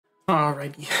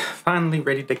Alrighty, finally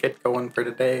ready to get going for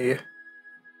today.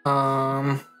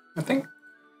 I think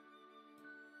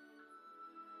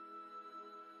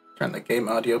turn the game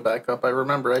audio back up. I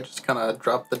remember I just kind of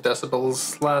dropped the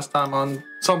decibels last time on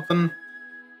something.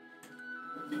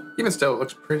 Even still, it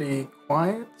looks pretty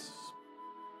quiet.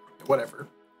 Whatever.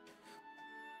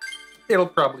 It'll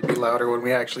probably be louder when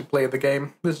we actually play the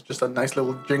game. This is just a nice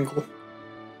little jingle.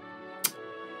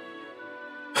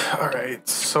 Alright,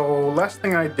 so last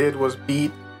thing I did was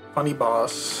beat Funny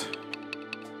Boss.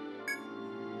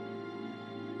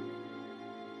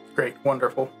 Great,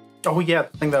 wonderful. Oh yeah,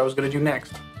 the thing that I was going to do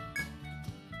next.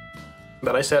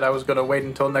 That I said I was going to wait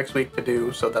until next week to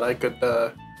do so that I could,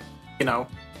 you know,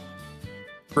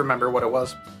 remember what it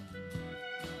was.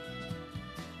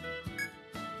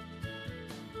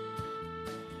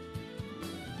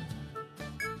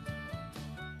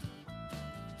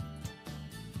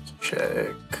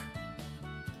 Check.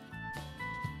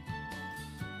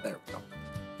 There we go.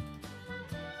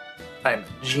 I'm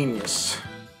a genius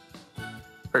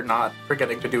for not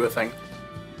forgetting to do a thing.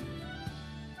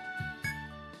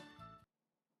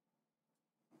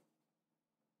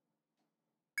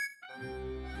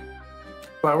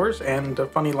 Flowers and a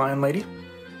funny lion lady.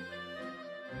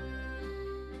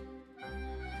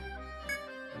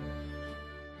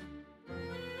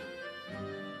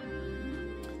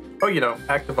 Oh, you know,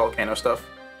 active volcano stuff.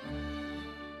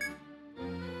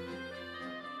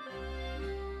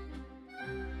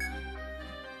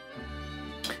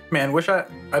 Man,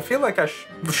 I feel like I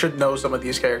should know some of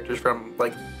these characters from,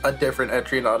 like, a different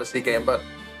Etrian Odyssey game, but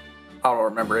I don't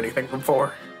remember anything from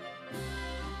 4.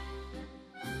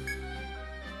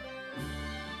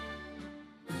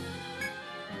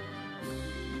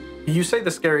 You say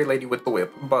the scary lady with the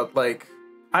whip, but, like,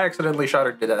 I accidentally shot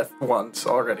her to death once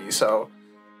already, so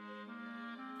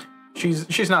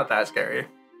she's not that scary.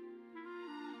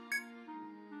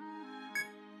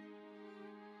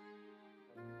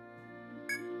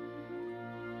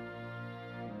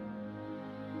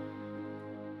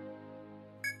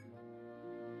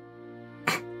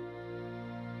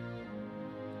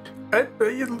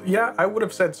 Yeah, I would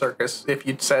have said circus if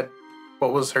you'd said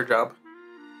what was her job.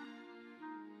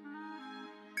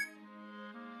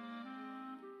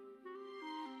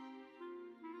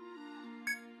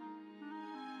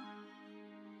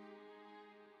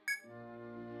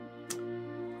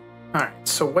 Alright,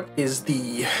 so what is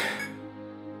the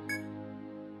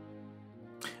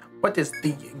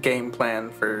game plan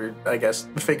for, I guess,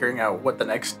 figuring out what the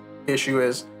next issue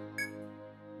is?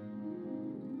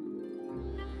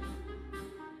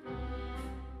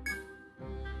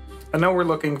 I know we're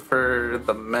looking for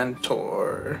the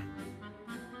mentor.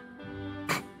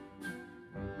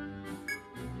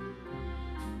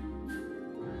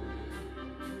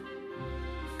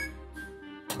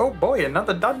 Oh boy,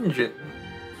 another dungeon.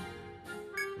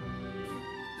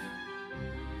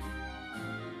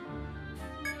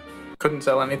 Couldn't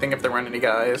sell anything if there weren't any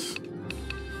guys.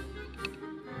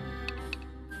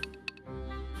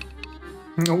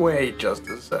 Wait just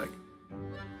a sec.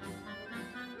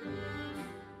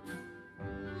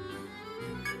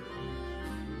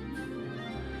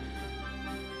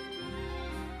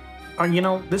 Oh, you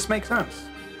know, this makes sense.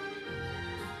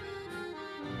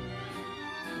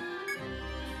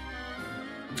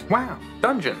 Wow,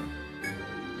 dungeon.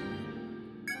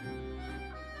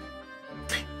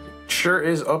 Sure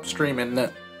is upstream, isn't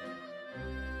it?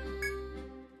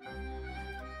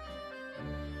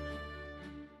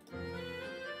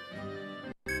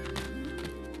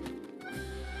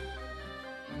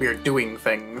 We are doing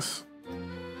things.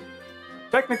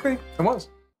 Technically, it was.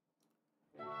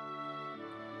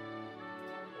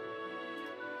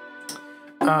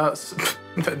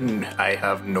 I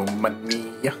have no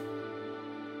money.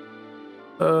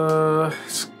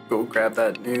 Let's go grab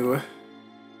that new...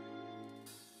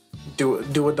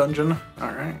 Do a dungeon?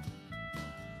 Alright.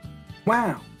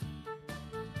 Wow!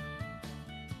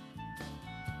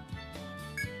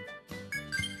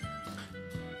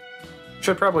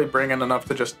 Should probably bring in enough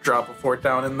to just drop a fort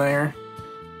down in there.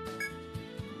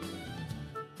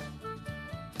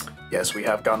 Yes, we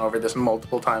have gone over this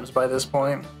multiple times by this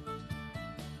point.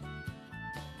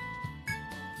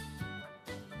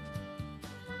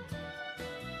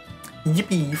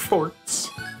 Yippee, forts!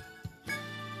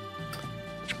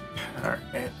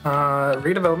 Alright,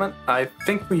 redevelopment. I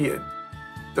think we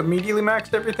immediately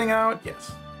maxed everything out.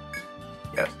 Yes.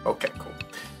 Yes, okay, cool.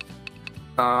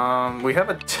 We have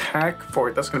attack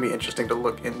fort. That's going to be interesting to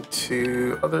look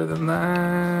into. Other than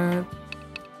that...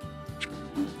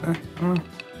 I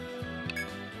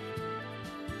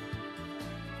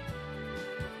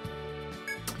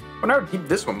wonder how deep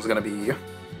this one's going to be.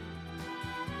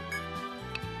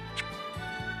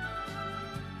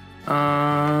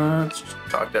 Let's just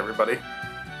talk to everybody.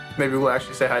 Maybe we'll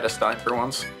actually say hi to Stein for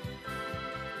once.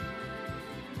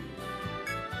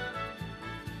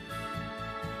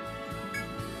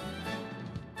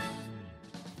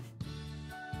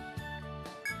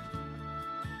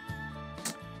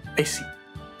 I see.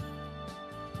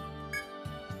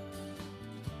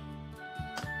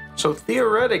 So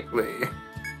theoretically,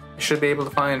 I should be able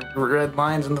to find red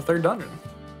lines in the third dungeon.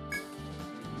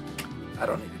 I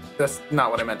don't need it. That's not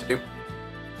what I meant to do.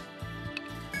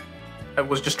 I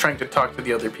was just trying to talk to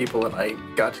the other people and I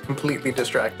got completely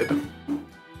distracted.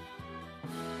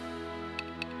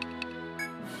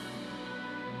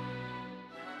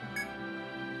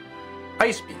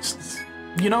 Ice beasts.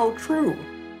 You know, true.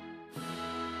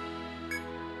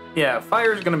 Yeah,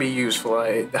 fire's gonna be useful,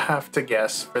 I have to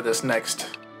guess, for this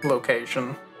next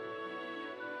location.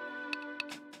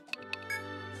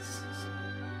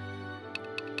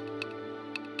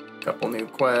 Couple new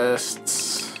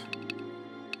quests.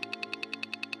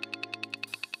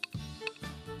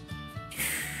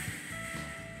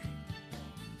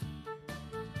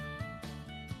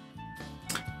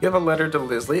 You have a letter to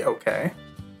Lisley, okay.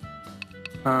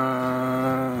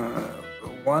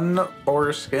 One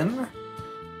boar skin.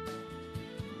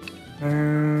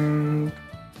 And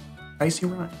icy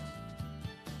rhymes.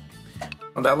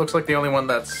 Well, that looks like the only one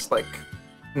that's like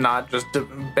not just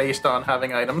based on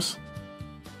having items.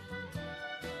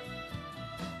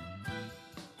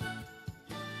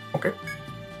 Okay.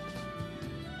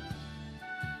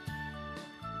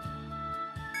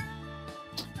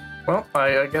 Well,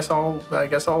 I guess I'll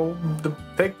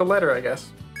take the letter, I guess.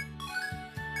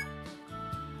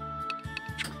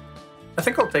 I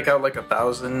think I'll take out like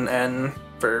 1,000 N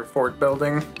for fort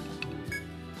building.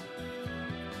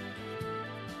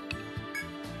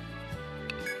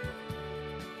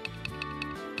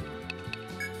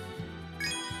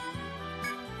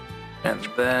 And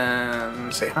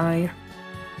then say hi.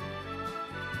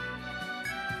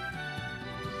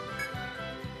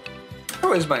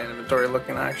 How is my inventory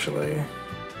looking, actually?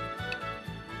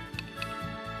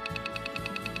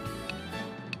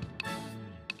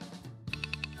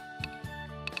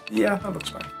 Yeah, that looks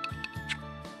fine.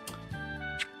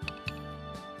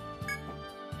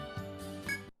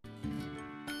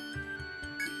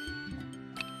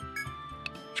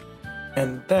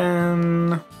 And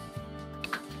then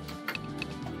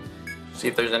see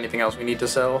if there's anything else we need to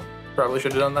sell. Probably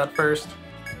should have done that first.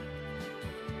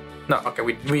 No, okay,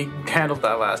 we handled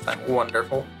that last time.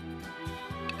 Wonderful.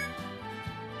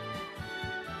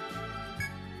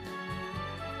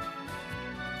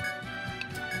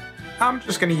 I'm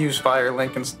just gonna use fire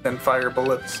link and fire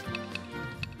bullets.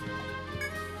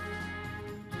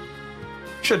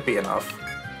 Should be enough.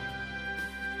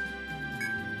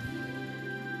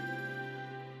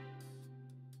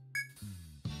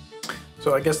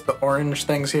 So I guess the orange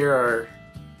things here are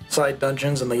side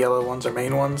dungeons and the yellow ones are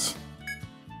main ones.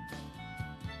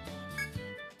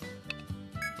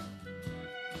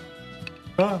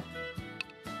 Ah.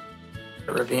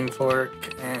 A ravine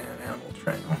fork and animal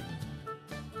trail.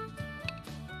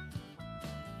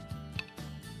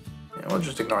 Yeah, we'll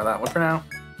just ignore that one for now.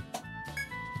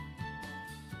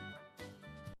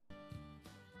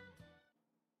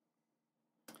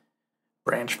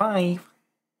 Branch 5.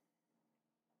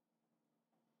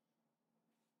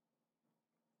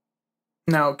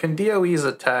 Now, can DOEs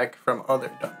attack from other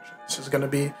dungeons? This is going to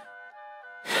be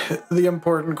the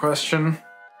important question.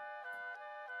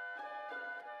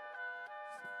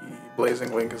 The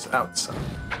Blazing Link is outside.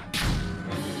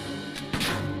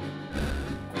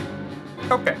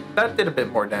 Okay, that did a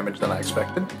bit more damage than I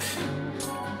expected.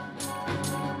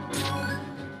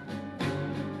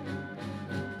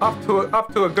 Off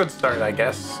to a good start, I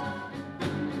guess.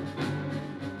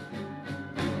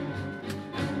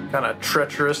 Kind of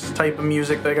treacherous type of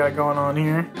music they got going on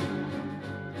here.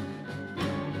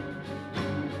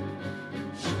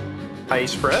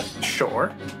 Ice breath,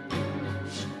 sure.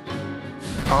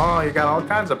 Oh, you got all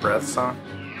kinds of breaths, huh?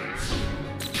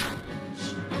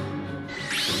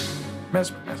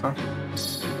 Mesmerize, huh?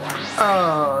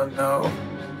 Oh, no.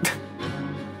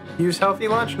 Use healthy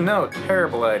lunch? No,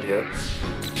 terrible idea.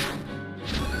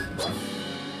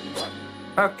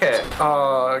 Okay.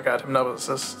 Oh, I got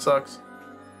hypnosis. Sucks.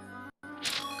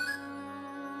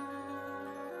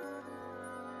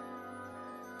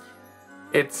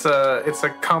 It's a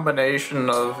combination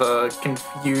of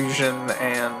confusion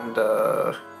and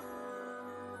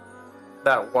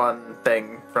that one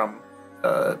thing from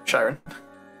Chiron.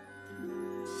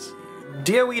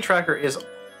 DOE tracker is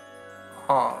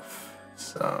off,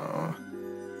 so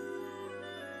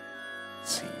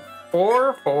let's see.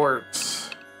 4 forts.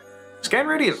 Scan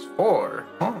radius 4.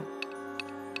 Oh.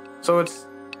 So it's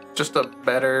just a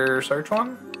better search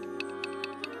one?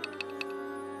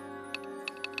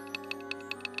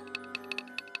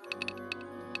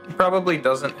 It probably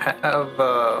doesn't have,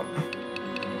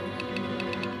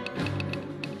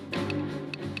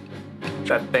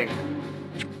 that thing.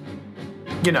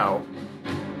 You know.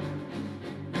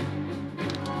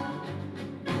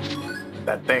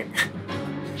 That thing.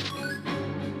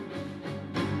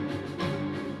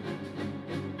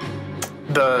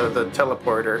 The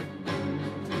teleporter.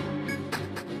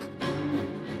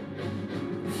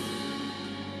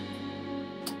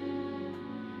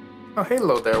 Oh,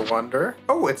 hello there, Wonder.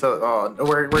 Oh, it's a.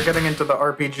 We're getting into the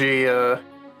RPG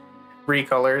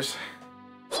recolors.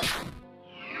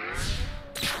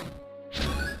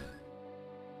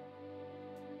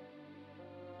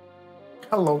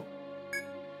 Hello.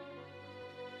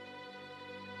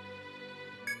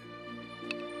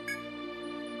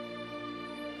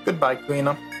 Goodbye,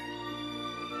 Queena.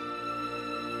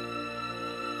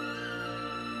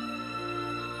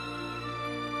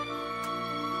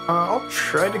 I'll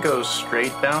try to go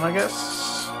straight down, I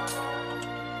guess.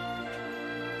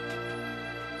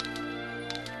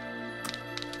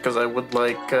 Because I would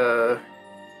like,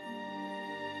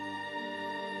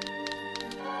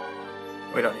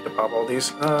 we don't need to pop all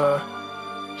these.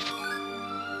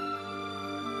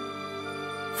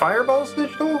 Fireball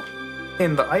sigil?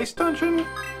 In the ice dungeon?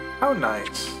 How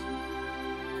nice.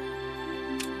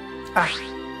 Ah.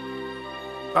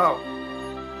 Oh.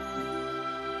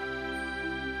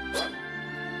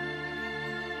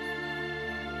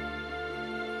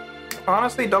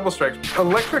 Honestly, double strikes.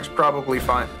 Electric's probably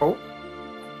fine. Oh.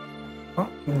 Well,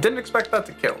 didn't expect that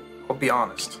to kill. I'll be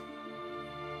honest.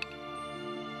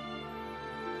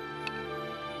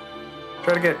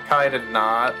 Try to get Kai to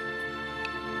not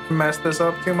mess this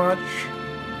up too much.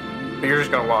 But you're just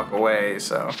gonna walk away,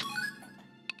 so.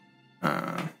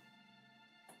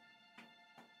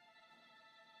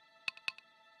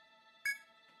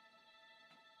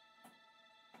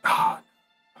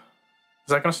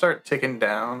 Is that gonna start ticking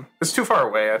down? It's too far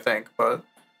away, I think, but.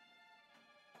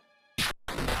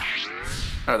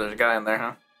 Oh, there's a guy in there,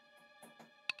 huh?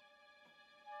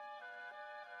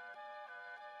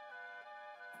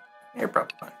 You're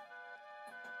probably fine.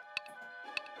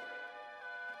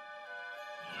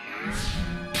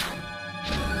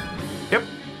 Yep,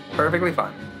 perfectly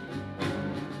fine.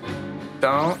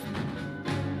 Don't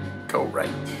go right.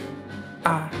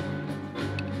 Ah.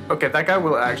 Okay, that guy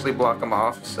will actually block him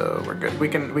off, so we're good. We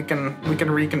can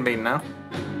reconvene now.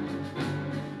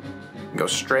 Go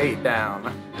straight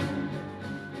down.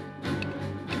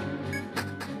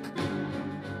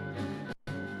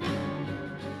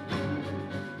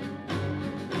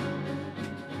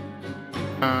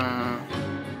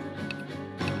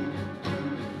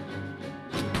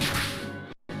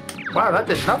 Wow, that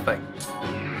did nothing.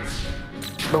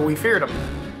 But we feared him.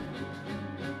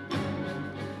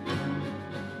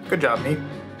 Good job, me.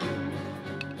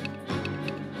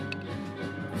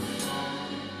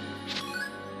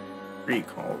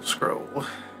 Recall scroll.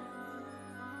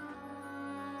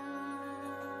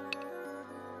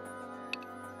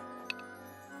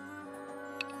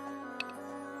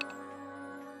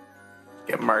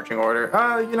 Get marching order.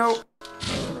 You know.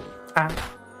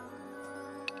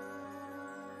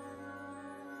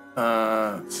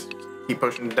 Let's keep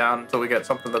pushing down until we get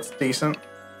something that's decent.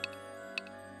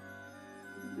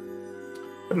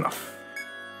 Good enough.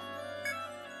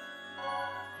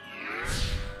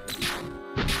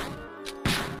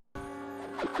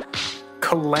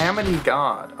 Calamity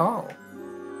God. Oh.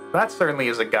 That certainly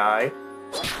is a guy.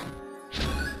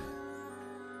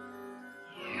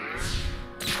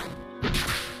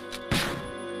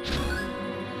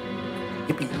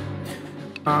 Yippee.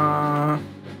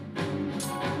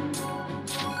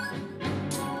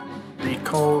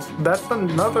 Recalls. That's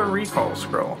another recall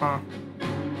scroll, huh?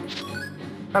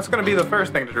 That's gonna be the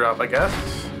first thing to drop, I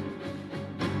guess.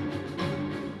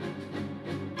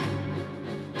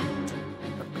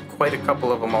 Quite a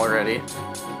couple of them already.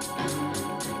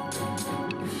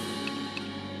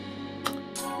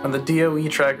 And the DOE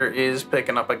tracker is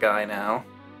picking up a guy now.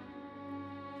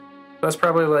 That's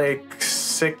probably like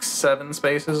 6, 7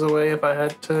 spaces away if I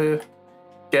had to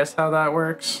guess how that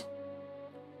works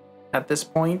at this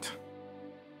point.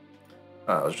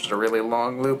 It was just a really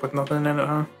long loop with nothing in it,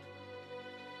 huh?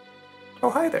 Oh,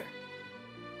 hi there.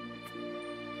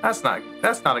 That's not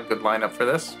a good lineup for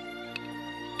this.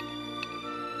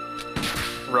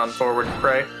 Run forward,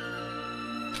 pray.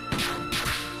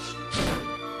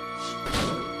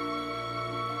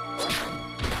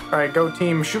 Alright, go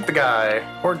team, shoot the guy.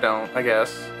 Or don't, I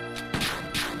guess.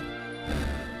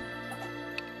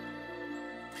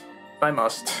 I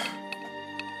must.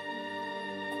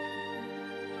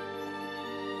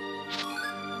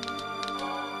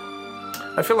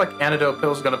 I feel like antidote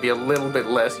pill is going to be a little bit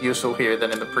less useful here than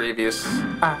in the previous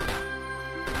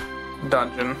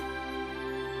dungeon.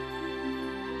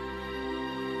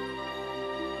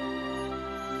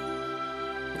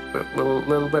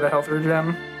 Little bit of health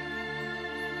regen.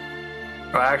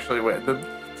 Oh, actually, wait.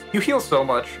 You heal so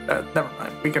much. Never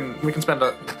mind. We can spend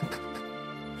a.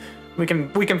 We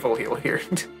can full heal here.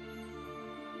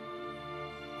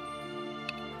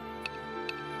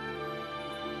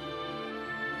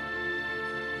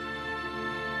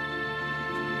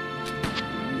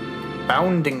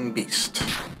 Bounding beast.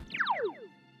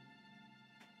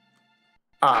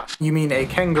 Ah, you mean a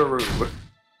kangaroo.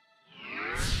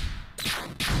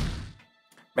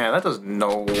 Man, that does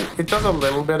no... It does a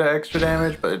little bit of extra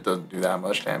damage, but it doesn't do that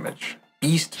much damage.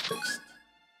 Beast Fist.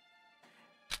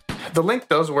 The Link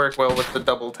does work well with the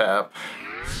double tap.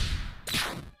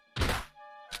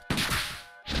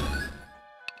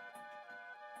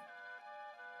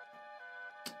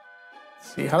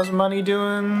 Let's see, how's money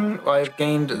doing? Well, I've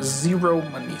gained 0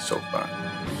 money so far.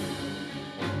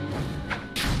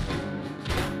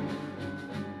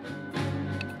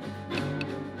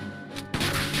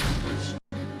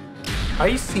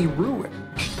 Icy Ruin.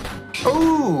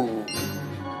 Ooh!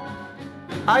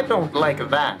 I don't like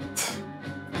that.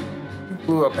 You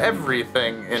blew up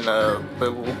everything in a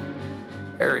little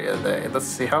area there. Let's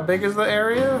see, how big is the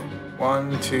area?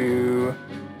 1, 2,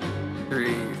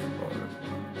 3, 4.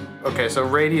 Okay, so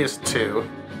radius 2.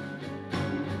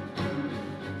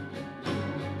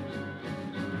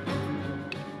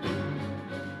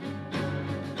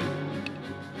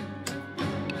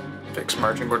 Fix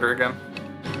marching order again.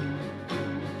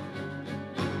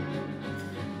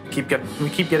 We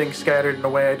keep getting scattered in a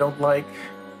way I don't like.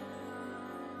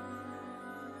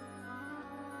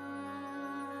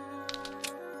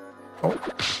 Oh,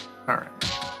 alright.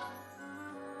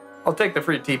 I'll take the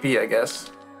free TP, I guess.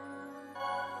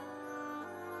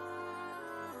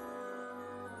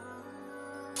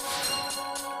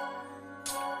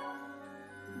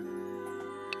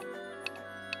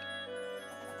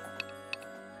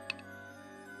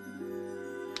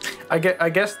 I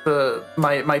guess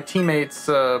my teammates'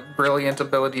 brilliant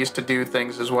abilities to do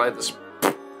things is why this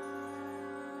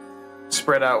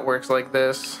spread out works like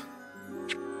this.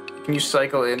 Can you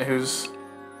cycle in who's...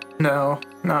 No,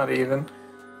 not even.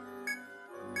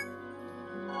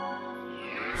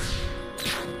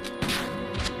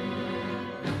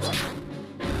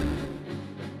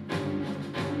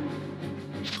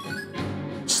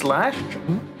 Slash?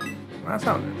 That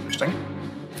sounds interesting.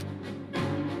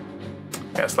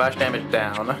 Yeah, slash damage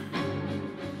down.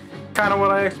 Kind of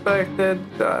what I expected.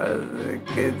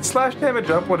 Slash damage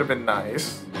up would have been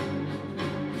nice.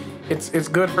 It's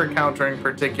good for countering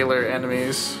particular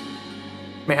enemies.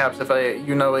 Mayhaps if a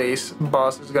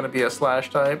boss is going to be a slash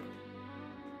type.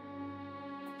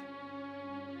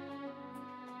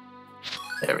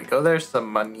 There we go. There's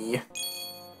some money.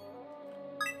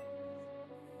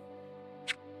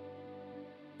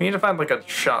 We need to find like a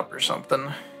shop or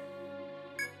something.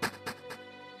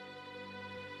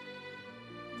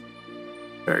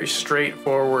 Very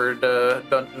straightforward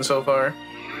dungeon so far.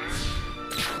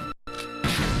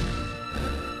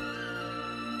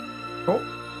 Oh.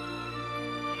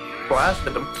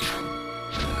 Blasted him.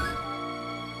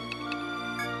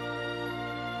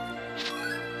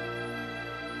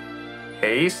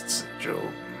 Haste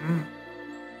sigil.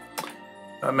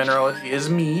 Mineralogy is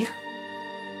me.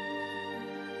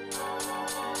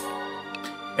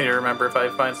 I need to remember if I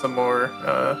find some more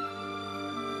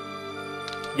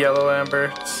yellow amber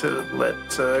to let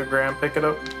Graham pick it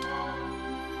up.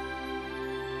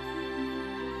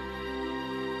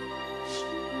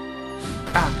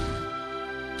 Ah.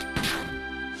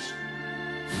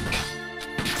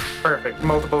 Perfect.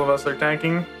 Multiple of us are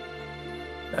tanking.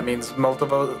 That means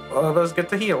multiple of us get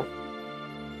to heal.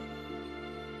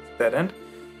 Dead end.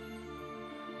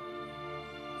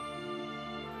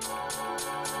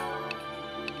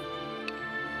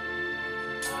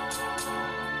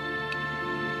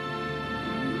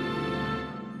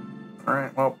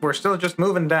 Alright, well, we're still just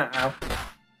moving down now.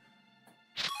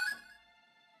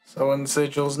 So, and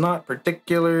Sigil's not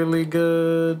particularly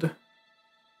good.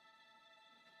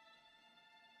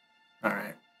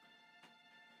 Alright.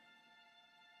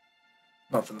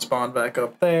 Nothing spawned back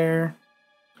up there.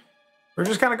 We're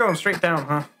just kind of going straight down,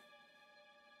 huh?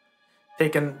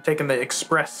 Taking the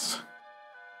express.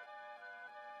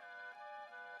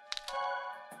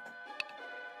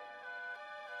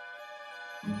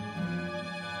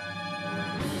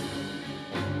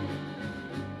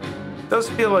 Does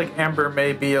feel like Amber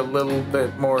may be a little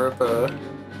bit more of a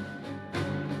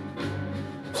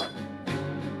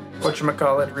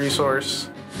whatchamacallit resource.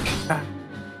 Ah.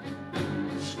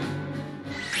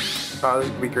 Oh, this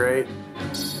would be great.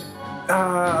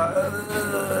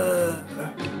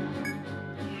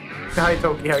 Hi,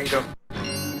 Toki, how you doing?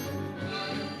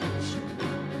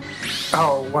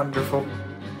 Oh, wonderful.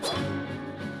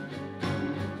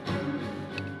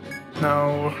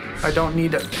 No, I don't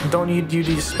need you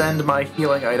to spend my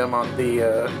healing item on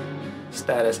the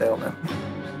status ailment.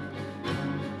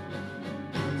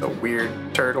 It's a weird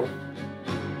turtle.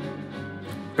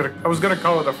 I was gonna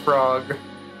call it a frog.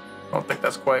 I don't think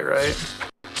that's quite right.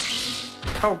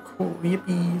 Oh, cool.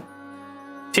 Yippee.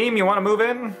 Team, you want to move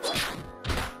in?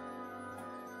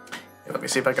 Yeah, let me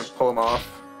see if I can pull him off.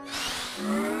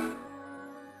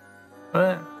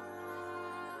 What?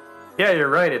 Yeah, you're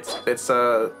right. It's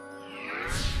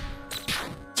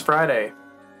Friday.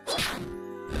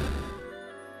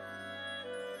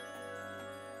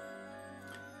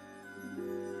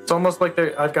 It's almost like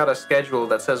I've got a schedule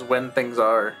that says when things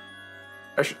are.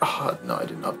 Oh, no, I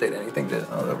didn't update anything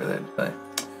over there today.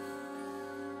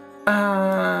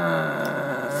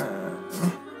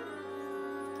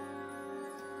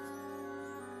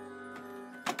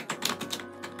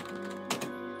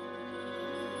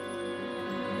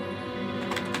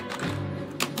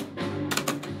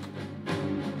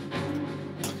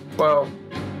 Well,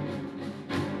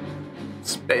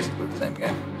 it's basically the same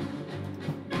game.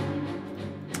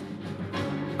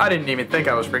 I didn't even think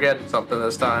I was forgetting something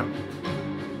this time.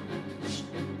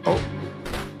 Oh.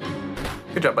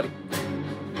 Good job, buddy.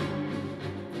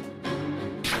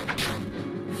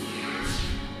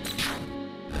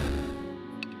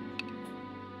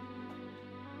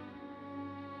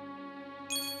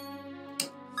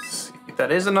 Let's see.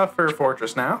 That is enough for a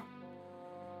fortress now.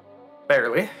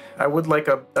 Barely. I would like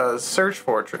a search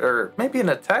fortress, or maybe an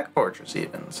attack fortress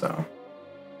even, so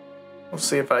we'll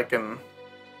see if I can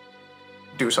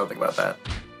do something about that.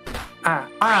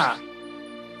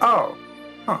 Oh.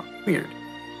 Huh, weird.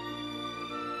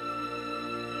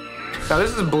 Now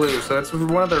this is blue, so it's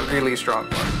one of the really strong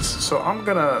ones. So I'm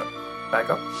gonna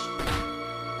back up.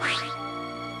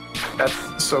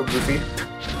 That's so goofy.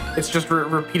 It's just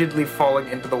repeatedly falling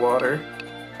into the water.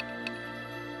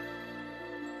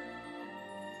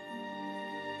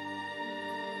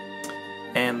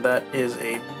 And that is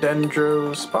a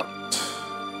dendro spot.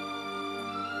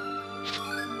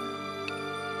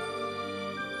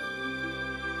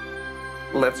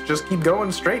 Let's just keep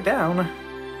going straight down.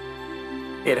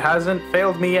 It hasn't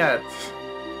failed me yet.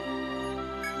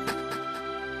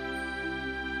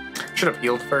 Should have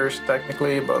healed first,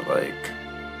 technically, but like,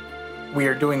 we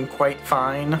are doing quite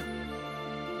fine.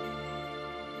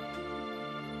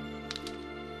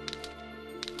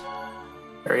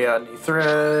 Ariadne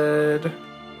thread.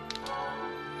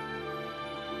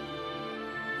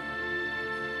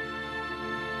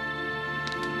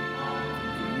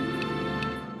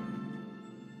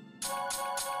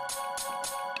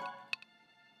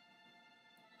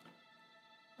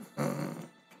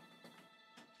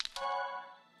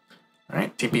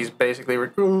 Alright, TP's basically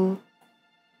recruit.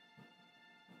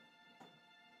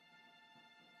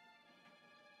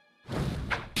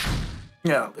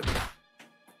 Yeah, I'll do it.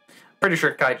 Pretty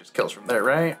sure Kai just kills from there,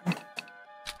 right?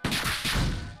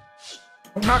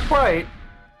 Not quite.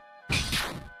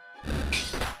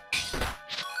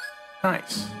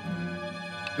 Nice.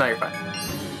 No, you're fine.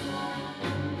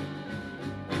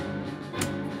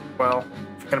 Well,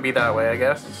 it's gonna be that way, I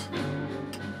guess.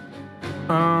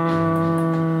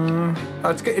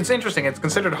 It's interesting. It's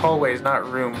considered hallways, not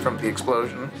room from the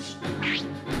explosion.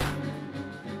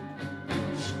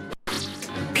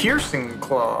 Piercing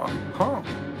claw. Huh.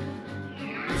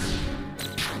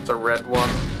 It's a red one.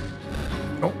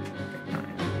 Oh.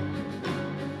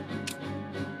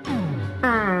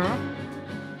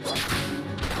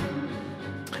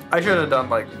 I should have done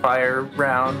like fire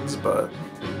rounds, but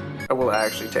I will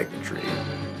actually take the tree.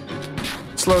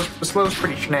 Slow's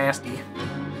pretty nasty.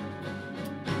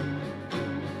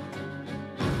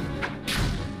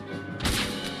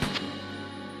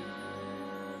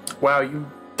 Wow, you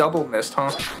double missed,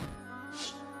 huh?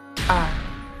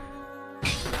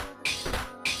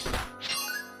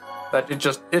 That it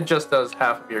just does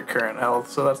half of your current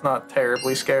health, so that's not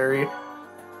terribly scary.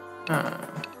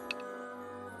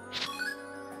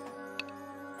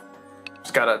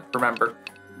 Just gotta remember.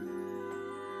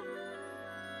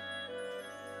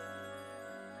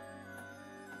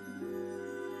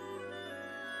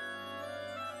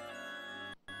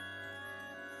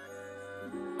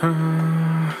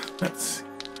 Let's see.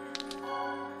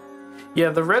 Yeah,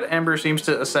 the red ember seems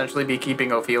to essentially be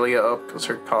keeping Ophelia up because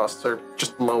her costs are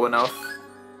just low enough,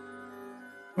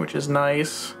 which is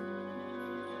nice.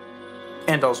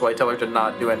 And also I tell her to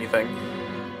not do anything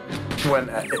when,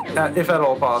 if at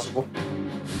all possible.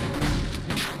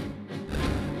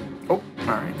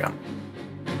 There you go.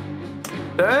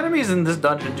 The enemies in this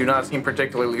dungeon do not seem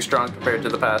particularly strong compared to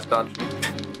the past dungeon.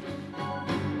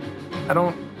 I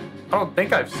don't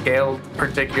think I've scaled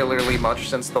particularly much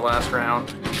since the last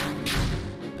round.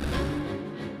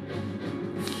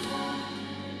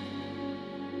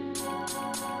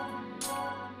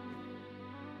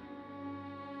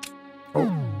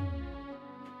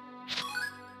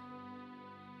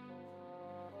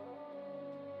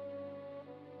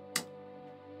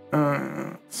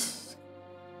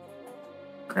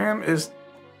 Graham is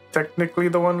technically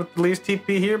the one with the least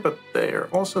TP here, but they are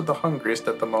also the hungriest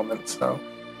at the moment, so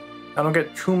I don't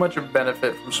get too much of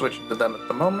benefit from switching to them at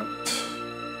the moment.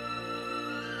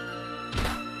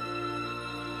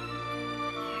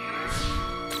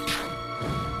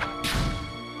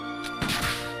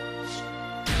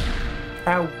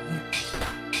 Ow.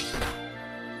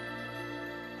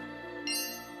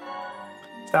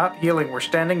 Stop healing. We're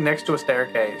standing next to a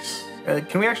staircase.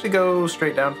 Can we actually go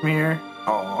straight down from here?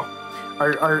 Aw.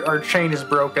 Our chain is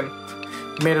broken.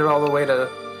 Made it all the way to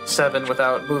 7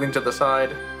 without moving to the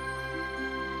side.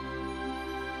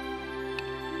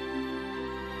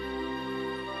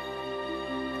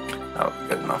 That'll be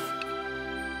good enough.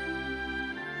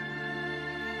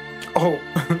 Oh!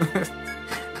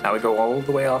 Now we go all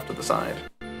the way off to the side.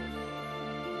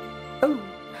 Oh!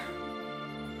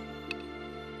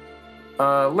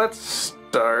 Let's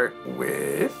start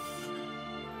with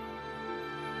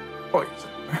poison.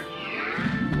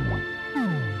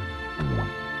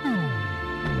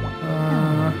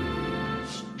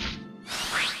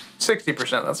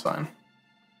 60%, that's fine.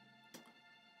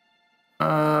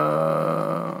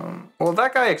 Well,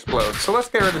 that guy explodes, so let's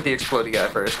get rid of the explodey guy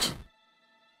first.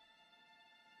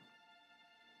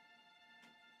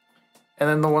 And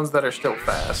then the ones that are still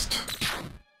fast.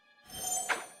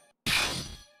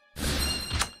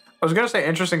 I was gonna say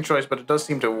interesting choice, but it does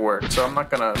seem to work, so I'm not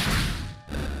gonna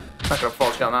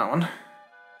fault you on that one.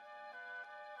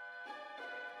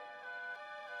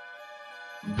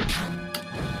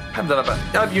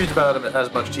 I've used about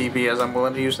as much TP as I'm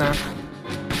willing to use now.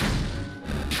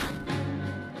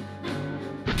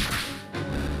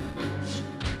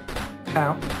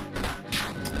 Ow.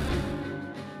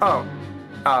 Oh.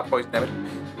 Poison damage.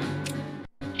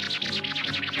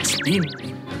 Speed.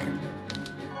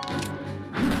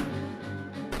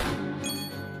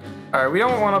 Alright, we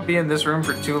don't want to be in this room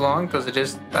for too long because it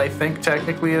is, I think,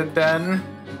 technically a den.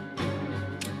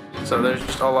 So there's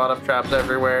just a lot of traps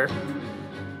everywhere.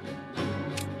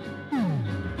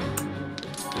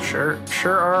 Sure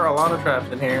are a lot of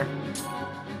traps in here.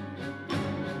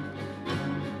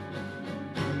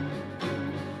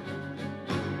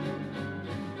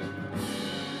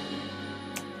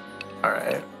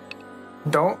 Alright.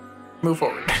 Don't move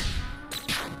forward.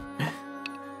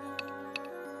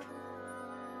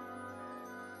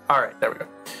 Alright, there we go.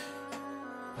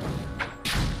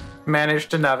 Managed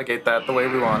to navigate that the way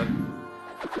we wanted.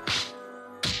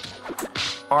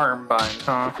 Arm bind,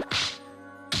 huh?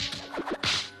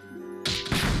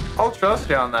 I'll trust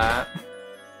you on that.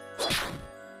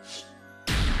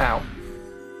 Ow.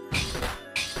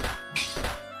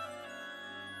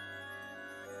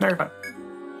 No, you're fine.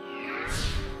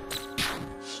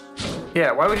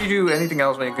 Yeah, why would you do anything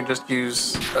else when you can just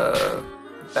use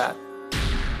that?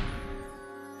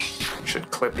 Should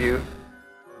clip you.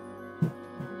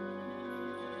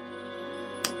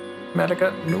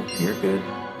 Medica, nope, you're good.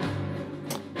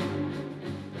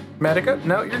 Medica,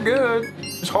 no, you're good.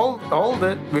 Just hold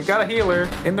it. We've got a healer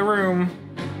in the room.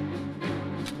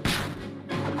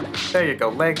 There you go,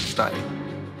 leg snipe.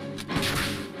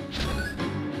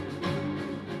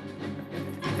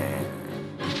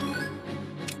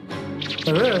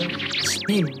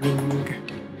 Speeding.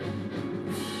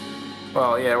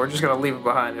 Well, yeah, we're just gonna leave it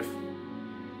behind if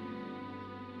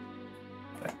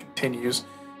that continues.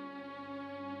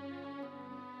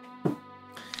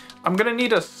 I'm gonna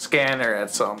need a scanner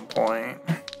at some point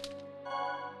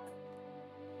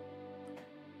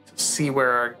to see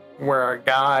where our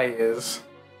guy is.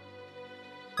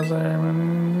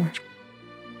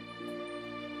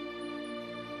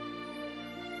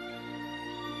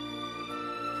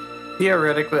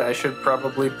 Theoretically, I should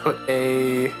probably put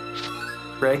a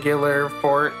regular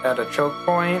fort at a choke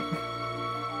point,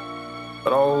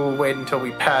 but I'll wait until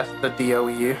we pass the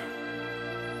DOE.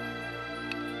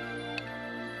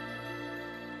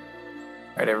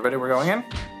 Alright, everybody, we're going in.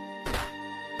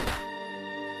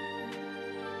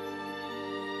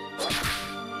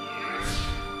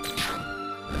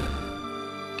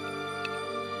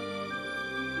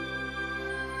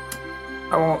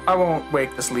 I won't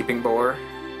wake the sleeping boar.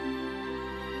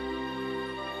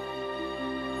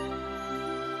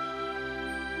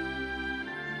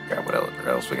 Grab whatever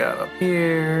else we got up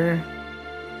here.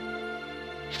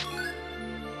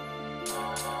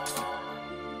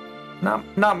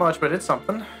 Not much, but it's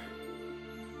something.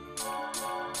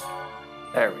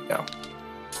 There we go.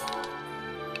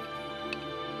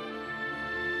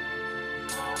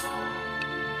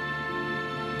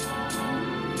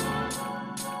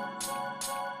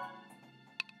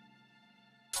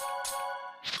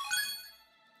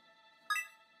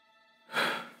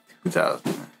 Okay.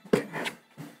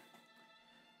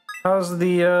 How's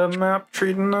the map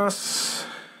treating us?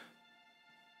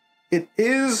 It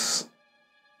is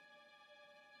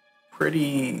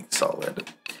pretty solid.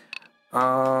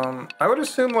 I would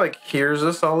assume like here's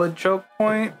a solid choke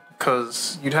point,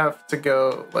 because you'd have to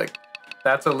go like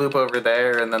that's a loop over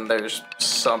there, and then there's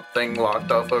something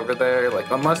locked off over there.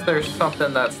 Like unless there's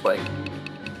something that's like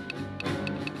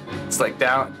it's like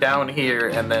down here,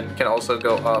 and then can also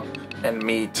go up and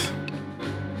meet.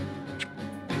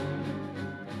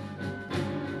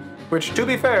 Which, to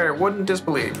be fair, wouldn't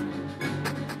disbelieve.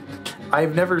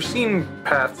 I've never seen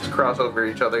paths cross over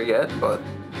each other yet, but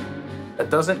that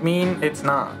doesn't mean it's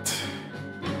not.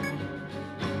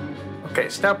 Okay,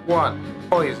 step 1,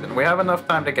 poison. We have enough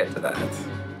time to get to that.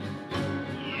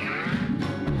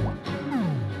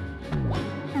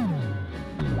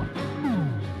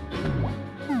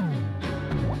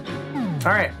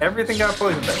 Alright, everything got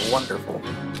poisoned there. Wonderful.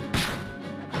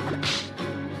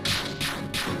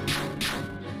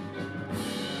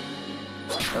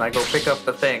 And I go pick up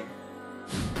the thing.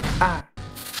 Ah.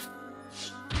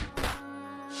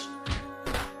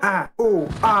 Ah. Oh.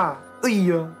 Ah.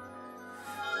 Yeah.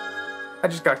 I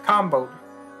just got comboed.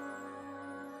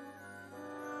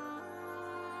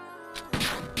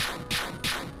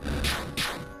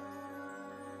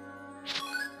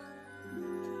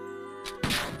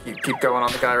 Keep going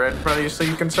on the guy right in front of you so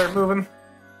you can start moving.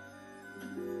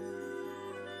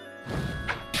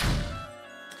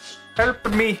 Help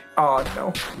me! Oh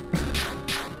no.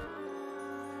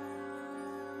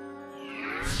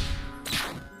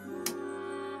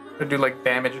 To do like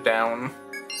damage down.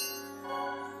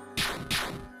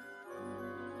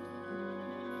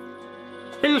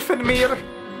 Hilfenmir!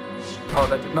 Oh,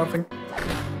 that did nothing.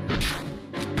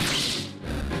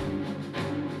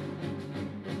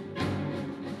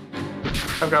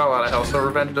 I've got a lot of health, so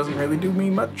revenge doesn't really do me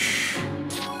much.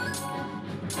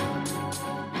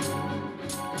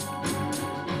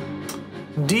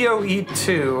 DOE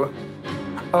 2.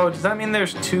 Oh, does that mean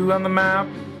there's 2 on the map?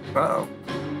 Uh-oh.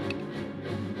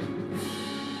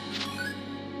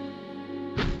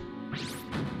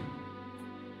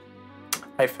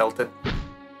 I felt it.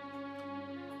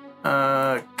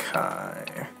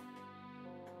 Okay.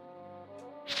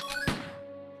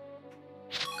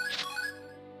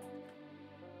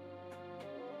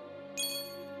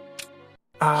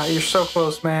 Ah, you're so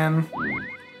close, man.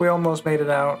 We almost made it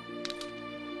out.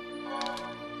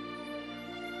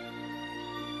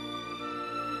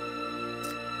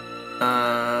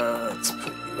 Let's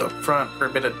put you up front for a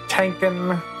bit of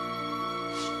tanking.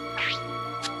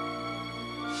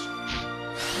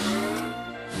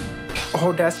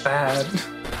 Oh, that's bad.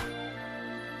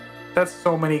 That's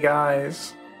so many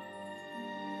guys.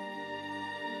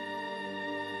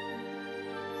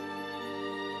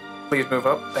 Please move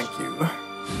up, thank you.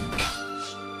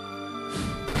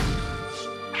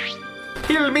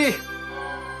 Heal me!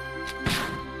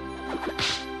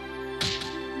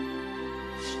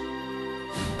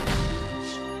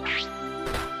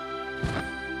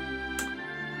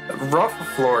 Rough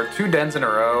floor, 2 dens in a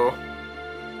row.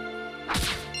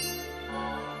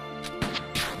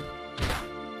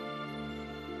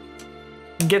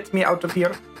 Get me out of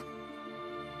here.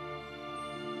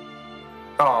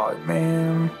 Oh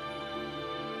man.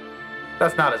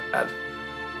 That's not as bad.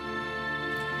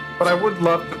 But I would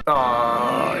love to. Oh,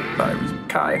 I thought it was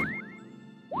Kai.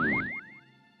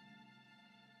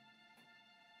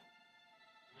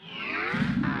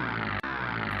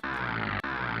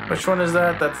 Which one is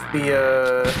that? That's the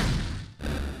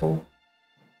oh.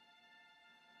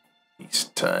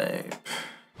 Beast type.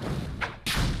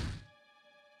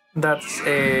 That's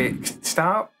a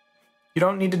stop. You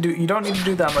don't need to do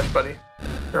that much, buddy.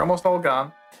 They're almost all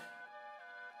gone.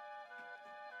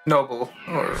 Noble,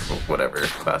 or whatever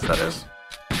class that is.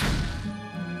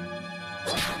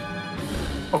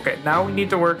 Okay, now we need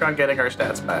to work on getting our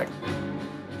stats back.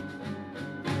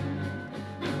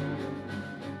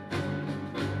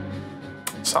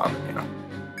 Sovereign, you know.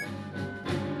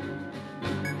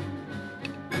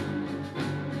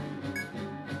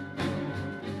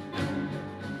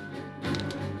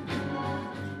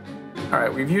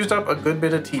 Alright, we've used up a good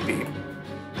bit of TP.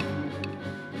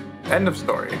 End of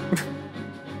story.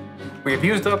 We have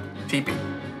used up TP.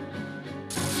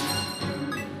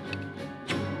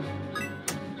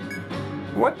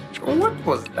 What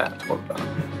was that? Hold on.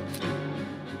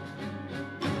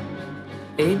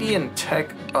 80 and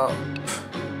tech up.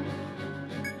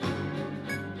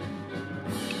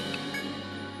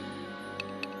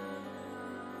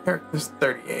 There is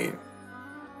 38.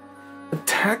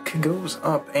 Attack goes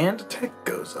up and attack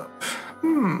goes up.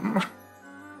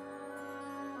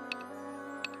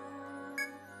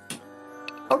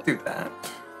 I'll do that.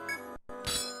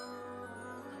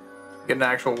 Get an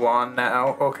actual wand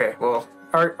now. Okay, well,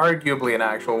 arguably an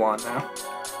actual wand now.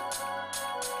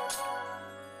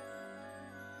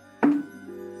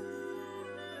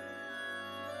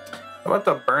 How about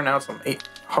to burn out some 8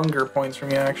 hunger points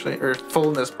from you, actually? Or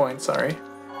fullness points, sorry.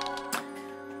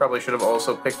 Probably should have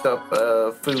also picked up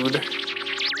food.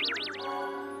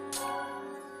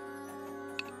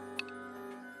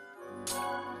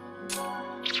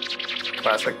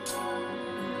 Classic.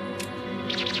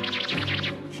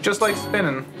 She just likes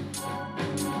spinning.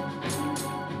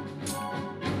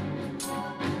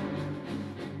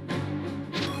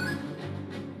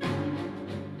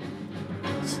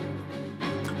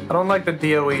 I don't like the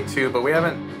DOE too, but we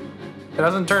haven't... It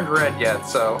hasn't turned red yet,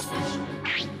 so...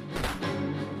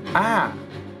 Ah!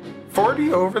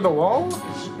 40 over the wall?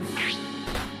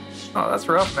 Oh, that's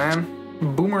rough, man.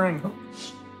 Boomerang hook.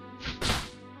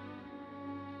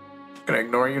 Gonna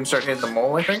ignore you and start hitting the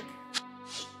mole, I think.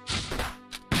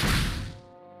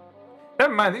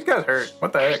 Never mind, these guys hurt.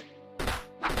 What the heck?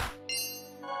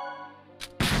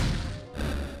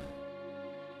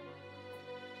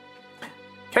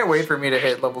 Can't wait for me to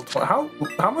hit level 20.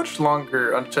 How much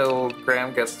longer until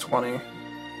Graham gets 20?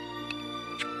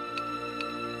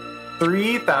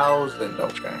 3,000,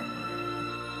 okay.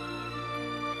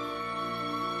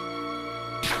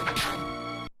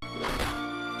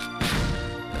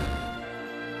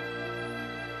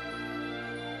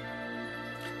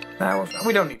 Nah,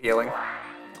 we don't need healing.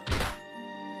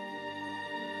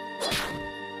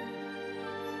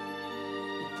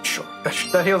 Sure.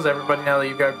 That heals everybody now that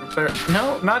you've got group therapy.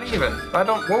 No, not even. I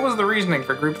don't. What was the reasoning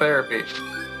for group therapy?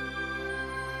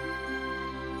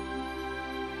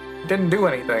 Didn't do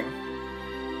anything.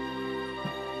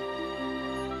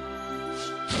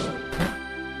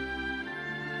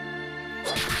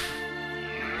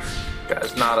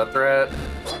 Guy's not a threat.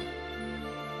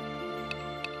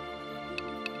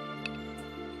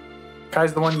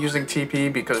 Kai's the one using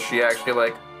TP because she actually,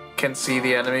 like, can see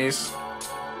the enemies.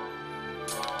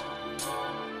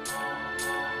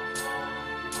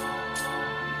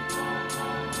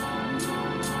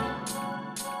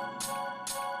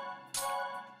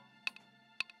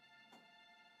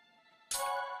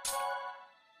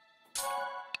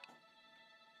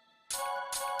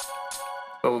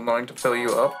 A little annoying to fill you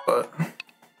up, but...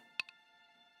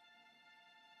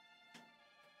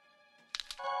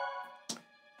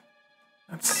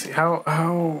 Let's see,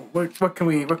 what can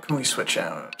we switch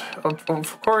out?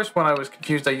 Of course, when I was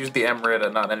confused, I used the Emerald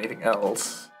and not anything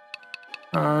else.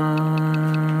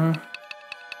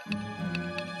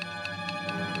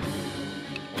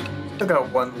 Still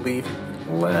got one leaf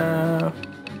left.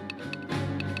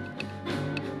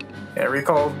 Yeah,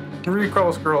 Recall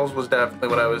Scrolls was definitely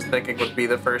what I was thinking would be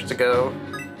the first to go.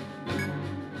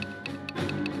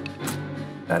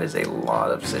 That is a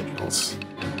lot of sigils.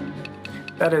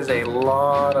 That is a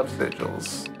lot of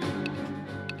sigils.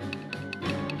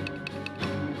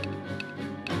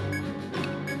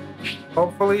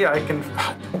 Hopefully I can...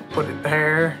 Don't put it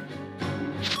there.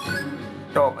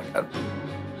 Oh my god.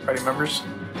 Party members.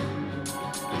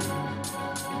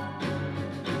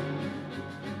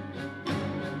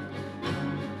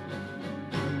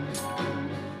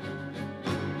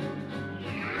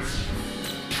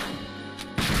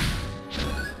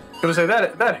 Gonna say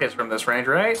that hits from this range,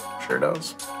 right? Sure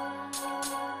does.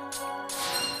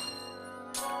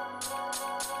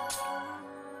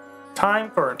 Time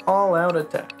for an all-out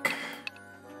attack.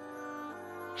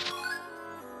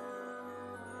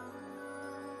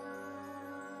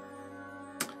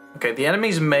 Okay, the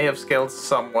enemies may have scaled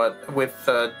somewhat with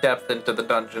depth into the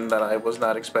dungeon that I was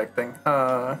not expecting.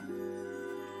 Another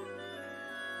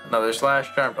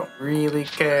slash charm, don't really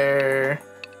care.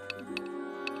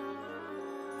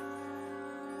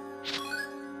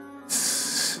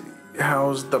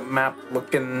 How's the map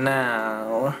looking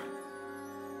now?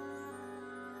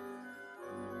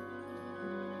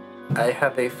 I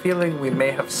have a feeling we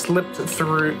may have slipped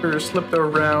through or slipped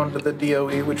around the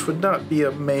DOE, which would not be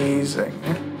amazing.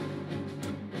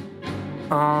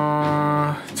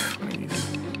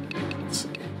 20s. Let's see.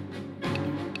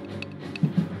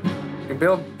 We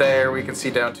build there, we can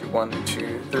see down to 1,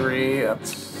 2, 3.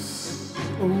 That's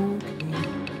Okay.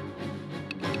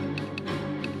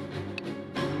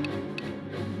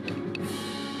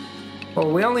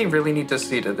 Well, we only really need to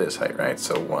see to this height, right?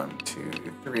 So 1, 2,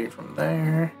 3 from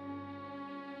there.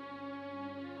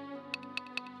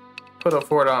 Put a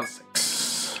fort on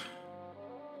 6.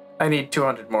 I need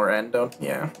 200 more end, don't?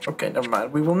 Yeah. Okay, never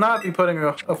mind. We will not be putting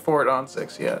a fort on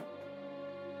 6 yet.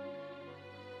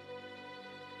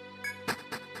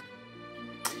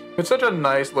 It's such a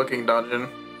nice looking dungeon.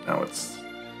 Now it's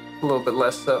a little bit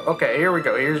less so. Okay, here we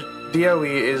go. Here's DOE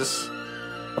is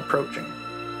approaching.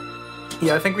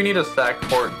 Yeah, I think we need a sack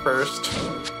fort first.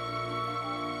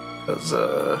 Because,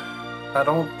 I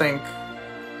don't think...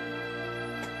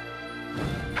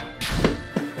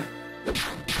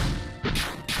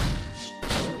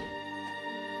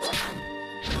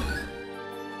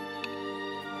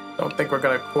 Don't think we're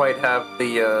gonna quite have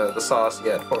the sauce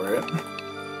yet for it.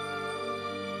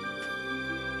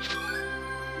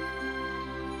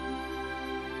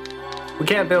 We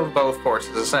can't build both forts,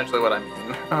 is essentially what I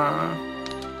mean.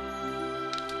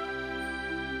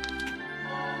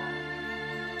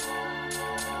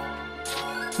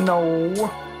 No.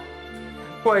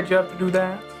 Why'd you have to do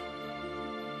that?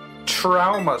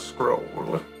 Trauma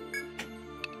scroll.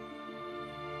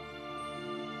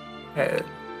 Head.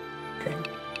 Okay.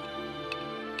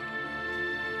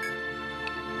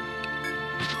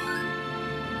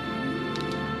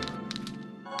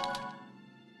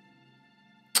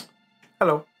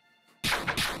 Hello.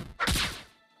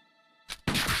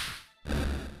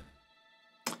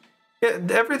 Yeah,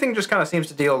 everything just kind of seems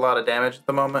to deal a lot of damage at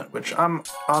the moment, which I'm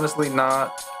honestly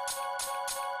not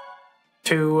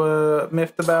too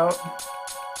miffed about.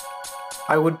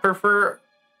 I would prefer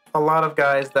a lot of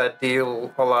guys that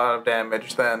deal a lot of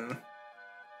damage than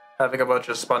having a bunch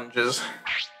of sponges.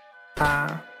 Give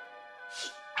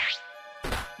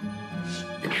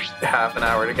me half an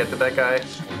hour to get to that guy.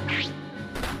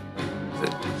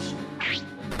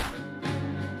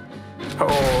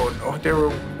 Oh no, there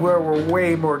were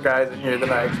way more guys in here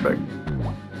than I expected.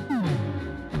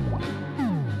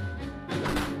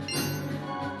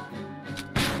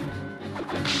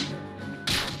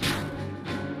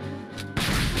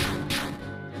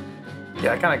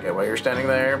 Yeah, I kind of get why you're standing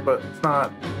there, but it's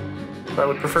not what I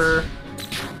would prefer.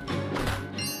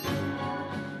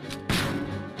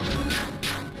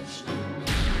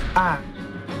 Ah!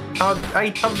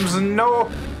 Items,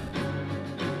 no!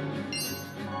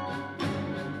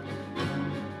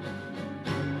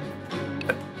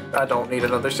 I don't need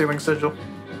another ceiling sigil.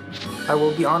 I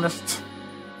will be honest.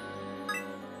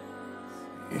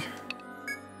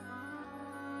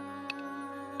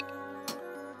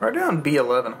 Right down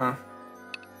B11, huh?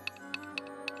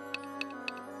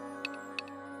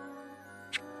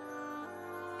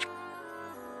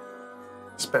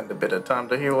 Spend a bit of time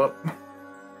to heal up.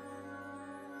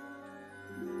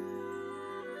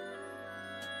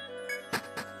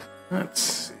 Let's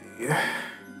see.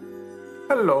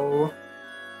 Hello.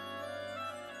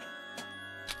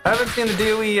 I haven't seen the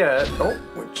DOE yet. Oh,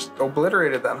 which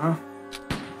obliterated that, huh?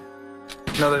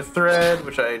 Another thread,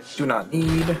 which I do not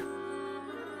need.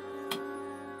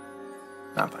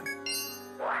 Not fine.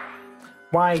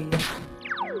 Why?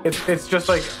 It's just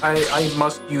like I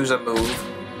must use a move.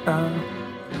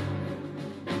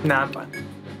 Nah, I'm fine.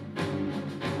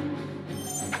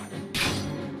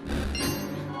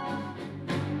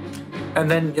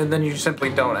 And then you simply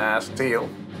don't ask to heal.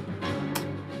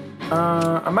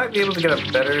 I might be able to get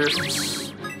a better...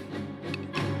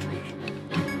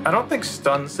 I don't think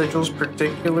stun sigil's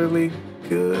particularly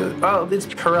good. Oh, it's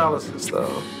paralysis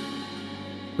though.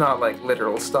 Not like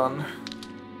literal stun.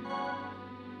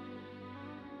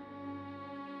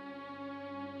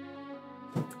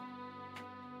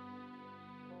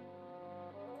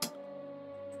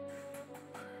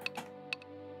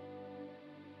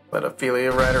 Let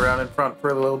Ophelia ride around in front for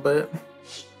a little bit.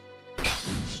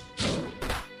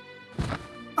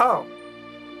 Oh.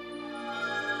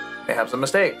 Perhaps a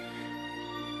mistake.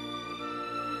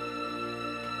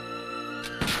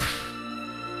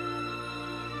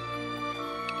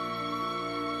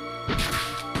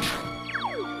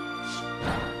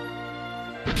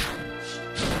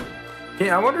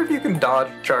 Yeah, I wonder if you can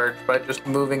dodge charge by just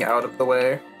moving out of the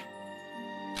way.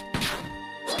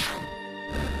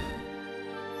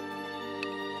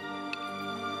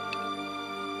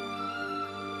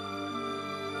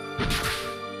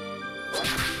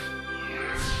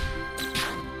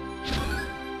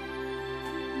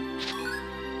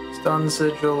 Stun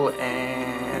sigil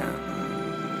and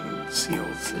seal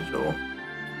sigil.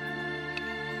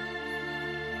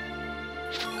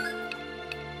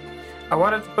 I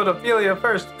wanted to put Ophelia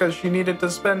first because she needed to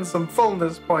spend some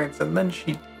fullness points, and then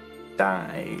she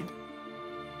died.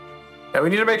 Yeah, we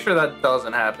need to make sure that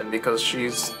doesn't happen because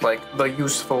she's, like, the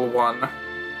useful one.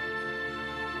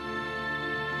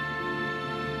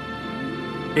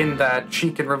 In that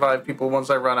she can revive people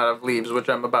once I run out of leaves, which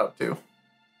I'm about to.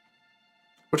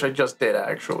 Which I just did,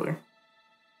 actually.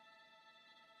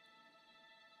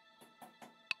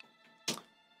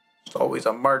 It's always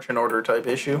a marching order type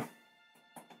issue.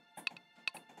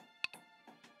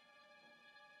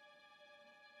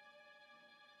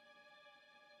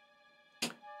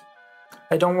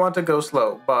 I don't want to go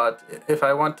slow, but if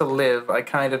I want to live, I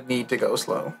kind of need to go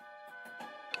slow.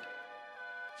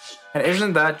 And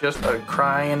isn't that just a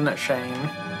crying shame?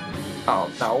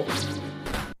 Oh, no.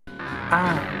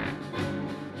 Ah.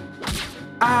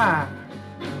 Ah.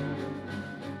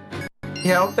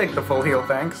 Yeah, I'll take the full heal,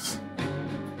 thanks.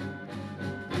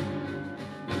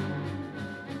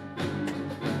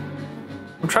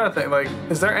 I'm trying to think, like,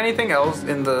 is there anything else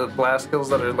in the blast skills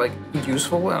that are, like,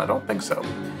 useful? And I don't think so.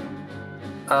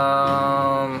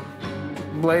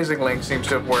 Blazing Link seems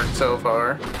to have worked so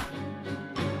far.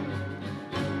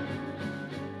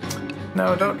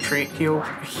 No, don't treat. Heal.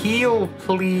 Heal,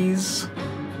 please.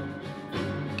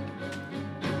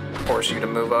 Force you to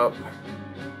move up.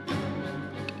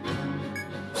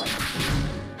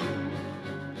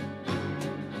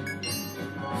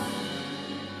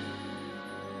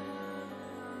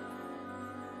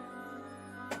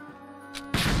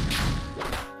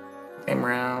 Game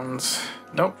rounds.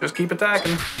 Nope, just keep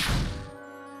attacking.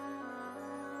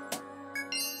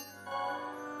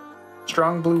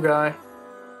 Strong blue guy.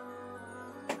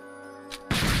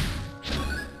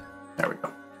 There we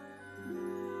go.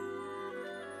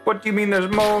 What do you mean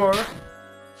there's more?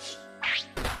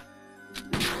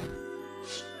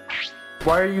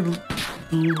 Why are you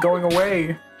going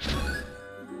away?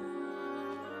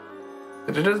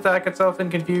 Did it attack itself in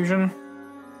confusion?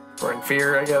 Or in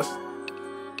fear, I guess?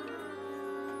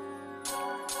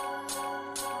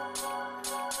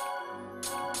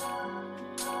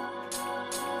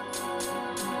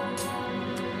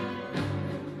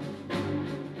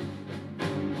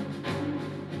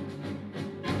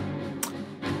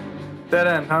 Dead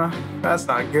end, huh? That's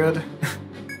not good.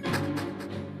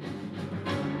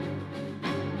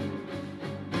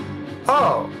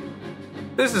 Oh!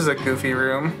 This is a goofy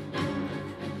room.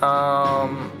 I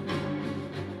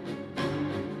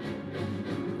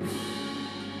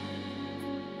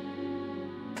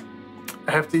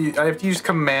have to use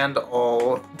Command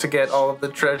All to get all of the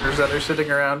treasures that are sitting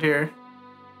around here.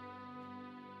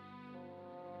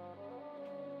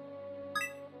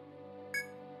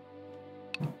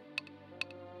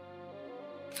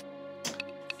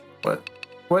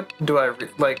 What do I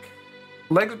like?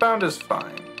 Legs bound is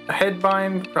fine. A head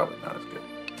bind, probably not as good.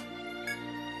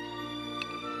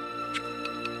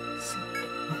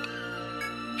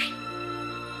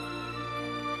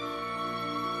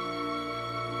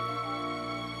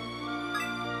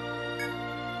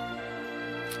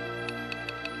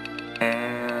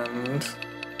 And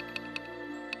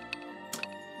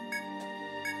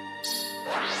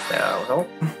that'll help.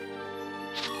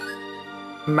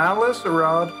 Malice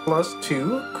Rod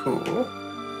 +2, cool.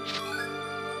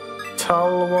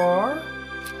 Talwar,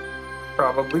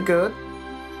 probably good.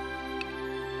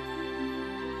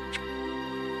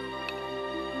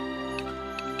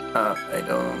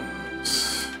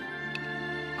 Items.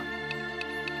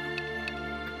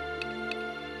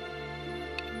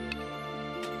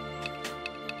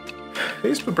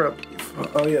 These would probably be fun.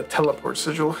 Oh yeah, teleport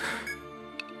sigil.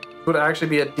 Would actually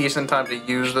be a decent time to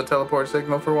use the teleport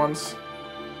signal for once.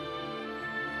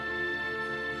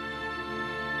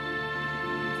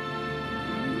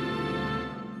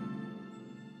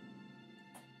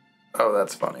 Oh,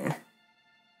 that's funny.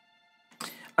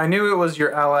 I knew it was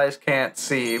your allies can't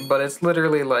see, but it's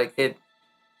literally like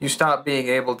you stop being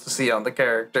able to see on the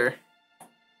character.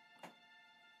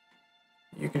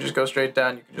 You can just go straight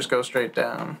down, you can just go straight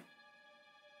down.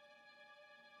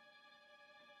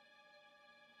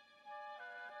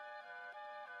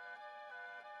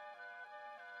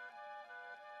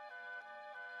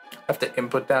 Have to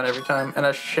input down every time. And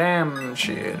a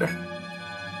Shamshir.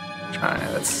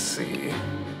 Alright, let's see.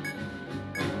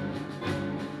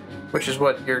 Which is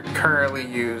what you're currently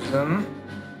using.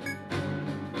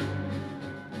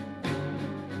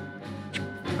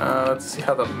 Let's see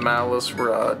how the Malice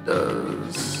Rod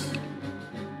does.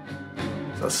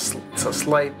 It's a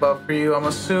slight buff for you, I'm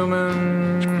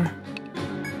assuming.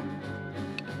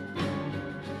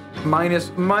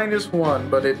 -1,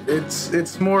 but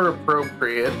it's more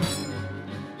appropriate.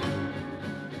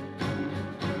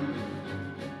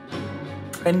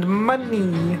 And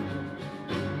money.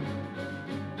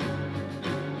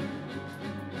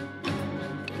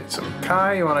 So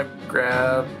Kai, you want to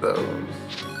grab those.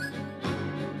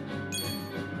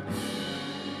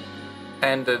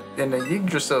 And a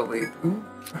Yggdrasil leaf. Ooh.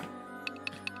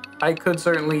 I could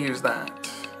certainly use that.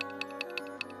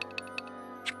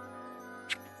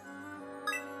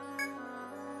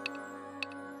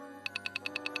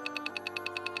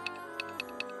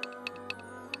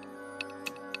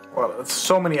 Well, it's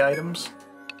so many items.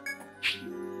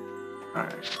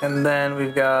 Alright, and then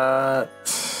we've got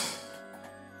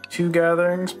 2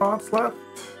 gathering spots left.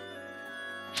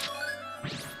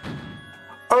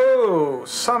 Oh,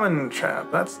 summon trap.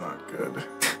 That's not good.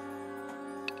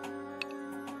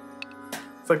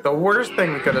 It's like the worst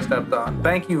thing we could have stepped on.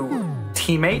 Thank you,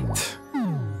 teammate.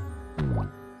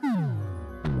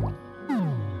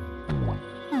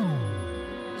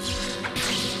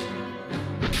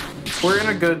 We're in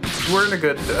a good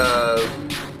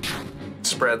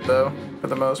spread though, for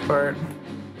the most part.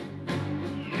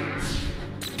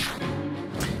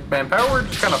 Man, Power Word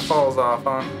just kind of falls off,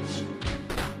 huh?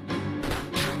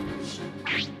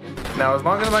 Now, as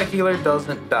long as my healer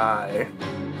doesn't die.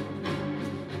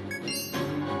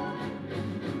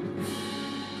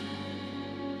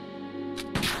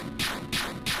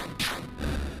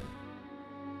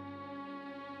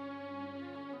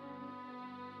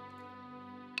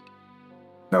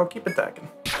 No, keep attacking.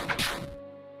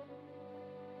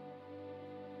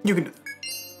 You can do that.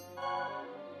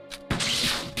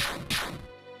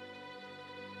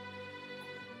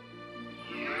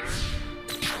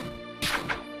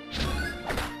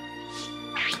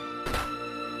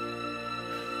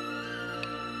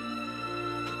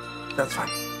 That's fine.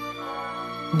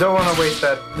 Don't want to waste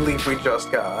that leaf we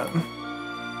just got.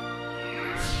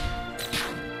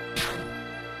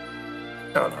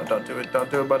 Oh no, don't do it. Don't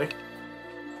do it, buddy.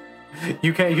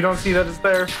 You don't see that it's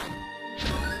there?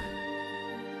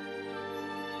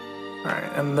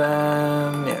 Alright, and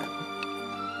then, yeah.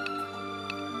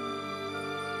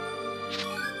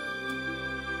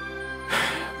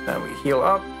 Then we heal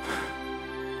up.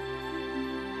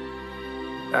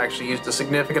 Actually used a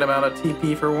significant amount of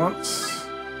TP for once.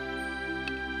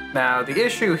 Now, the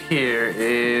issue here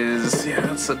is,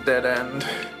 yeah, it's a dead end.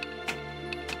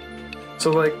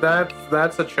 So, like,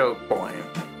 that's a choke point.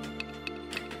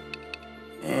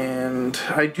 And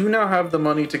I do now have the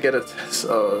money to get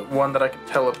one that I can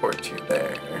teleport to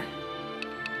there.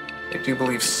 I do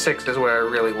believe 6 is where I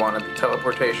really wanted the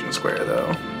teleportation square,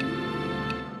 though.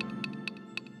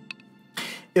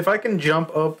 If I can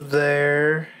jump up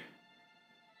there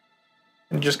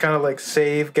and just kind of like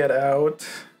save, get out.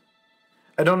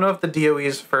 I don't know if the DOE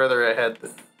is further ahead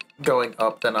going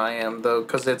up than I am, though,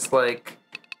 because it's like,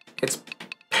 it's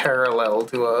parallel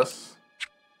to us.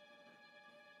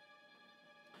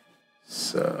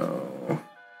 So,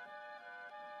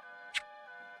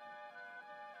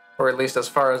 or at least as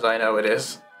far as I know it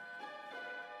is.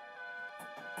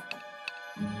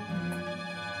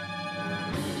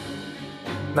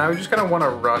 Now we just kind of want to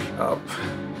rush up.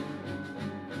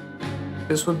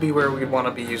 This would be where we'd want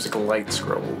to be using light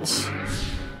scrolls.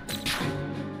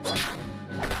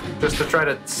 Just to try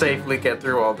to safely get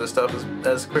through all this stuff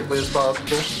as quickly as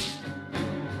possible.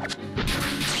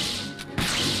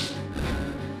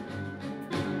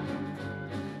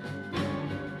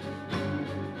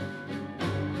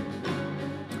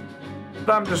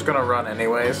 But I'm just gonna run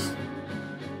anyways.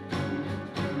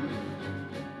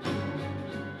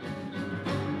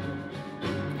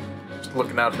 Just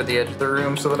looking out for the edge of the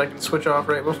room so that I can switch off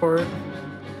right before it.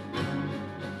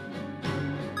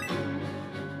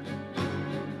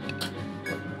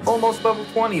 Almost level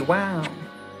 20, wow.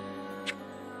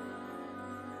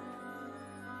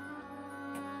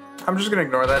 I'm just gonna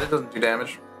ignore that, it doesn't do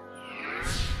damage.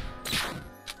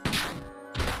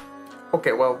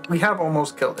 Okay, well, we have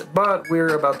almost killed it, but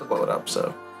we're about to blow it up,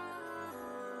 so.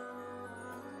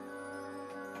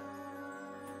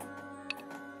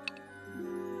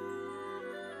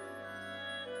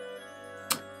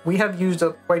 We have used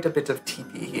up quite a bit of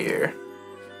TP here,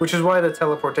 which is why the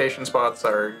teleportation spots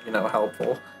are, you know,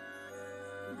 helpful.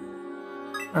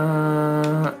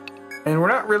 And we're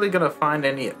not really gonna find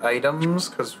any items,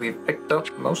 because we've picked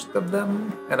up most of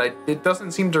them, and it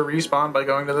doesn't seem to respawn by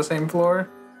going to the same floor.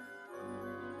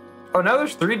 Oh, now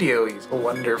there's 3 DOEs. Oh,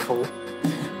 wonderful.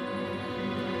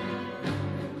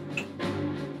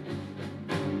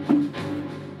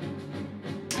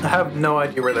 I have no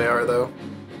idea where they are, though.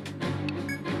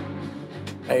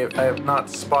 I have not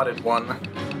spotted one.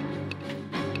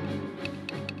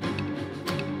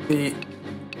 The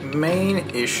main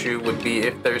issue would be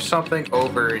if there's something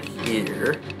over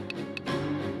here.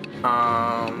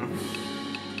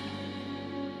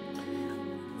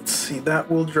 Let's see,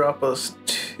 that will drop us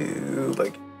to,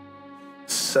 like,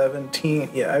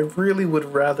 17. Yeah, I really would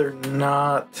rather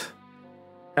not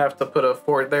have to put a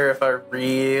fort there if I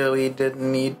really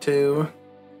didn't need to.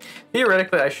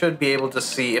 Theoretically, I should be able to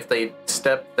see if they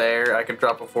step there, I could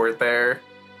drop a fort there.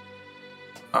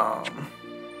 But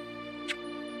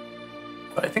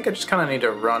I think I just kind of need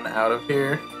to run out of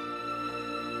here.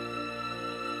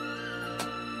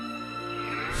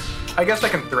 I guess I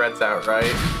can threads out,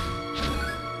 right?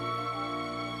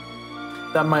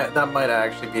 That might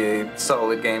actually be a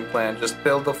solid game plan. Just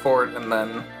build the fort and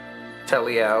then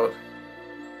telly out.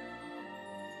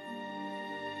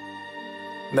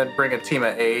 And then bring a team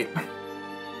of 8.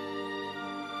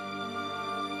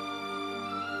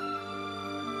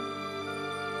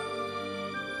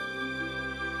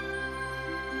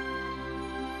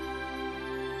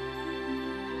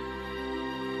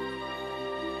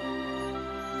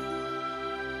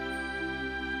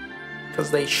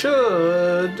 Because they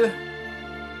should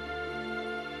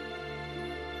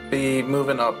be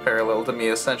moving up parallel to me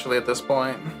essentially at this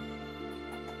point.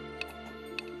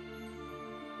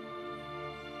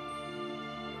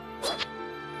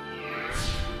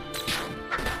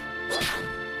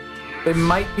 They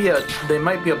might be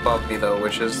above me though,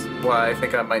 which is why I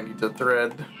think I might need to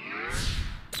thread.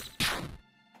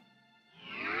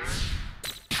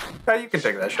 Yeah, you can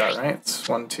take that shot, right? It's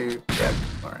 1, 2, yeah,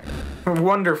 alright.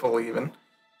 Wonderful even.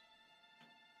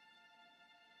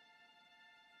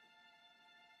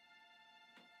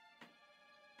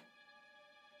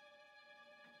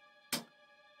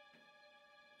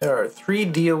 There are 3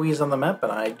 DOEs on the map,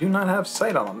 and I do not have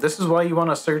sight on them. This is why you want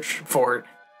to search for it.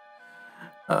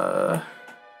 But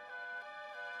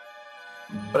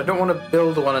I don't want to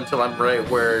build one until I'm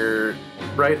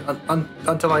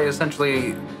until I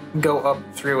essentially go up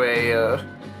through a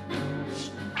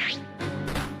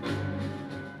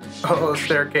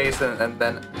staircase and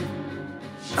then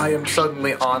I am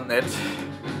suddenly on it.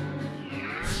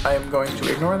 I am going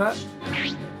to ignore that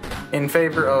in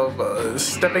favor of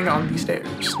stepping on the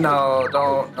stairs. No,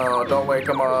 don't wake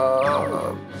them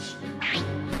up.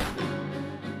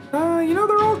 You know,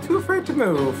 they're all too afraid to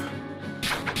move.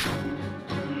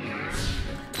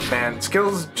 Man,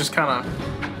 skills just kind of...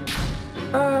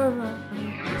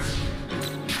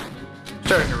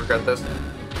 starting to regret this.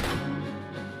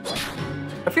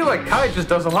 I feel like Kai just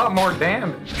does a lot more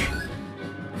damage.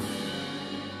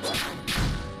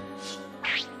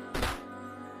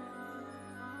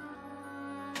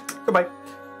 Goodbye.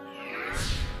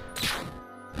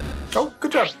 Oh,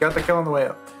 good job. You got the kill on the way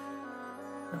up.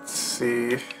 Let's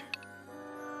see.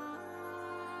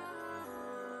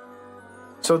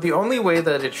 So the only way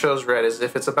that it shows red is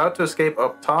if it's about to escape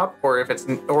up top, or if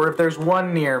there's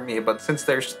one near me. But since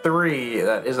there's 3,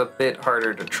 that is a bit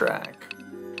harder to track.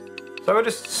 So I would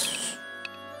just...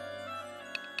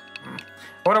 I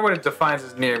wonder what it defines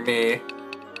as near me.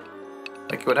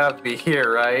 Like it would have to be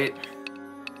here, right?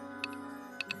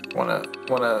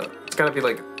 It's gotta be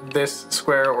like this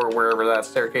square or wherever that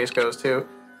staircase goes to.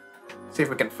 See if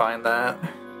we can find that.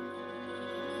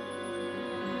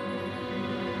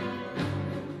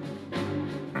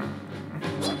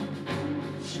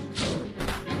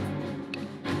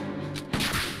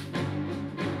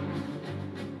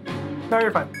 No,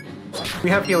 you're fine. We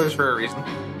have healers for a reason.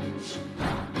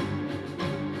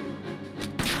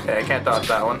 Okay, I can't dodge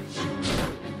that one.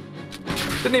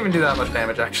 Didn't even do that much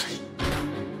damage, actually.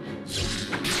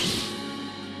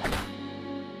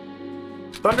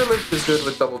 Thunderlift is good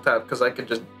with double tap because I can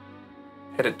just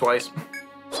hit it twice.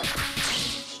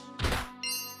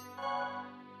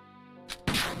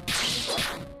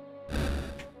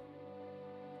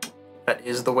 That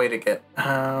is the way to get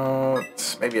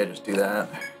out. Maybe I just do that.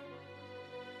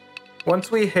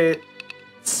 Once we hit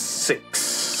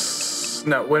 6,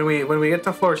 no, when we get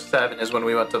to floor 7 is when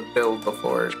we want to build the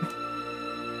fort.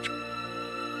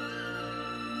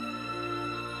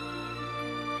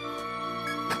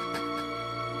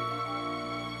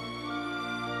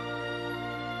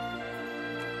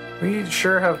 We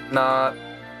sure have not.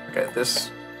 Okay,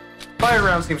 this fire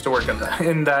round seems to work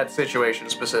in that situation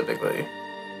specifically.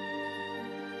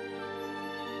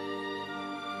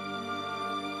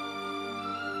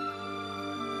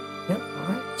 Yep,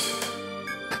 alright.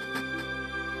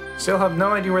 Still have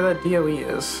no idea where that DOE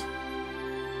is.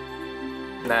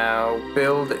 Now,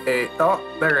 build a... Oh,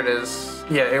 there it is.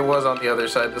 Yeah, it was on the other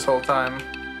side this whole time.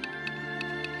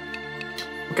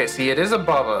 Okay, see, it is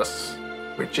above us,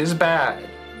 which is bad.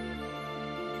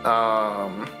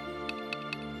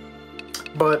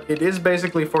 But it is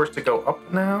basically forced to go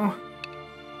up now.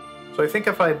 So I think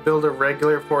if I build a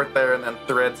regular fort there and then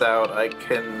threads out, I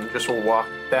can just walk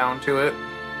down to it.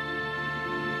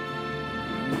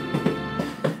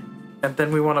 And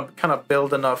then we want to kind of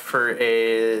build enough for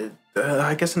a,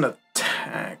 I guess, an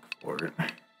attack for it.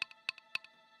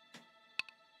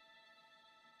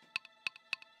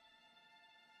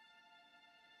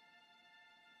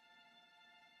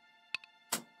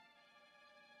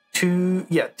 Two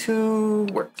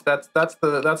works. That's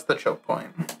the choke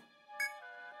point.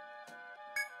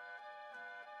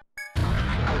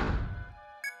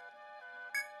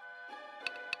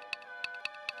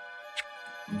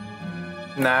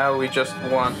 Now we just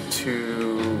want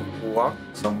to walk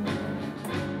somewhere.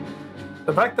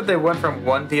 The fact that they went from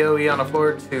 1 DOE on a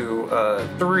floor to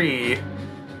 3,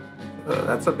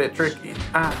 that's a bit tricky.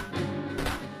 Ah.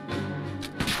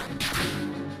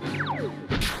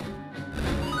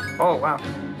 Oh, wow.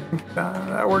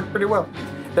 That worked pretty well.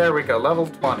 There we go, level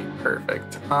 20,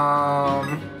 perfect.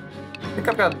 I think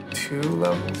I've got 2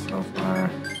 levels so far.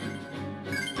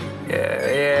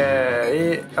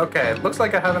 Yeah. Okay, looks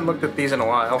like I haven't looked at these in a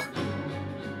while.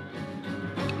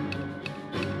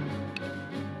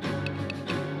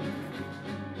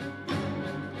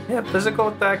 Yeah, physical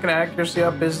attack and accuracy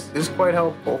up is quite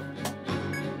helpful.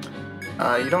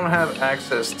 You don't have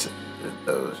access to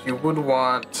those. You would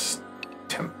want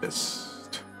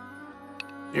Tempest.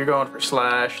 You're going for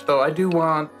Slash, though I do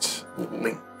want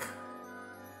Link.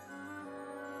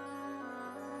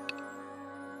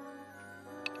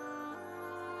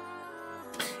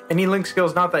 Any Link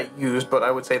skills not that used, but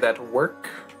I would say that work.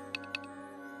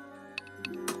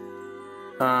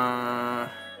 Like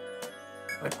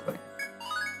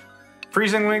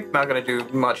Freezing Link, not gonna do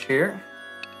much here.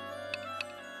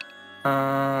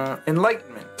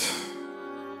 Enlightenment.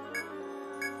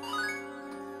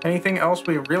 Anything else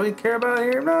we really care about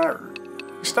here? Not.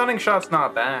 Stunning Shot's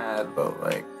not bad, but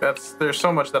like there's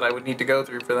so much that I would need to go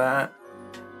through for that.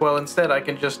 Well, instead I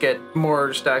can just get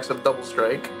more stacks of Double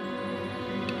Strike.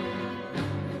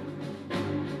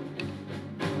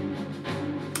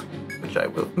 Which I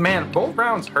will. Man, both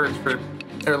rounds hurts for,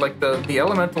 or like the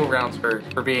elemental rounds hurt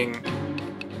for being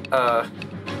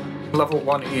level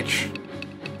 1 each.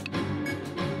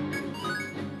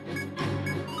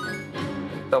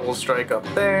 Double Strike up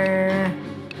there.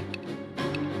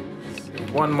 Let's see,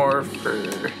 one more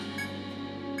for.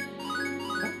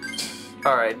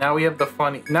 All right, now we have the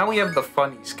funny. Now we have the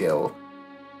funny skill.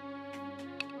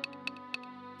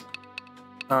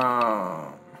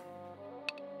 I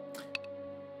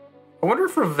wonder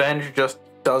if Revenge just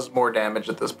does more damage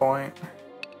at this point.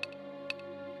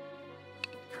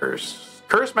 Curse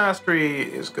Mastery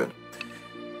is good,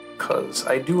 cause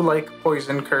I do like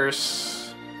Poison Curse.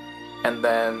 And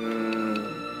then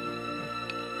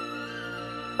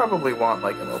probably want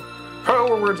like a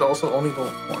Power Words also only go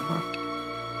 1, huh?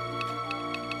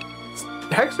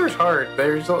 Hexer's hard.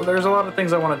 There's a lot of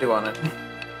things I want to do on it.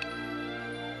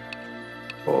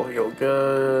 Full heal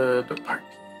good.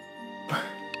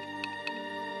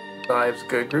 Revives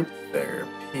good. Group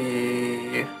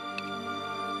therapy.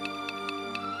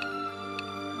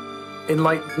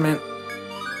 Enlightenment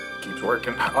keeps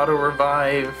working. Auto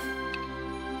revive.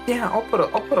 Yeah, I'll put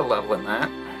a level in that.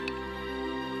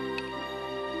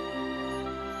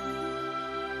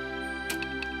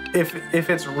 If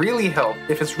it's really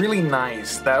if it's really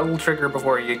nice, that will trigger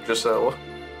before Yggdrasil.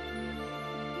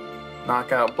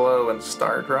 Knockout Blow and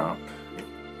Star Drop.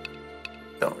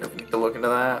 Don't really need to look into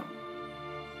that.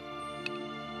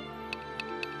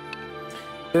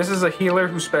 This is a healer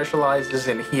who specializes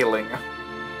in healing.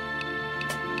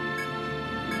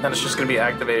 And it's just gonna be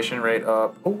activation rate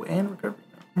up. Oh, and recovery.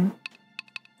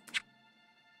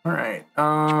 Alright,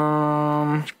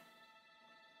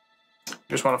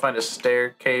 just want to find a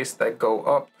staircase that go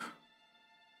up.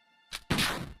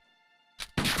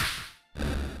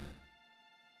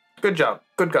 Good job.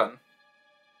 Good gun.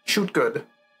 Shoot good.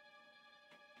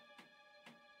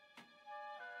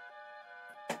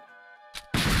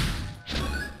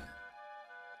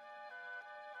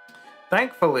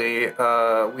 Thankfully,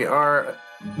 we are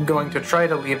going to try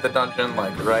to leave the dungeon,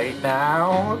 like, right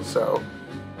now, so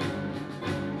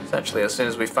essentially as soon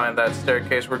as we find that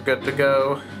staircase, we're good to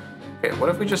go. Okay, what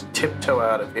if we just tiptoe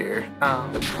out of here?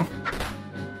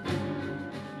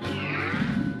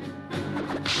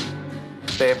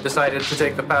 They have decided to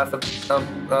take the path of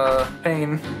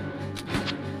pain.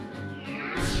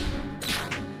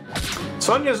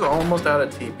 Sonya's almost out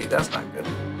of TP, that's not good.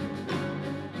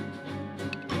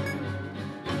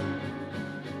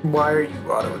 Why are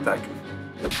you auto-attacking?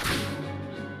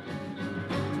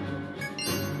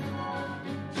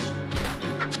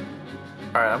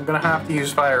 Alright, I'm gonna have to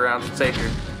use fire rounds to save you.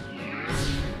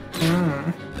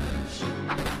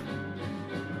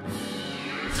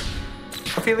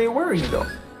 Ophelia, where are you going?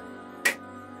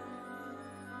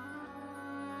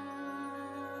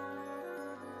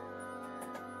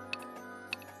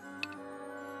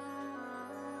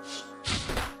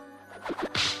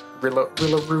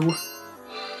 Rillaroo.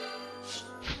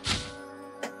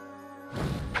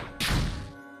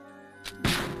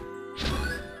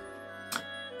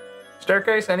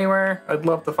 Staircase anywhere? I'd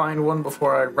love to find one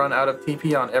before I run out of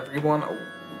TP on everyone. Oh,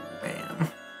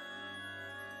 man.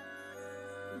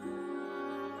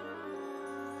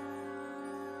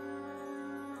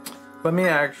 Let me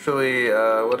actually,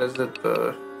 what is it?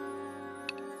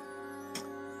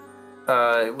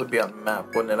 It would be on the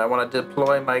map, wouldn't it? I want to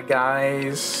deploy my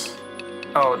guys.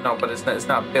 Oh, no, but it's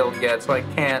not built yet, so I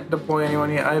can't deploy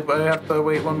anyone yet. I have to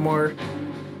wait one more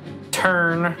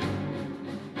turn.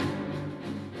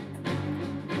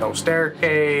 No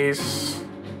staircase.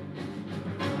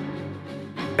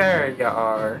 There you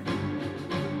are.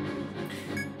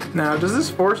 Now, does this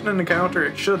force an encounter?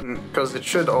 It shouldn't, because it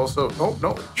should also... Oh,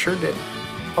 no, it sure did.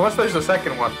 Unless there's a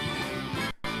second one.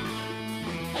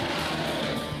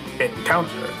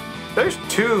 Encounter. There's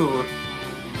 2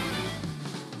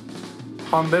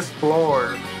 on this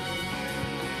floor.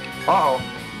 Uh-oh.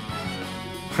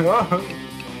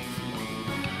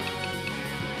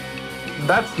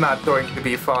 That's not going to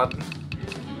be fun.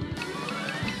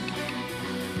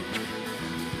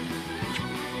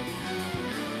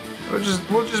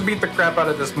 We'll just beat the crap out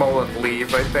of this mole and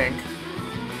leave, I think.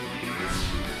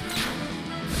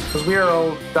 Because we are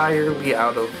all direly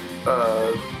out of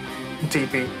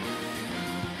TP.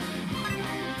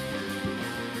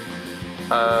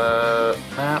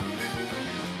 Map.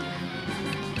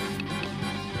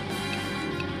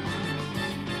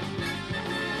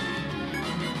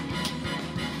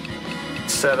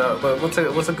 Set up. What's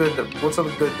a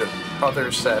good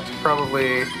other set?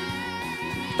 Probably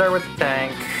start with the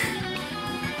tank.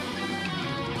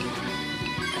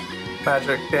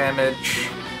 Magic damage.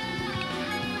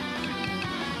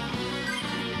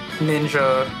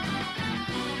 Ninja.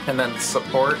 And then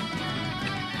support.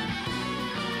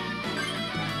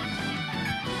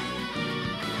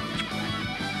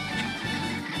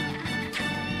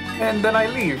 And then I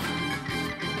leave.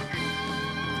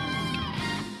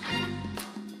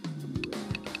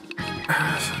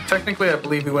 Technically, I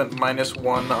believe we went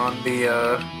 -1 on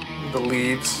the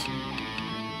leads.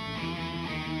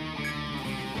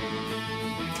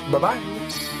 Bye-bye.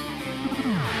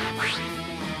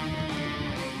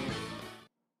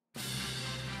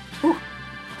 Whew.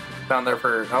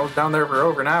 I was down there for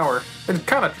over an hour. It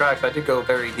kind of tracks. I did go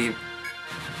very deep.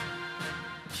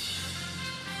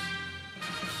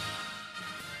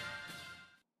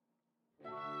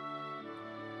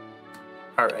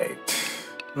 All right.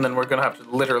 And then we're gonna have to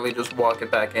literally just walk it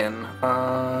back in.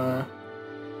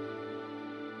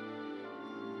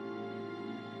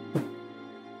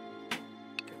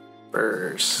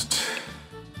 First.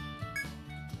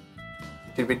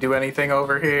 Did we do anything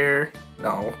over here?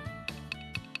 No.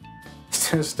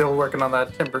 Still working on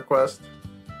that timber quest.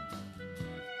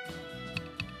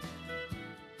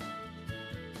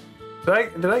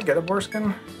 Did I get a boar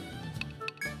skin?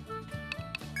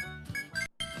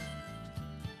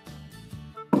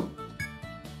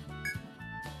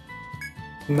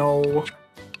 No.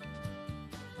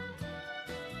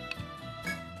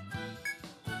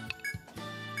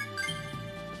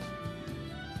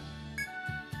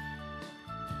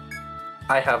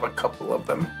 I have a couple of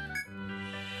them.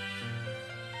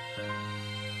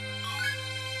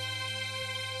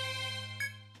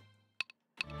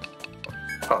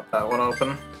 Pop that one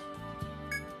open.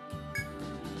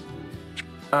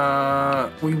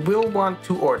 We will want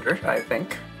to order, I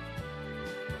think.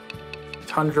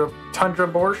 Tundra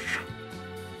Borscht.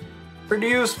 Pretty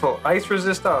useful. Ice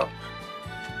resist up.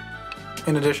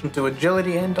 In addition to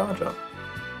agility and dodge up.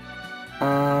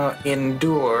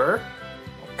 Endure.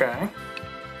 Okay.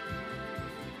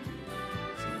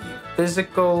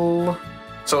 Physical.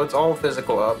 So it's all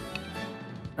physical up.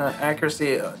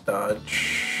 Accuracy,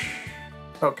 dodge.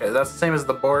 Okay, that's the same as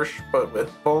the Borscht, but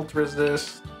with bolt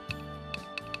resist.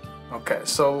 Okay,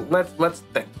 so let's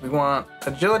think. We want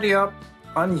agility up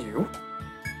on you.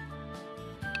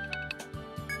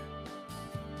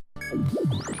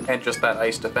 And just that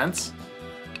ice defense.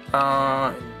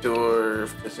 Endure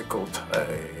physical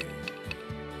type.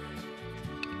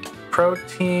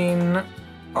 Protein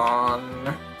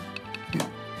on.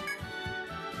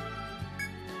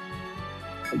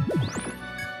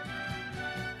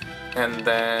 And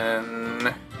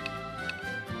then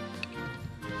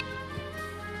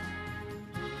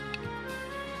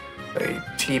a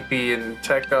TP and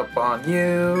tech up on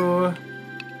you.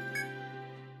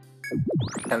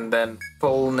 And then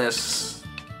fullness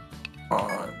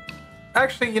on...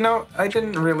 Actually, you know, I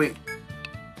didn't really...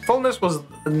 Fullness was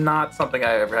not something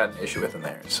I ever had an issue with in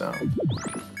there, so...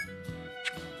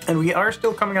 And we are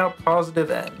still coming out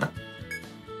positive N.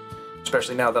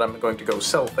 especially now that I'm going to go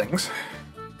sell things.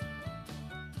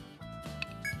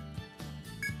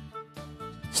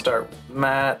 Start with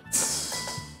mats.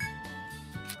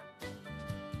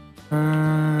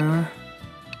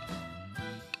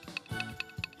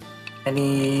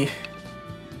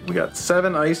 We got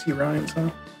 7 icy rhymes, huh?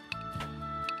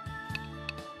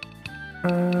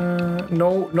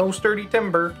 No sturdy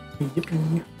timber.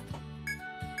 Yippee.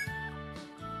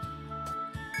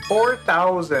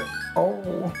 4,000.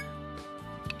 Oh.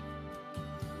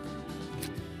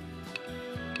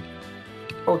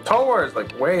 Oh, Tawar is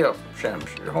like way up from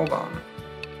Shamshir. Hold on.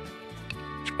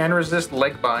 Can resist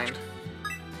leg bind.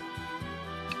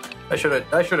 I should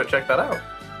have checked that out.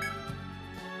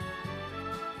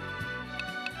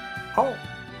 Oh.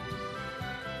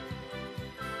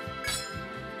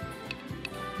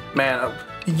 Man,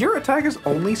 your attack is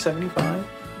only 75?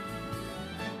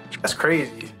 That's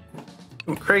crazy.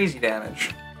 Some crazy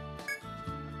damage.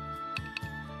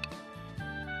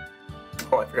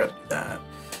 Oh, I forgot to do that.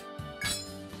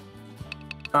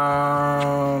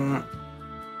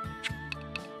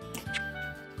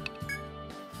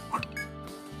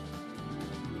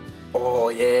 Oh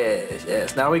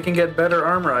yes. Now we can get better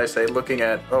armor. I say, looking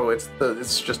at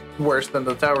it's just worse than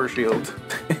the tower shield.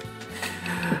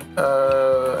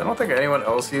 I don't think anyone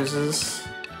else uses.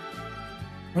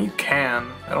 You can.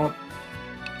 I don't.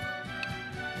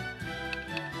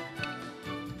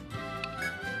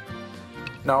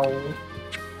 No.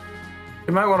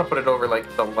 You might want to put it over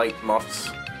like the light muffs.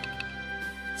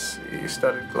 Let's see,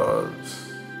 studded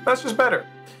gloves. That's just better.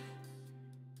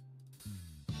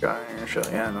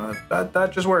 Yeah, no,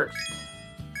 that just works.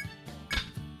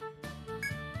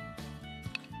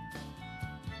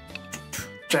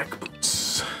 Jack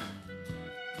boots.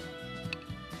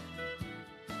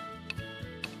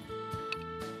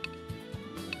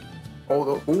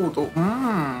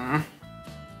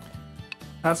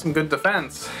 That's some good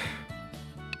defense.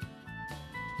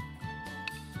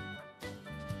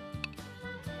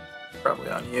 Probably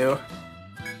on you.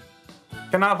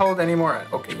 Cannot hold any more.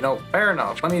 Okay, you know, fair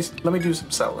enough. Let me do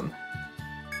some selling.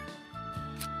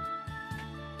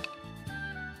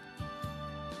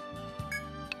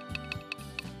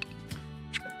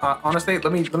 Honestly,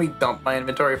 let me dump my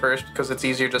inventory first because it's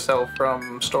easier to sell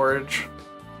from storage.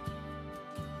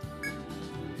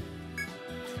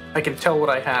 I can tell what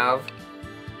I have.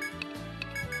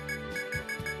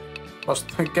 Let's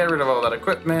get rid of all that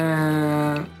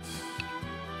equipment.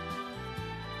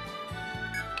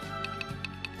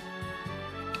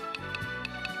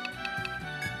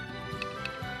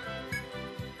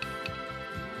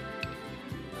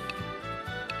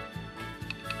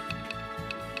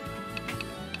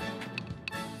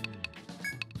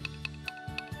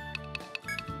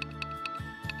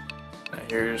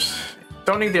 Here's.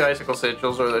 Don't need the icicle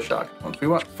sigils or the shock ones. We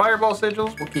want fireball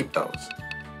sigils. We'll keep those.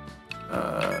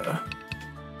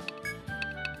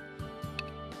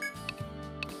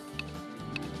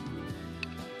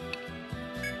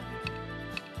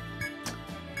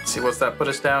 Let's see, what's that put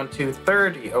us down to?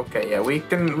 30. Okay, yeah, we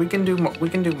can do more. We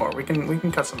can do more. We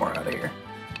can cut some more out of here.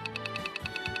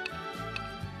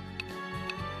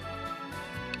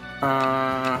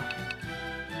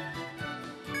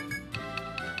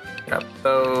 Grab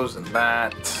those and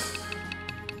that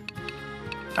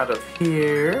out of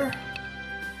here.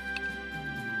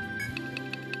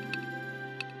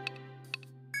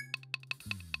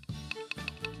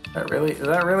 Is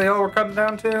that really all we're cutting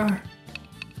down to?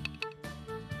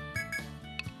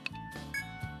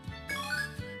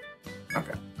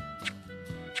 Okay.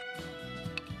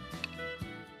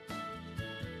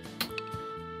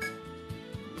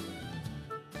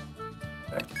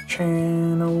 Back to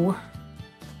channel.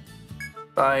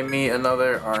 Buy me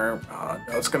another arm.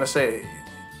 No, it's gonna say.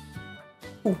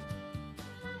 Ooh.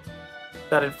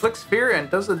 That inflicts fear and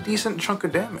does a decent chunk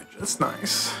of damage. That's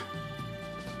nice.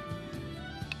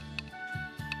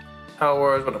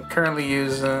 Power is what I'm currently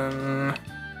using.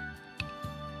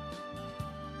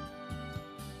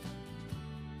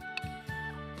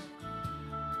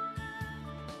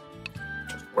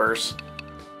 Just worse.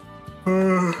 We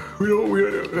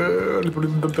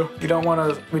don't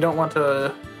want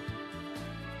to.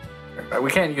 We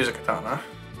can't use a katana.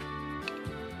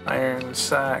 Iron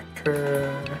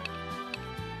Sacker.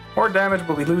 More damage,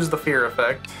 but we lose the fear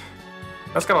effect.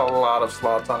 That's got a lot of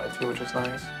slots on it too, which is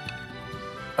nice.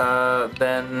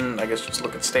 Then I guess just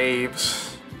look at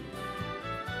staves.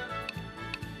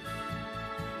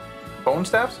 Bone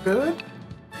staff's good.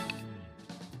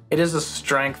 It is a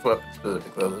strength weapon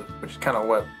specifically, which is kind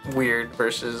of weird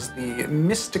versus the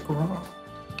mystic rod.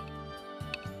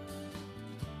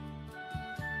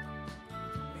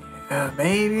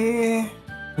 Maybe.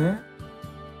 Yeah.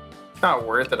 Not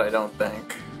worth it, I don't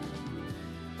think.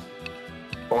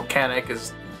 Volcanic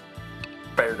is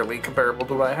barely comparable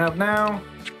to what I have now.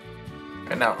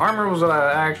 And now armor was what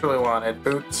I actually wanted.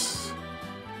 Boots.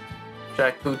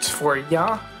 Jack boots for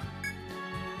ya.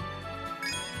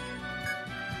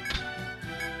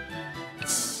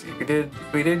 Let's see,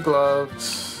 we did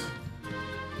gloves.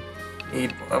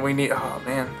 We need, oh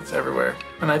man, it's everywhere.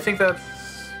 And I think that's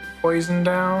poison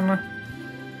down.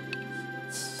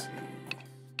 Let's see.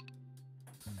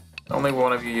 Only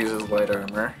one of you uses light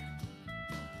armor.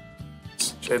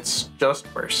 It's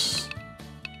just worse.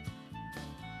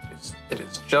 It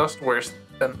is just worse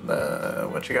than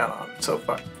what you got on so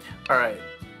far. Alright.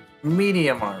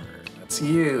 Medium armor. That's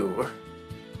you.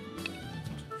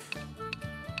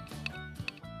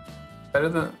 Better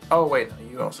than... Oh, wait. No,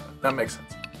 you also... That makes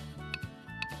sense.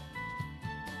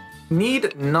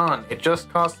 Need none. It just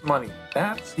costs money.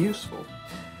 That's useful.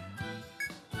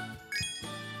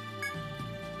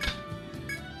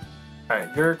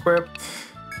 Alright, you're equipped.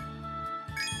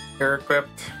 You're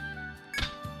equipped.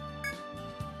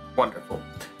 Wonderful.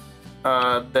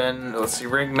 Then, let's see,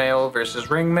 ring mail versus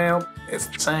ring mail. It's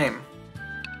the same.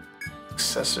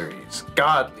 Accessories.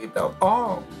 Godly belt.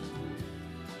 Oh!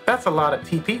 That's a lot of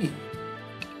TP.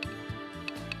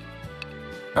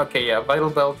 Okay, yeah, vital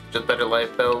belt, just better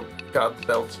life belt. Godly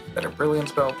belt, better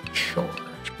brilliance belt. Sure.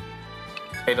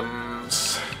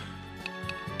 Items.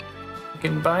 You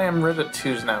can buy Amrita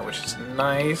 2s now, which is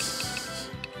nice.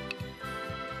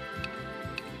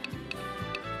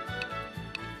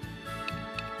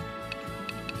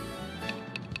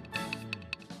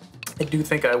 I do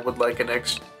think I would like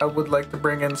I would like to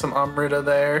bring in some Amrita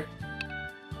there.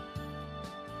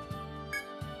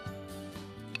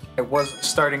 I was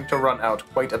starting to run out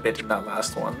quite a bit in that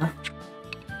last one.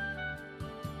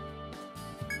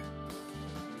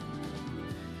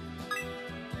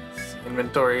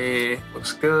 Inventory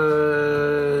looks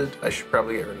good. I should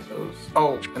probably get rid of those.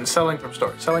 Oh, and selling from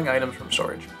storage. Selling items from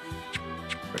storage.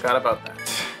 Forgot about that.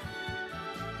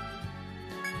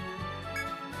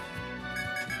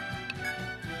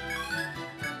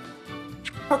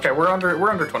 Okay, we're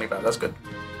under 25. That's good.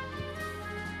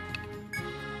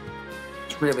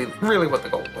 It's really what the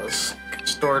goal was.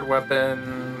 Stored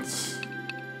weapons.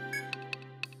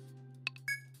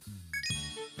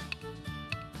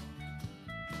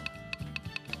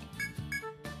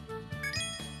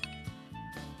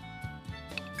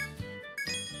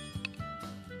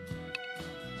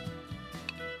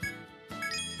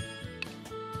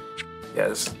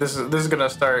 Yes, this is gonna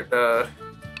start.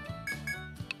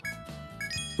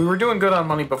 We were doing good on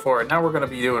money before, now we're gonna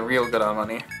be doing real good on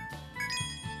money.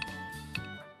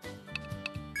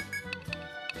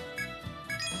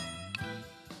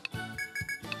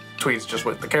 Tweets just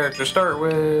what the characters start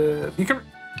with. You can.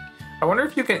 I wonder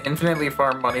if you can infinitely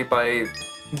farm money by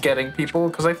getting people,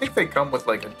 because I think they come with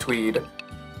like a tweed.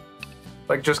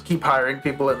 Like just keep hiring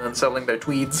people and then selling their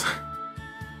tweeds.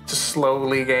 To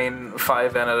slowly gain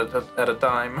 5N at a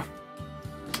time.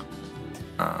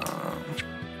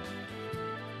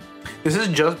 This is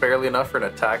just barely enough for an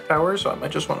attack tower, so I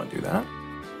might just want to do that.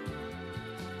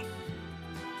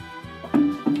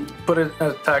 Put an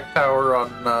attack tower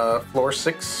on floor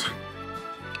 6.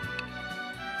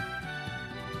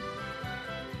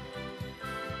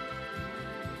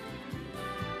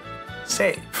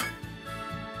 Save.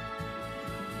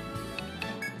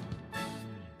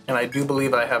 And I do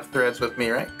believe I have threads with me,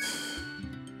 right?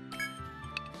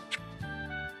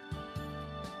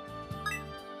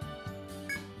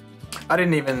 I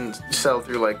didn't even sell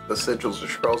through like the sigils or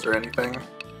scrolls or anything.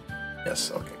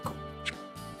 Yes, okay, cool.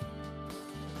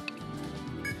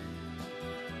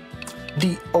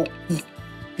 D-O-E.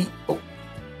 D-O.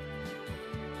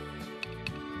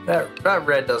 That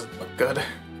red doesn't look good.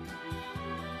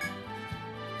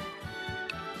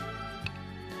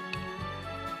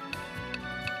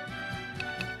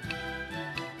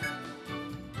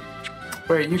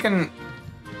 Wait, you can...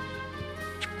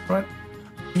 What?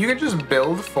 You can just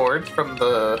build forts from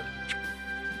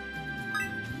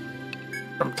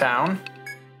town?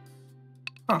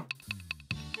 Huh.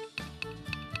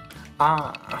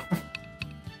 Ah.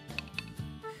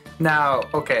 Now,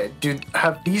 okay,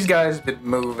 have these guys been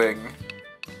moving?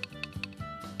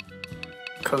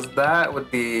 Because that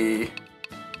would be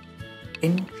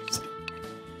interesting.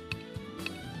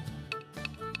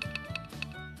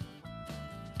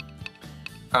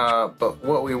 But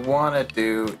what we want to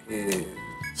do is...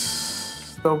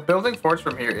 So building forts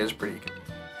from here is pretty good.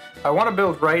 I want to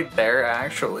build right there,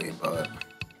 actually, but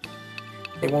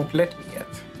they won't let me yet.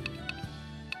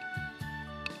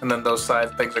 And then those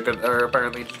side things are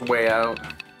apparently just way out.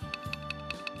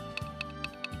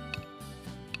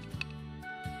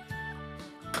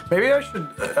 Maybe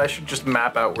I should just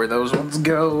map out where those ones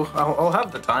go. I'll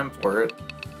have the time for it.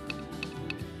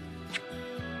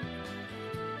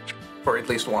 For at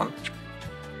least one.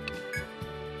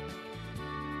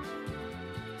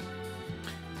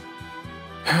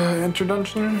 Enter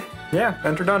dungeon? Yeah,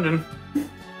 enter dungeon.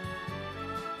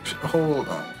 Hold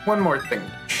on. One more thing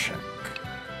to check.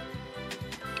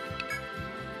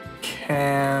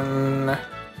 Can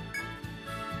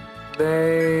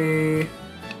they...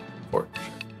 Fort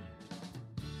check.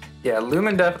 Yeah,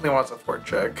 Lumen definitely wants a fort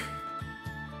check.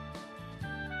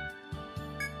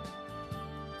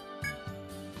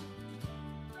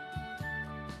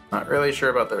 Not really sure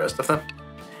about the rest of them.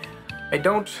 I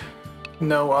don't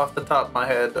know off the top of my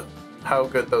head how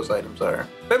good those items are.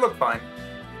 They look fine.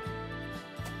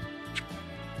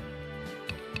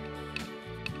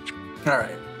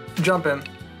 Alright, jump in.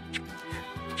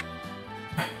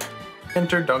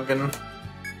 Enter Duncan.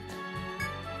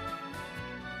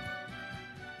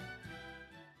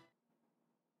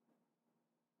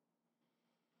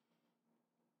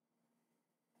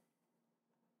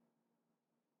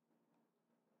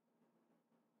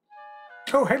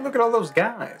 Oh, hey, look at all those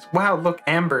guys. Wow, look,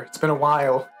 Amber. It's been a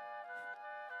while.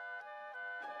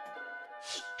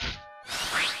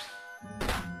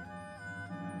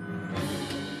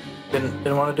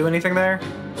 Didn't want to do anything there?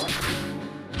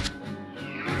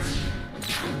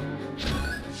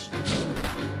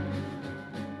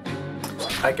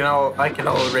 I can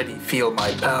already feel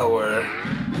my power.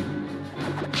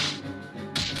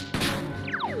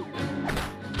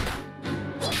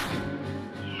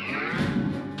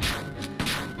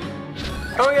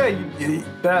 Oh yeah,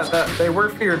 that they were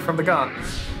feared from the gun.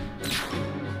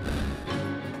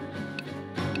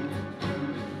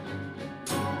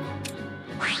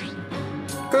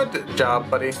 Good job,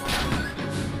 buddy.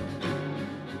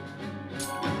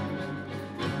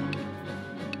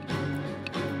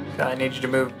 I need you to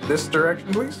move this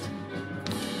direction, please.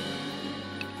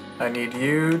 I need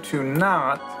you to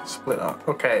not split up.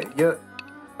 Okay, you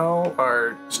all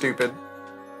are stupid.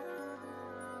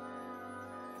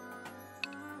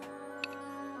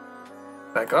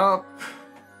 Back up.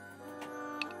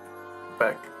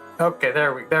 Back. Okay,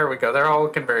 there we go. They're all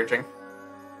converging.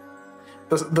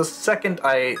 The second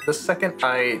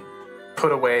I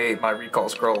put away my recall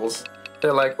scrolls,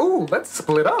 they're like, "Ooh, let's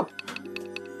split up."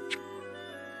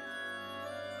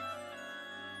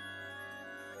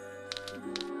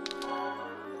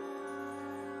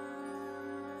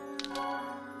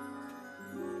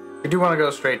 We do want to go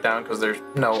straight down because there's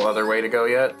no other way to go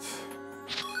yet.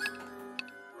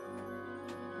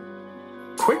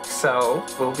 Quick sell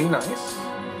will be nice.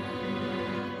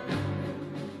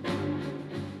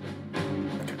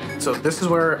 Okay, so this is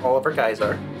where all of our guys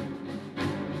are.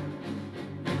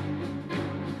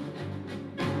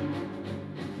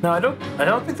 No, I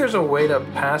don't think there's a way to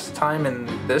pass time in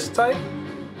this type.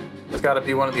 It's got to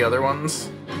be one of the other ones.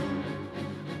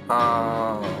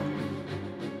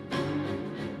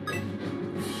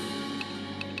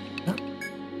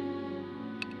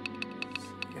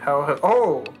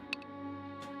 Oh!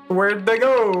 Where'd they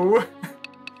go?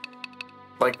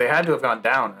 Like, they had to have gone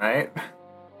down, right?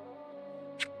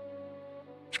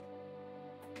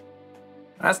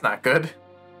 That's not good.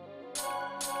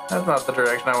 That's not the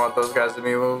direction I want those guys to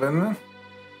be moving.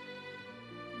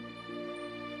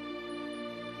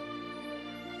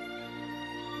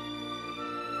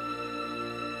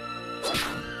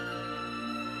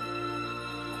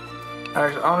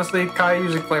 Actually, honestly, Kai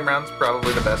using flame rounds is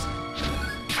probably the best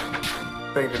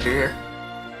thing to do here.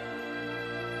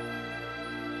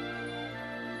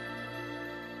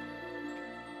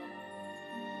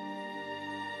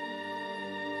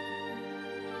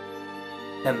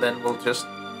 And then we'll just...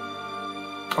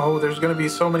 Oh, there's gonna be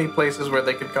so many places where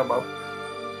they could come up.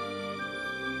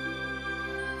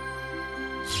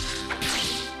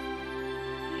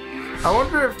 I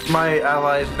wonder if my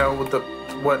allies know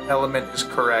what element is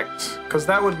correct, because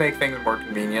that would make things more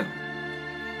convenient.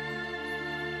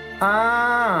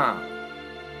 Ah!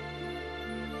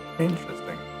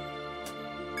 Interesting.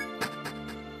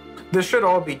 This should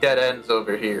all be dead ends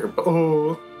over here, but...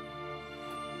 Oh...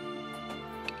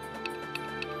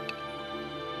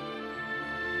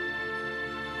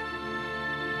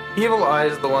 Evil Eye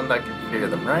is the one that can fear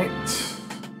them, right?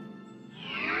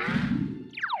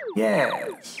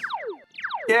 Yes.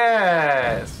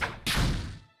 Yes!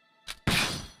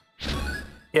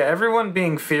 Yeah, everyone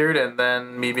being feared and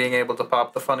then me being able to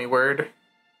pop the funny word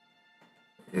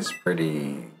is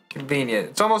pretty convenient.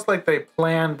 It's almost like they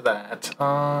planned that.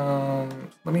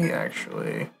 Let me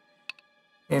actually...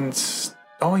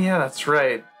 Oh yeah, that's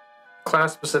right.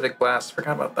 Class-specific blast,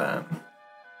 forgot about that.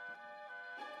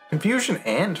 Confusion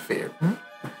and fear.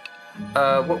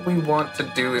 What we want to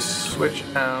do is switch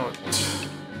out,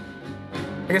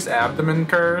 I guess, Abdomen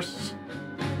Curse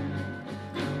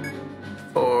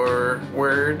for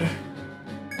Word.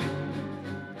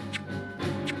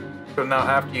 So now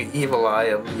after you Evil Eye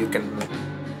them, you can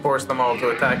force them all to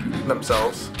attack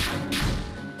themselves.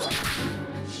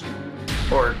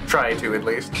 Or try to, at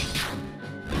least.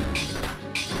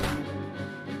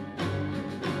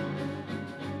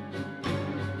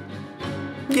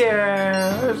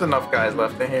 Yeah, there's enough guys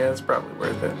left in here. It's probably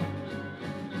worth it.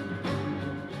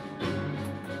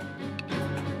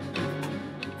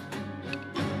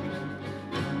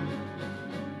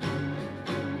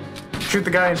 Shoot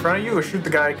the guy in front of you or shoot the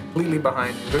guy completely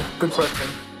behind you? Good question.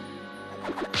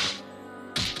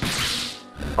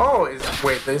 Oh,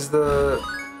 wait, is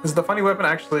the funny weapon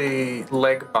actually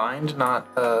leg bind, not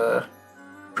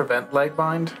prevent leg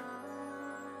bind?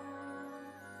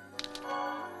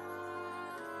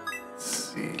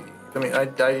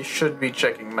 I should be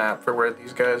checking map for where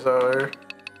these guys are.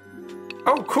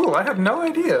 Oh, cool, I have no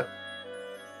idea.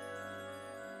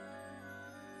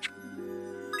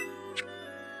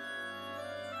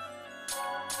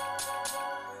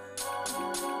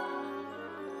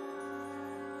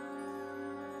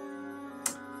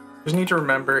 Just need to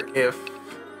remember if...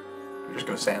 I'm just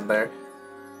gonna stand there.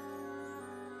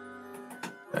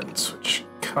 And switch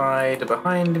Kai to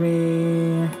behind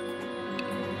me.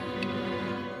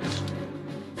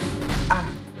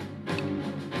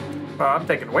 Oh, I'm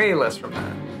taking way less from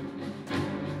that.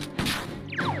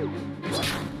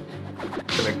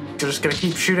 Just gonna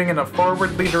keep shooting in a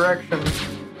forwardly direction.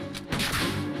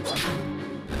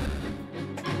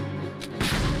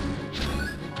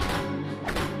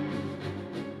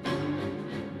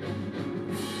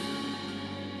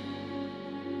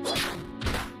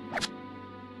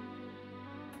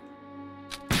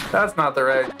 That's not the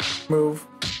right move.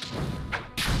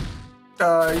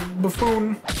 You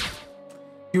buffoon.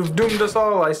 You've doomed us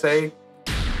all, I say.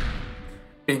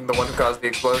 Being the one who caused the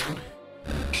explosion.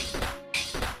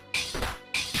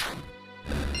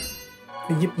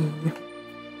 Yippee.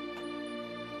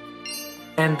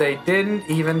 And they didn't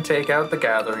even take out the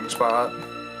gathering spot.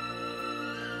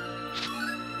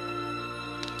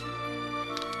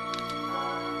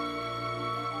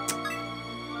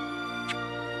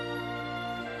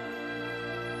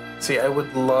 See, I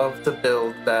would love to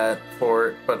build that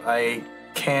fort, but I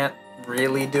can't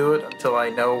really do it until I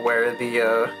know where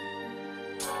the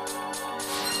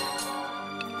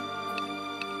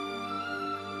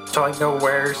so I know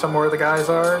where somewhere the guys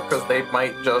are, because they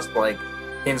might just like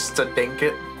insta-dink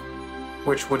it,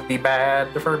 which would be bad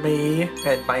for me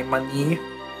and my money.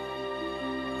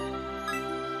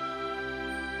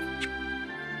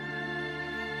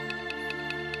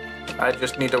 I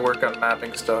just need to work on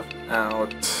mapping stuff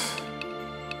out.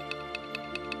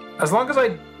 As long as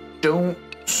I don't...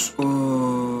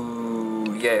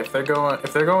 Ooh, yeah, if they're going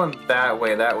that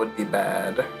way, that would be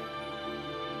bad.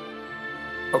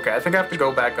 Okay, I think I have to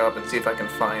go back up and see if I can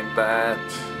find that.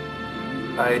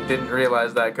 I didn't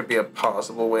realize that could be a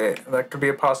possible way. That could be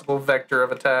a possible vector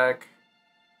of attack.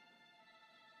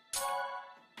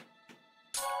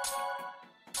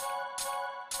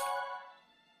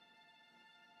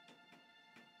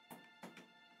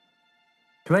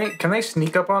 Can they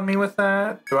sneak up on me with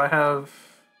that? Do I have...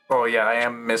 Oh yeah, I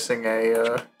am missing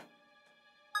a...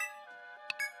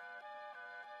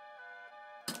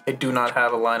 I do not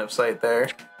have a line of sight there.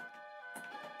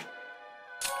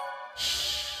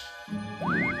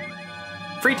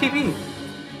 Free TV!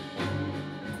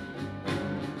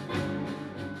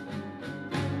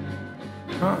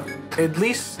 Huh. At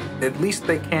least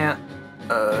they can't,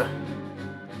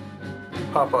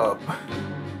 pop up.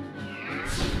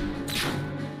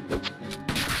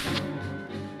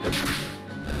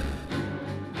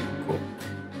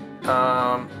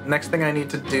 Next thing I need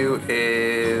to do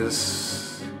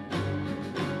is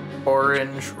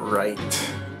orange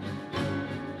right.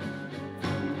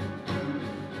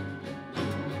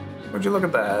 Would you look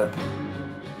at that?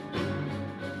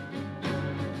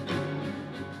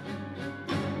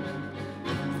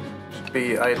 Should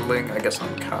be idling, I guess,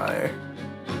 on Kai.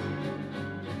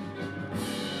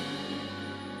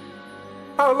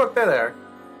 Oh, look, they're there.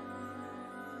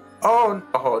 Oh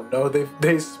no,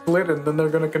 they split and then they're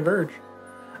gonna converge.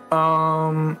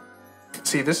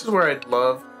 See, this is where I'd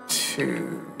love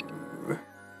to...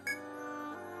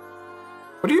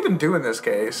 What do you even do in this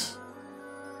case?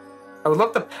 I would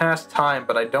love to pass time,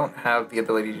 but I don't have the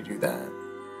ability to do that.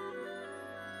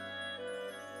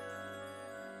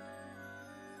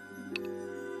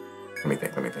 Let me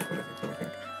think.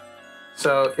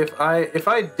 So if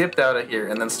I dipped out of here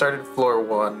and then started floor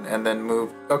 1 and then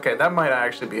moved, okay, that might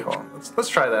actually be home. Let's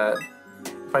try that.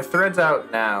 If I threads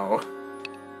out now,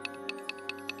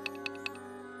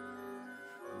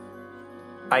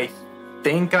 I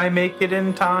think I make it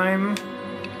in time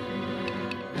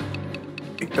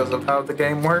because of how the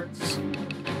game works.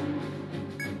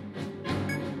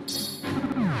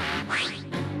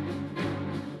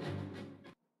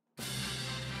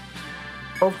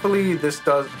 Hopefully this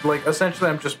does, like, essentially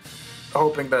I'm just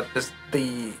hoping that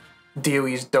the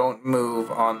DOEs don't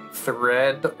move on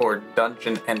thread or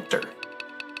dungeon enter.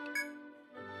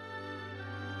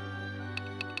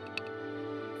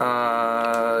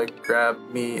 Grab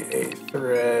me a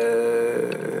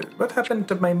thread. What happened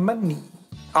to my money?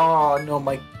 Oh no,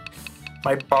 my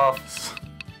buffs.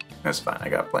 That's fine, I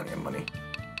got plenty of money.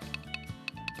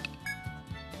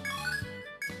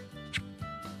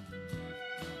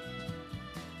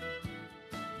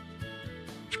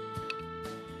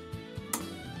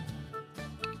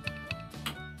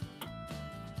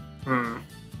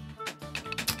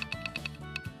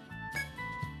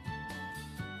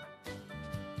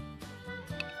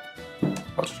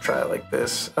 I'll just try it like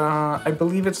this. I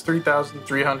believe it's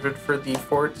 3,300 for the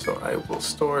fort, so I will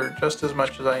store just as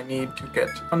much as I need to get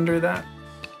under that.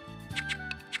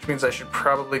 Which means I should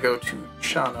probably go to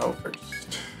Chano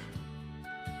first.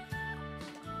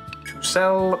 To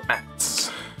sell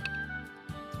mats.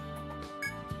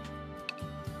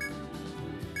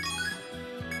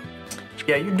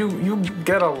 Yeah, you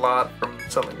get a lot from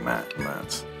selling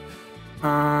mats.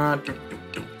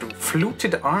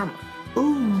 Fluted armor.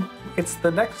 Ooh, it's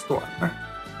the next one.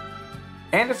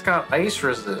 And it's got ice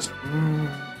resist. I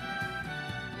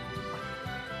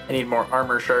need more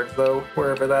armor shards though,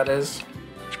 wherever that is.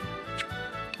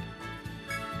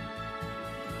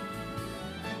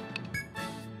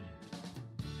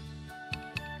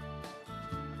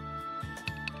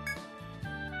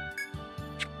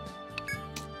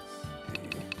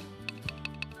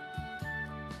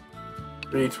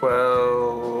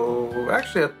 $312.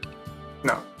 Actually,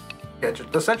 no. Yeah,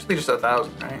 essentially just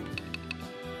 1,000, right?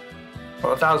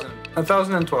 Well,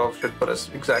 1,012 should put us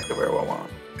exactly where we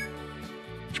want.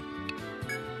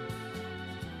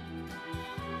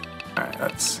 All right,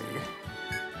 let's see.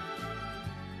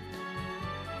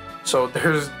 So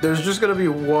there's just gonna be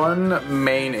one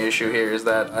main issue here, is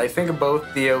that I think both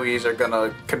DOEs are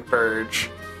gonna converge.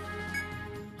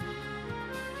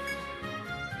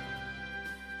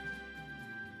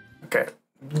 Okay,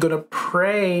 I'm gonna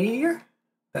pray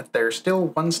that they're still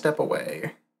one step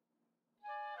away.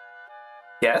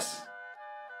 Yes?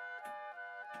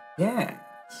 Yes.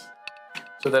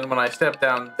 So then when I step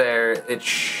down there, it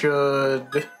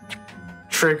should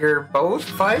trigger both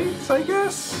fights, I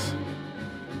guess?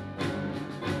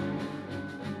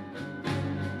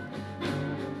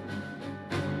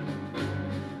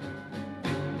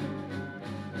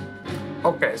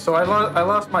 Okay, so I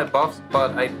lost my buffs,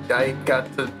 but I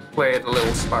got to play it a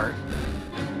little smart.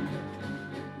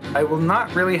 I will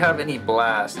not really have any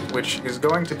blast, which is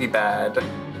going to be bad.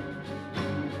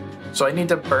 So I need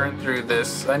to burn through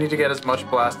this. I need to get as much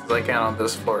blast as I can on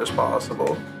this floor as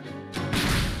possible.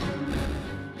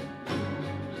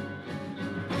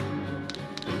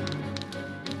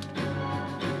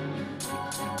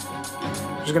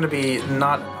 There's gonna be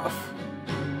not enough.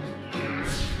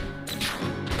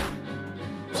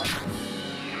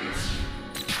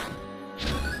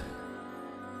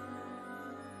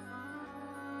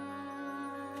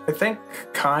 I think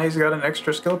Kai's got an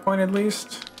extra skill point at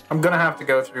least. I'm gonna have to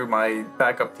go through my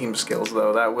backup team skills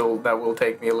though. That will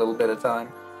take me a little bit of time.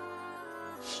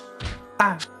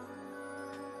 Ah.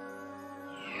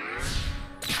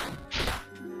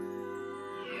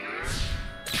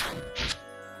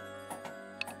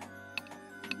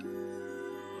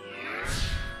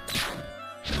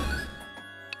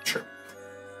 Sure.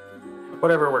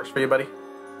 Whatever works for you, buddy.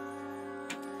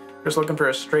 Just looking for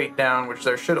a straight down, which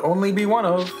there should only be one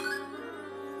of.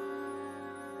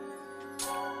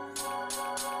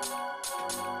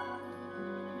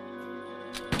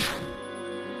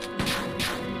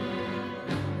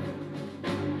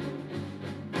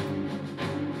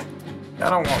 I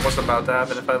don't want what's about to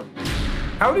happen if I...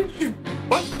 How did you...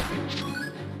 What?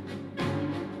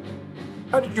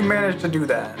 How did you manage to do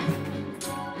that?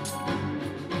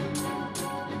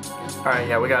 Alright,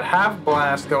 yeah, we got half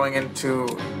blast going into...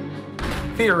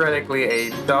 theoretically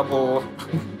a double.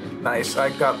 Nice,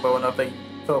 I got low enough they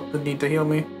felt the need to heal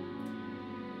me.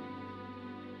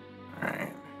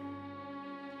 Alright.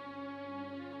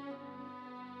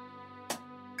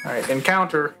 Alright,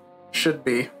 encounter should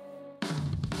be.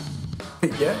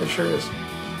 Yeah, it sure is.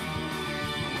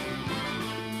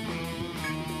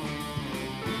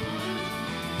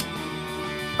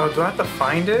 Oh, do I have to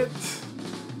find it?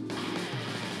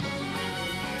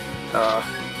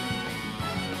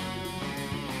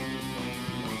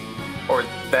 Or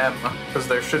them, because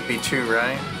there should be two,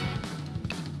 right?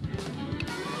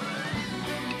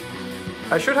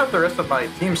 I should have the rest of my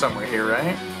team somewhere here,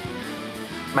 right?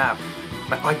 Map.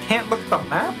 I can't look at the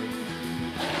map?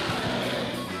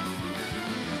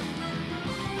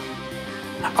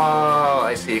 Oh,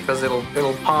 I see, because it'll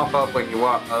pop up when you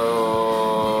walk.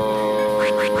 Oh.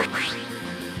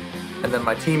 And then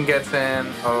my team gets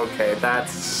in. Okay,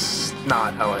 that's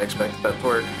not how I expected that to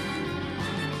work.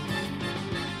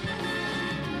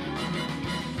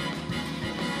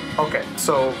 Okay,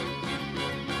 so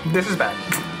this is bad.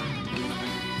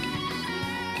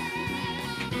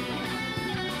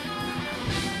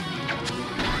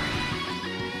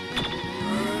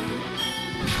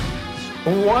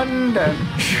 One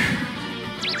damage.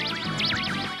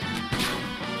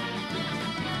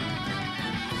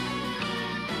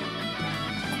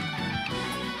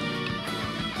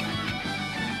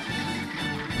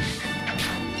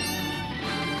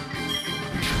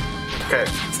 Okay,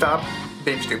 stop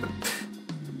being stupid.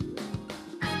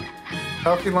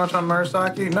 Healthy lunch on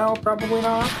Murasaki? No, probably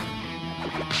not.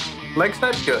 Leg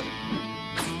snap? Good.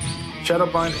 Shadow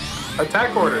Bind.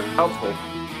 Attack order? Helpful.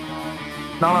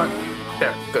 Not...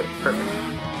 There, good, perfect.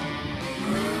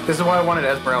 This is why I wanted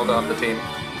Esmeralda on the team.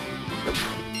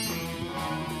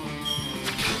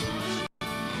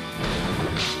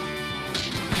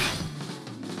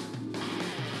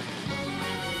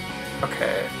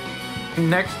 Okay.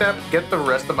 Next step, get the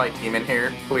rest of my team in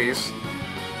here, please.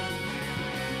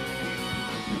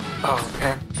 Oh,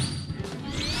 okay.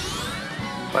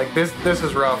 Like, this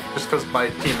is rough, just because my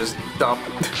team is dumb.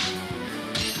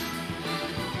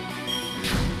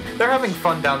 They're having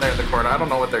fun down there in the corner. I don't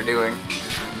know what they're doing.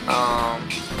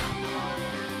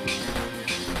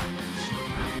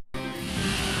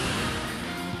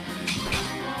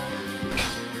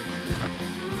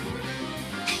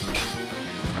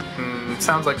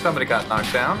 Sounds like somebody got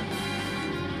knocked down.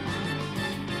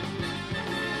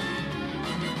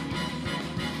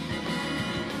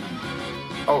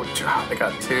 Oh, they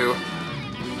got two.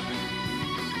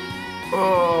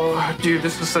 Oh, dude,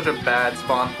 this is such a bad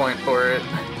spawn point for it.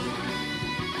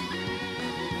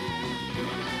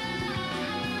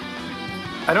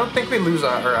 I don't think we lose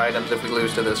our items if we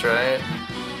lose to this, right?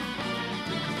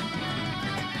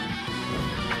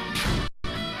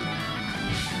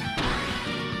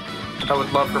 I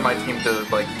would love for my team to,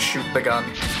 like, shoot the gun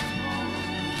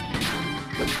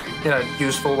in a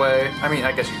useful way. I mean,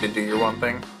 I guess you did do your one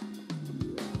thing.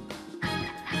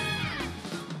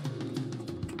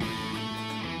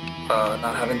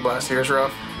 Not having blast here is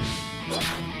rough.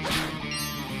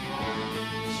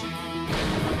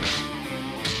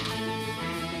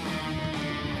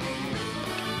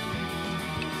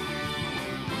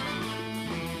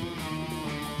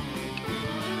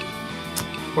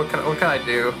 What can I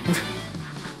do?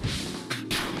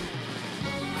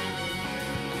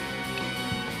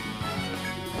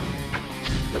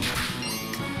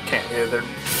 Can't either.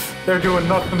 They're doing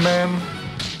nothing, man.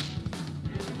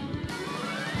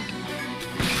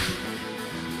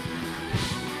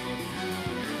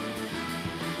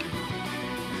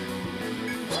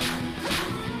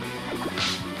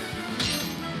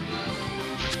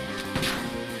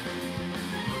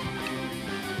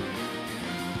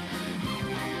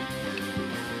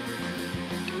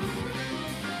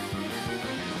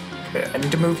 Okay, I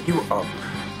need to move you up.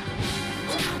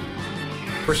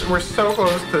 We're so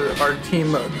close to our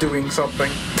team doing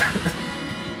something.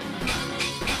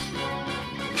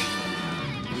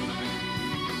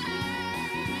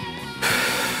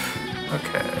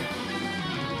 Okay.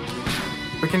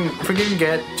 If we can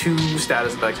get 2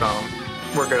 status effects home,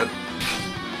 we're good.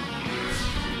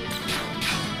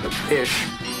 Ish.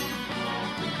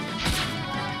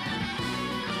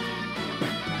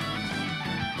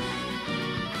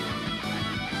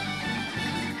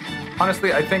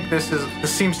 Honestly, I think this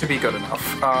seems to be good enough.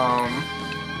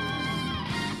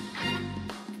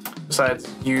 Besides,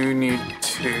 you need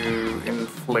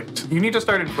to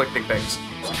start inflicting things.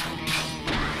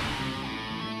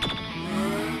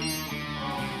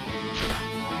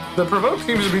 The provoke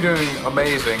seems to be doing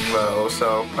amazing though,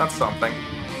 so that's something.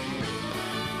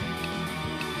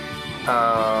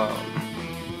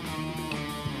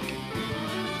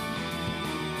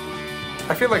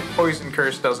 I feel like Poison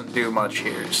Curse doesn't do much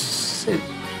here.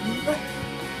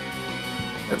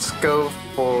 Let's go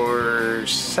for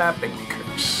Sapping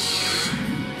Curse.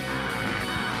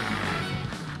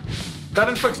 That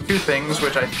inflicts 2 things,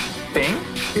 which I think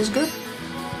is good.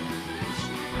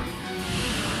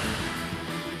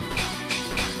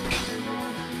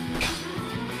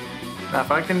 Now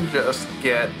if I can just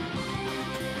get...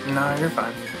 No, you're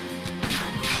fine.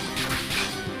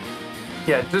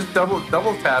 Yeah, just double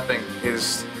tapping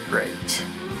is great.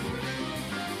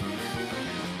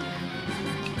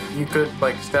 You could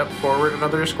like step forward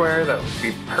another square, that would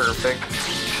be perfect.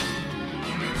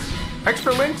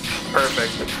 Extra links?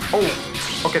 Perfect.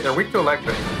 Oh, okay, they're weak to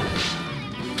electric.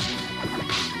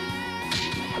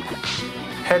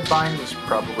 Headbind is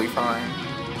probably fine.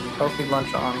 Healthy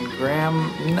lunch on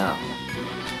Graham? No.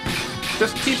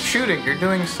 Just keep shooting, you're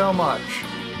doing so much.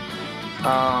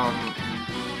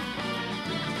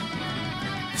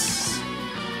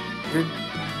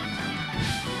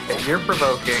 You're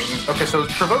provoking. Okay, so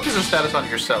provoke is a status on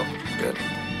yourself. Good.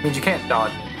 Means you can't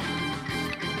dodge.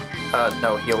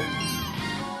 No, heal.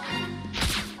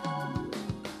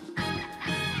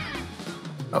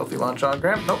 Healthy launch on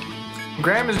Graham. Nope.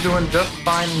 Graham is doing just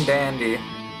fine and dandy.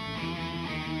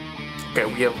 Okay,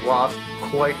 we have lost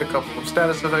quite a couple of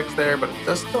status effects there, but it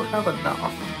does still have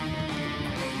enough.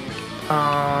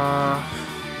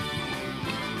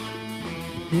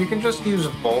 You can just use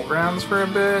Volt rounds for a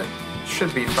bit.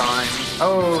 Should be fine.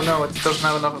 Oh no, it doesn't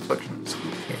have enough afflictions.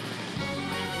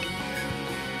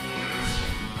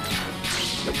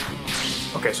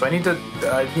 Okay, so I need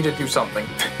to do something.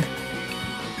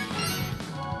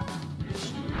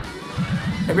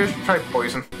 Maybe I should try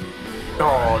poison.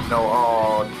 Oh no,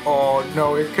 oh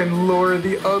no, it can lure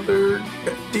the other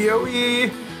DOE.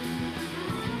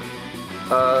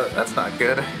 That's not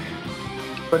good.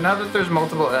 But now that there's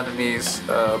multiple enemies,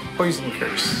 poison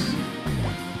curse.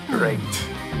 Great.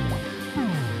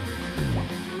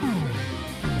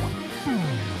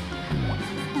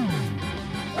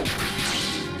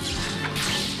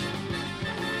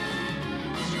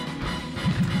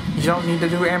 You don't need to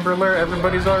do Amber Lair,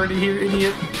 everybody's already here,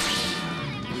 idiot.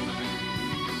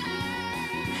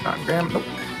 Shot Graham, nope.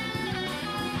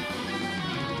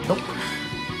 Nope.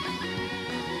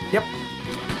 Yep.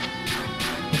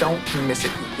 Don't miss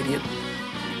it, you idiot.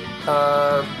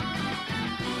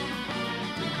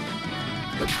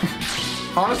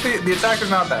 Honestly, the attack is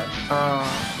not bad.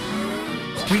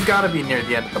 We've got to be near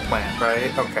the end of the plan,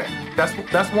 right? Okay,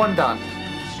 that's one done.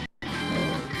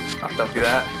 Oh, don't do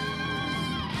that.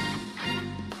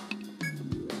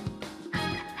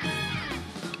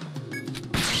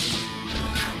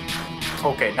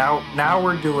 Okay, now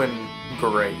we're doing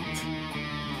great.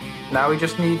 Now we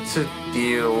just need to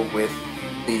deal with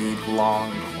the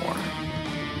Longhorn.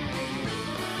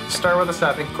 Start with a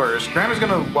Sapping Curse. Graham is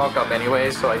gonna walk up anyway,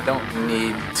 so I don't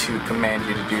need to command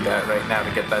you to do that right now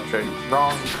to get that trade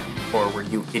wrong. Forward,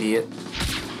 you idiot.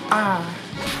 Ah.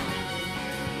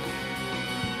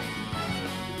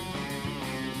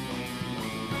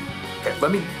 Okay,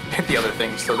 let me hit the other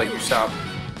thing so that you stop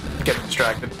getting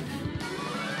distracted.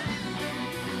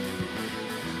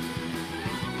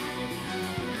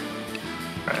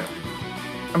 Alright.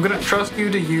 I'm gonna trust you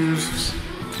to use...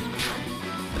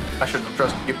 I shouldn't have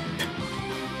trusted you.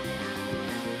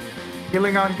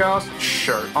 Healing on Gauss?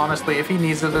 Sure. Honestly, if he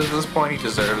needs it at this point, he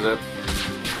deserves it.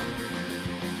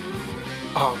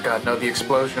 Oh god, no, the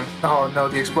explosion. Oh no,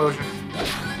 the explosion.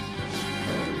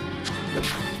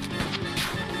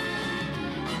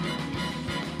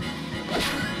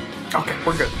 Okay,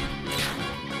 we're good.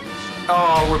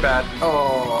 Oh, we're bad.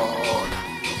 Oh.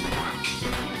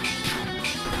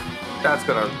 That's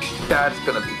gonna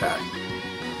be bad.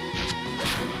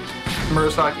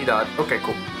 Murasaki dodge. Okay,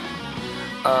 cool.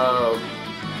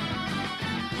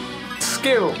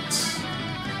 Skills.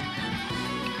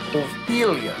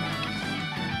 Ophelia.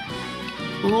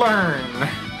 Learn.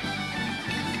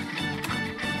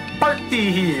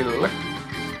 Party heal.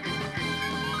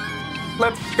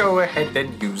 Let's go ahead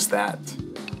and use that.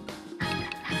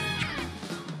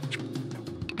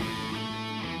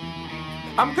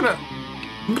 I'm gonna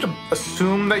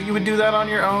assume that you would do that on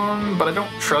your own, but I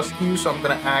don't trust you, so I'm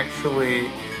gonna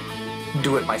actually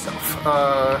do it myself.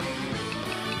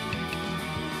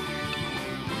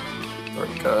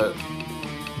 Shortcut.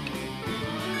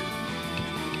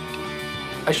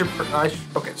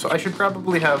 Okay, so I should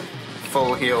probably have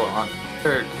full heal on,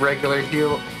 or regular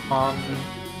heal on.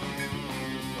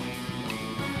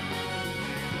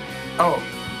 Oh,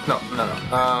 no.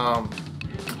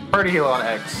 Party heal on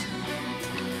X.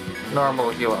 Normal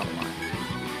heal on Y.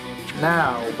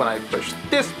 Now, when I push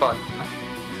this button,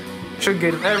 should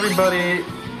give everybody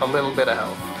a little bit of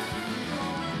health.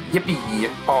 Yippee!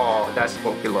 Oh, that's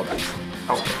what we love.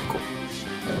 Okay, cool.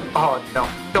 Oh no!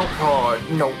 Don't! Oh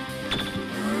no!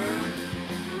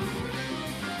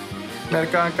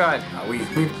 Medicon guide. No,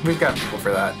 we've got people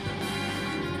for that.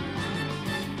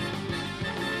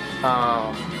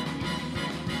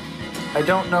 I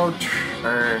don't know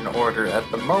turn order at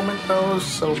the moment though,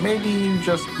 so maybe you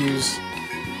just use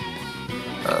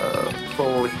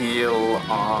full heal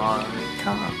on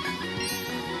Khan.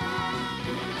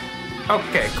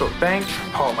 Okay, cool. Thank.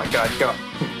 Oh my God,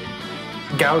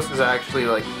 Gauss is actually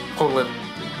like pulling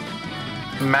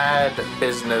mad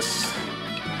business.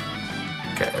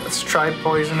 Okay, let's try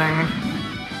poisoning.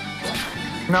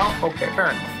 No? Okay,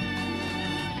 fair enough.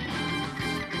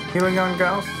 Healing on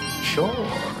Gauss?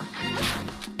 Sure.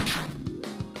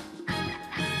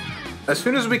 As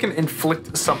soon as we can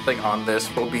inflict something on this,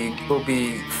 we'll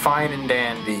be fine and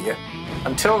dandy.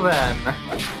 Until then,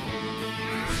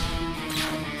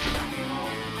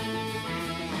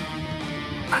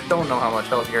 I don't know how much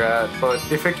health you're at, but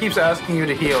if it keeps asking you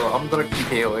to heal, I'm gonna keep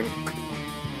healing.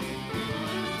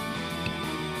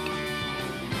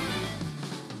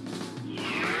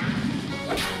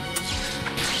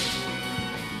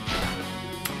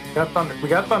 We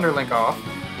got Thunderlink off.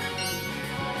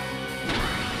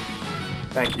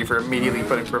 Thank you for immediately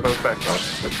putting Provoke back on.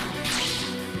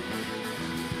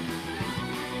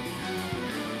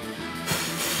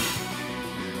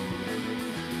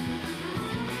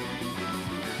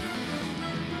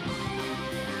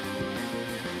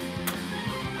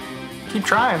 Keep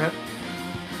trying it.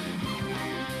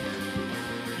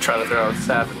 Try to throw out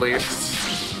Sap at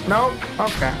least. Nope.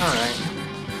 Okay, alright.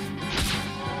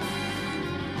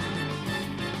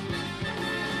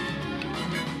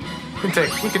 We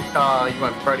could, you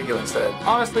went Party Heal instead.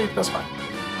 Honestly, that's fine.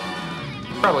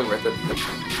 Probably worth it.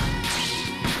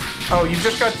 Oh, you've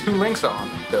just got 2 links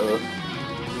on, though.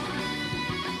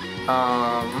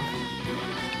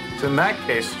 So in that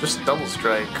case, just Double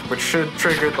Strike, which should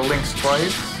trigger the links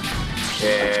twice.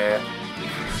 Yeah.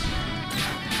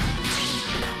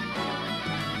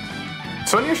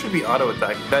 Sonya should be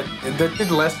auto-attacking. That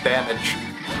did less damage.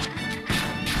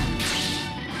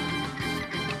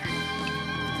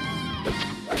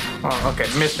 Oh, okay,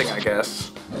 missing, I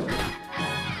guess.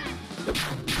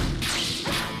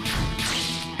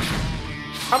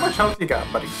 How much health you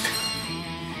got, buddy?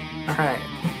 Alright.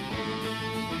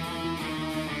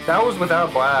 That was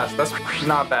without blast. That's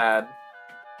not bad.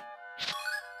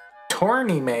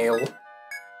 Tourney-mail.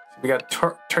 We got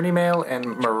Tourney-mail and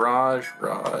Mirage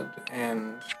Rod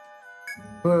and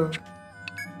 2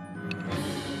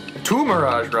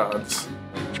 Mirage Rods.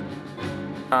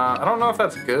 I don't know if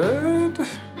that's good.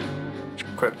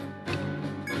 Quit.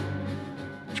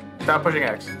 Stop pushing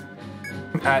X.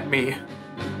 At me.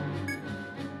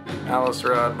 Alice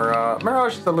Rod, Mirage.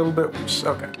 Mirage is a little bit worse.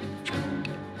 Okay.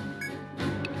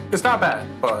 It's not bad,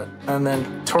 but and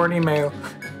then Tourney-mail.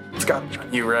 It's got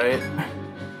you, right?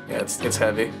 Yeah, it's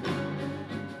heavy.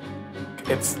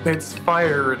 It's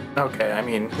fire. Okay, I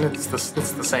mean it's the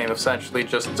same essentially.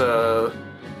 Just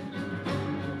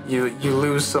you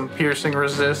lose some piercing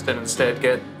resist and instead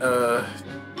get I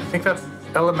think that's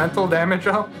elemental damage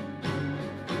up.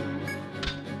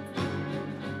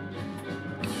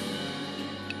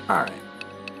 All right,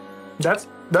 that's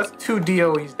 2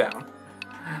 DOEs down.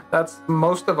 That's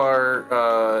most of our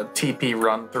TP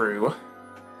run through.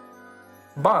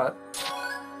 But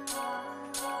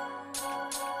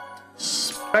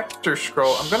Spectre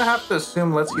Scroll, I'm gonna have to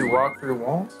assume lets you walk through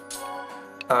walls.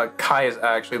 Kai is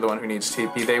actually the one who needs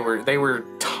TP. They were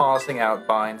tossing out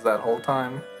binds that whole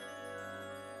time.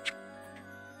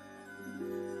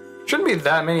 Shouldn't be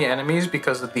that many enemies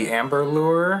because of the Amber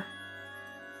Lure.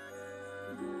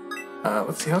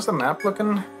 Let's see, how's the map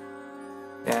looking?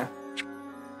 Yeah.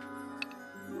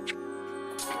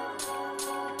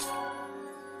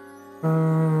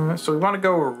 So we want to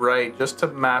go right just to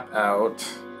map out.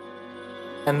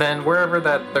 And then wherever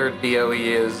that 3rd DOE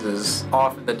is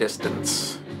off in the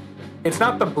distance. It's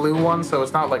not the blue one, so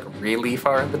it's not like really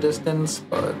far in the distance,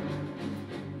 but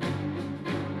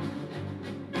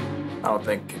I don't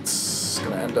think it's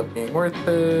gonna end up being worth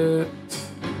it.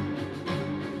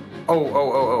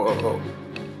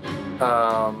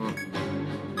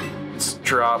 Let's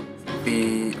drop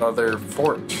the other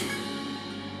fort.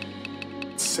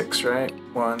 6, right?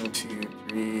 1, 2,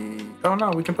 3. Oh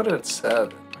no, we can put it at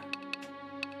 7.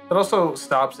 It also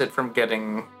stops it from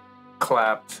getting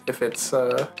clapped if it's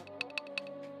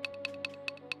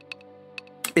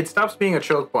it stops being a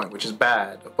choke point, which is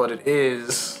bad, but it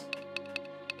is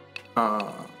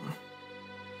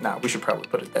nah, we should probably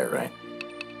put it there, right?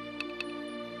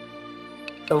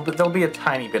 There'll be a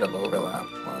tiny bit of overlap.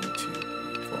 1, 2, 3,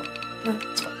 4.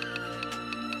 It's fine.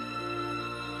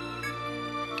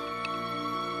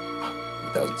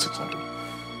 1,600.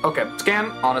 Okay,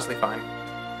 scan, honestly fine.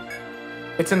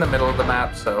 It's in the middle of the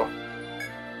map, so.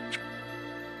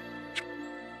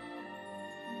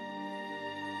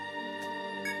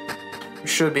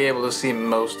 should be able to see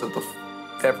most of the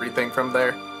everything from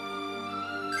there.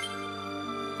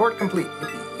 Port complete.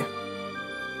 Yippee.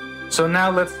 So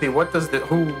now let's see, what does the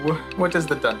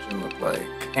dungeon look like?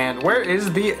 And where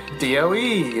is the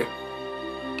DOE?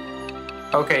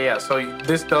 Okay, yeah, so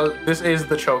this is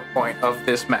the choke point of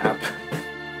this map.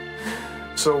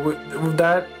 So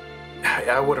that,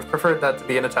 I would have preferred that to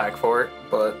be an attack fort,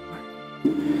 but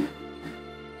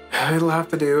it'll have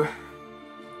to do.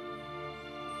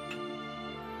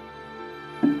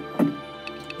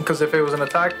 Because if it was an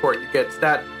attack fort, you get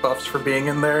stat buffs for being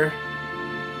in there.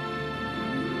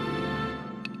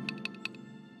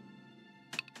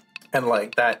 And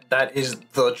like that is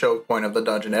the choke point of the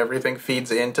dungeon. Everything feeds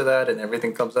into that and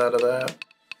everything comes out of that.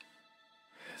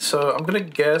 So I'm gonna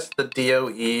guess the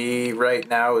DOE right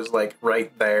now is like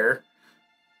right there.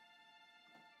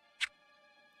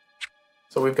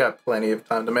 So we've got plenty of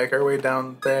time to make our way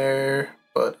down there.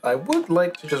 But I would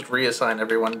like to just reassign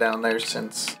everyone down there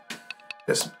since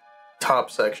this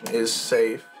top section is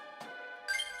safe.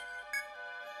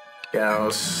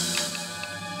 Gauss.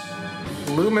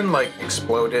 Lumen like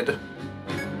exploded.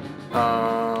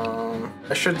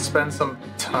 I should spend some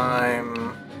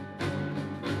time.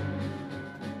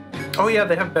 Oh yeah,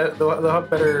 they'll have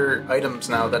better items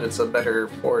now that it's a better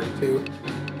fort too.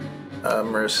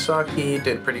 Murasaki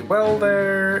did pretty well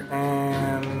there,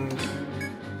 and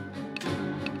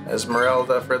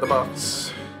Esmeralda for the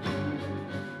buffs.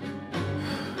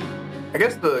 I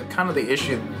guess the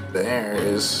issue there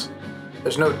is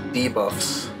there's no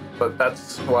debuffs. But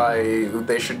that's why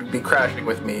they should be crashing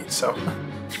with me, so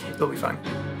it'll be fine.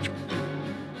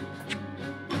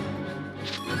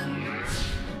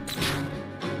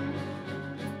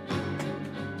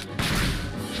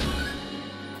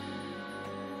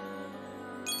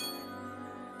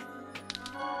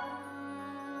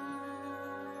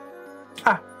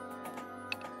 Ah!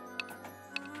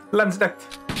 Lens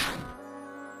decked.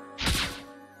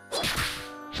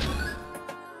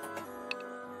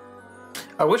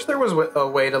 I wish there was a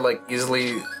way to like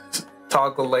easily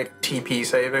toggle like TP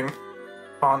saving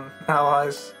on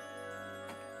allies,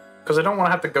 because I don't want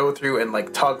to have to go through and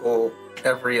like toggle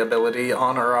every ability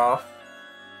on or off.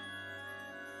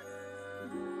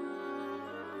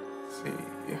 Let's see.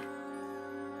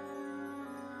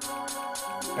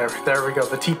 There we go.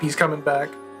 The TP's coming back.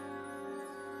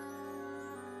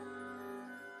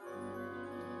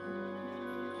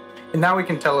 And now we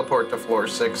can teleport to floor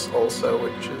 6 also,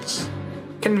 which is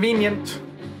convenient.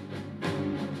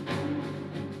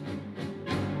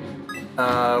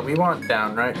 We want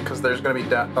down, right? Because there's gonna be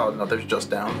down. Oh no, there's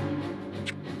just down.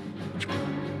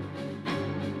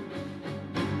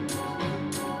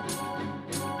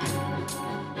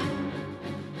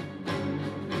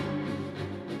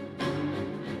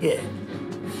 Yeah.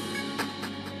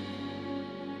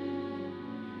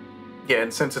 Yeah,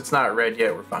 and since it's not red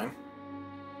yet, we're fine.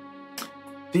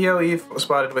 DOE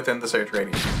spotted within the search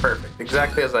radius. Perfect.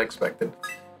 Exactly as I expected.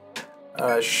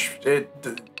 It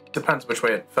depends which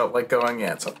way it felt like going.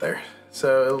 Yeah, it's up there.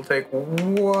 So it'll take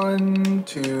 1,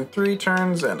 2, 3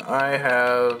 turns, and I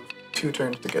have 2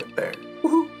 turns to get there.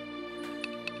 Woohoo!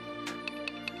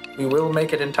 We will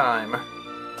make it in time.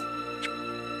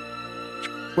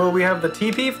 Will we have the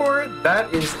TP for it?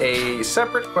 That is a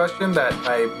separate question that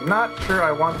I'm not sure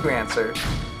I want to answer.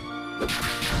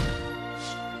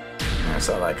 I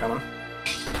saw that coming.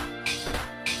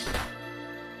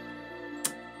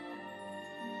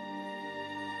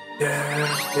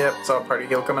 Yeah, yep, saw a party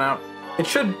heal coming out. It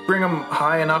should bring them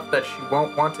high enough that she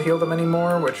won't want to heal them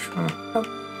anymore, which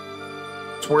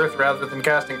it's worth rather than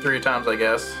casting 3 times, I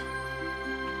guess.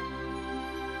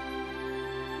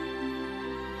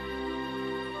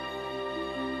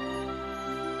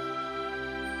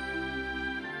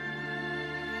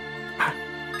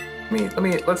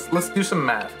 Let's do some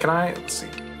math. Can I? Let's see.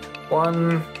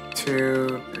 1,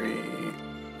 2, 3.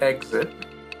 Exit.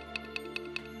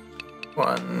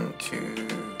 1, 2.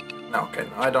 No, okay.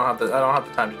 No, I don't have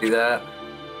the time to do that.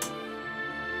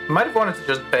 Might have wanted to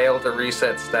just bail to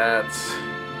reset stats.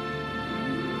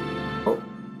 Oh,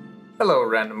 hello,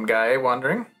 random guy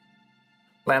wandering.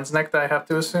 Landsnecht, I have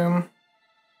to assume.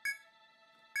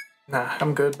 Nah,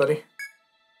 I'm good, buddy.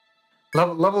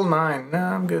 Level 9.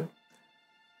 Nah, I'm good.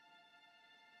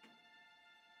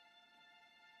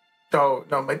 Oh,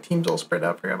 no, my team's all spread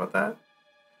out. Forgot about that.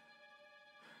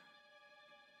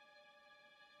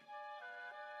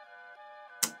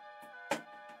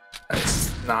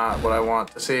 That's not what I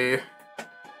want to see.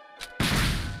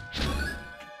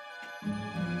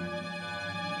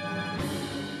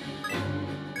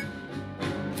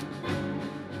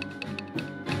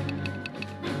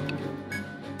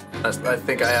 I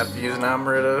think I have to use an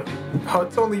Amrita. Oh,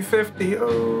 it's only 50.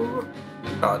 Oh.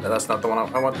 Oh, no, that's not the one.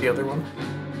 I want the other one.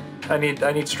 I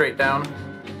need straight down.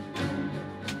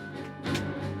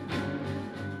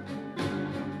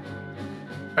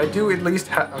 I do at least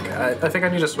have... Okay, I think I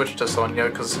need to switch to Sonya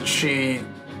because she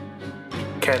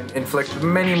can inflict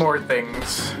many more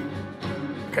things.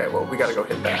 Okay, well, we gotta go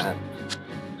hit that.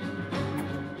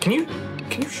 Can you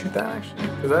shoot that, actually?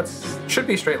 Because that's... should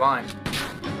be a straight line.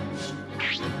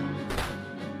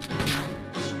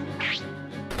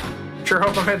 Sure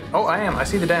hope I'm hitting... Oh, I am. I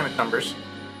see the damage numbers.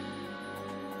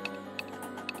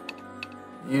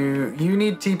 You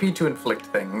need TP to inflict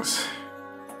things.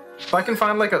 If I can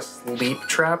find like a sleep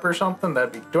trap or something,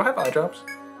 that'd be... Do I have eye drops?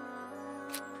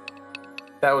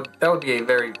 That would be a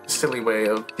very silly way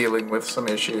of dealing with some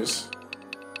issues.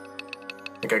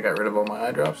 I think I got rid of all my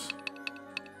eye drops.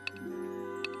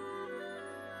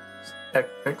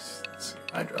 Fix. Let's see.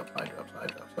 Eye drops.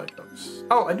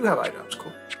 Oh, I do have eye drops.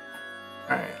 Cool.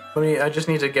 All right. I just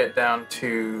need to get down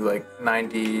to like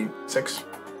 96.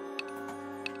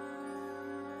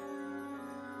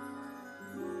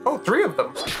 Oh, 3 of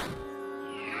them.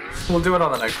 We'll do it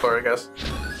on the next floor, I guess.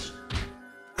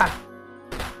 Ah.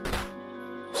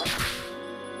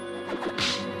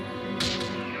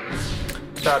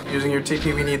 Stop using your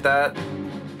TP, we need that.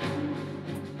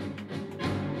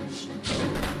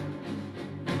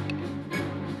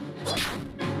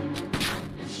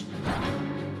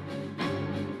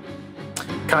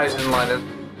 Kai's in line of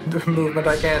movement,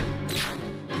 I can't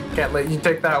let you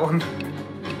take that one.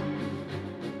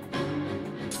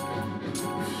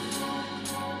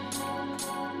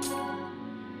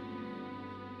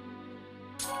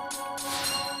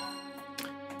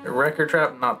 Wrecker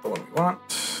trap, not the one we want.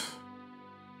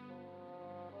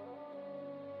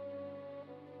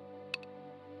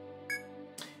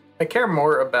 I care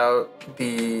more about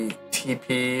the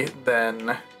TP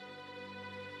than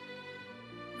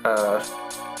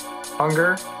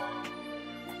hunger.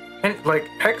 And like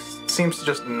Hex seems to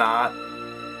just not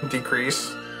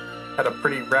decrease at a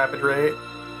pretty rapid rate.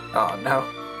 Oh no.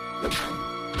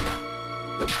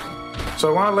 So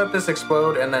I want to let this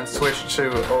explode and then switch to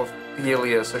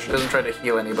Ophelia so she doesn't try to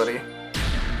heal anybody.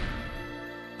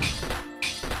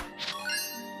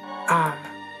 Ah.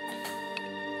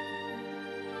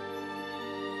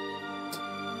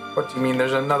 What do you mean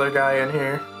there's another guy in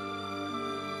here?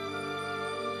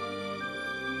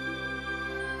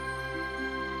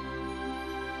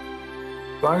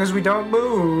 As long as we don't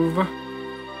move.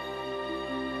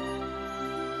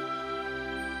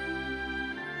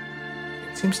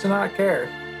 It seems to not care.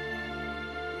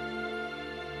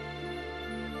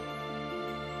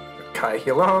 Kai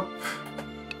heal up.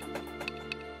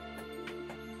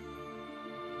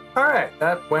 Alright,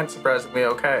 that went surprisingly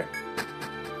okay.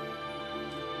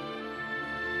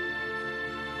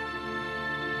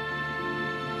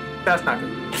 That's not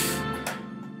good.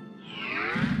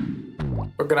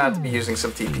 We're gonna have to be using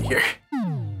some TP here.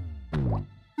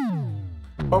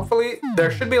 Hopefully, there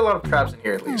should be a lot of traps in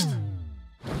here at least.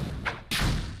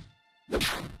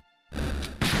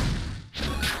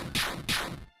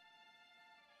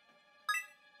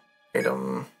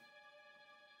 Item.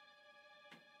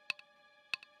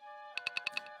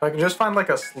 If I can just find like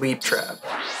a sleep trap.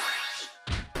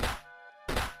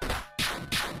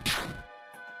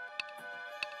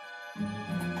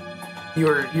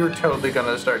 You're totally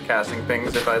gonna start casting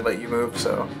things if I let you move,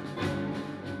 so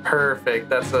perfect.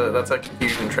 That's a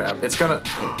confusion trap. It's gonna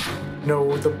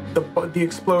no the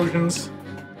explosions.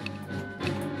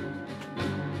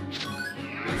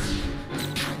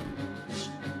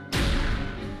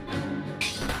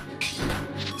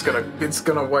 It's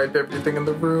gonna wipe everything in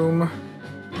the room.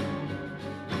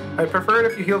 I prefer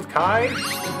it if you healed Kai.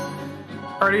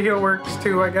 Party heal works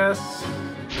too, I guess.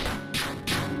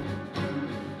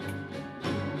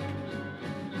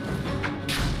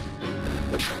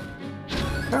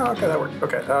 Oh, okay, that worked.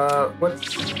 Okay,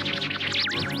 what's...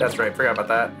 That's right, forgot about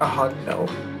that. Oh, no.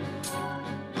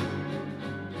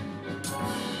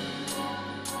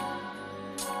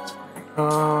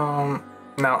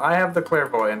 Now I have the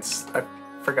clairvoyance. I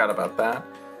forgot about that.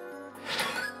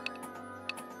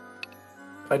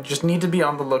 I just need to be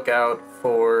on the lookout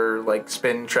for, like,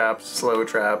 spin traps, slow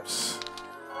traps.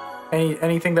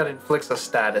 Anything that inflicts a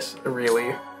status,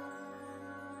 really.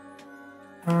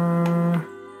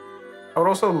 I would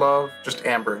also love just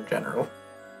Amber in general.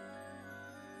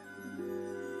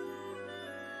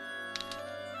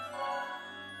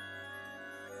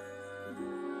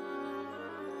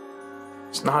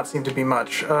 Does not seem to be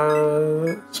much.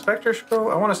 Spectre Scroll?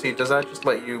 I want to see, does that just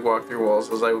let you walk through walls,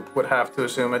 as I would have to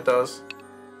assume it does?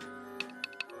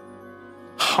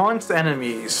 Taunts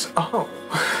enemies. Oh.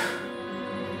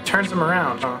 Turns them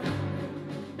around, huh?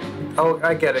 Oh,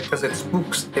 I get it, because it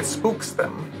spooks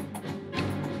them.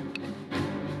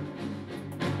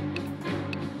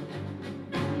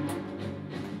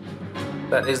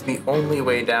 That is the only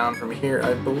way down from here,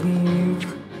 I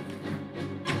believe.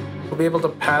 We'll be able to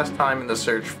pass time in the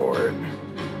search for it.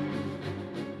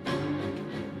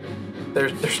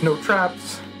 There's no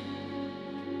traps.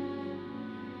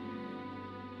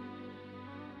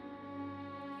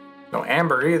 No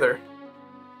amber either.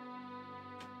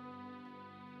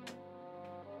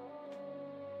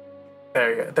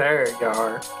 There you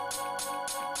are.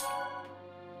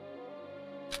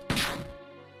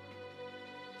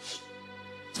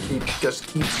 Just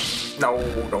keep. No,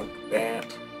 don't do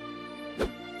that.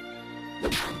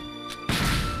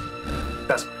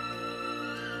 That's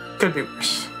fine. Could be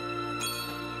worse.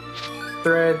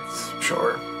 Threads,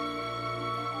 sure.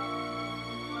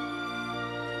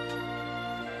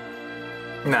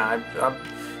 Nah, I'm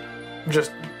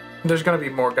just. There's gonna be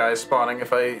more guys spawning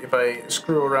if I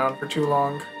screw around for too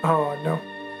long. Oh no.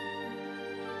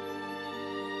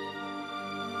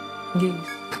 Geese.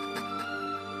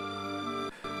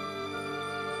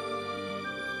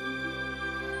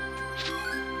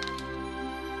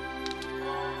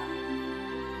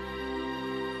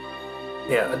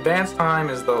 Yeah, advanced time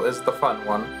is the fun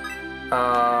one.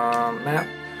 Map.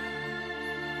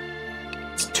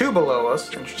 It's 2 below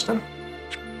us. Interesting.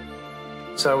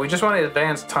 So we just want to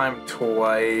advance time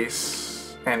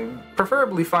twice, and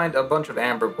preferably find a bunch of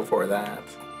amber before that.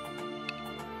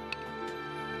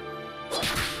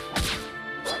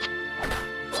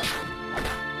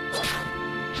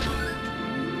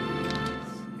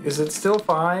 Is it still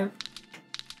 5?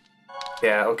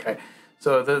 Yeah, okay.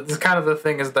 So this kind of the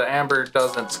thing is the amber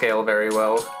doesn't scale very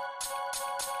well.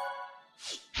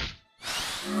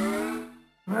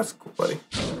 That's cool, buddy.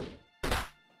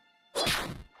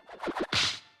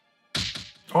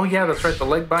 Oh yeah, that's right. The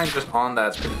leg bind just on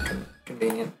that's pretty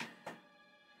convenient.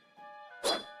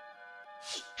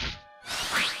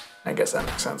 I guess that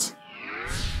makes sense.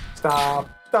 Stop!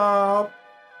 Stop!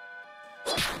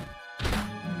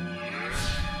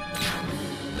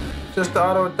 Just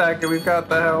auto attack it. We've got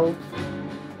the health.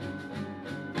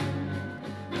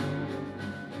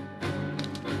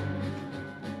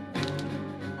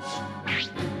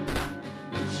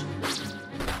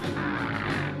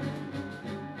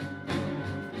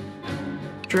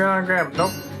 Grams.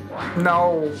 Nope.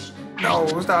 No. No.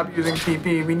 Stop using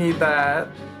TP. We need that.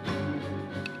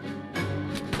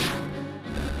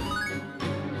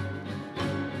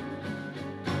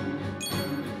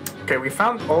 Okay, we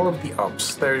found all of the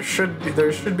ups. There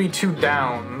should be 2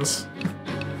 downs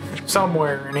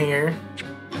somewhere in here.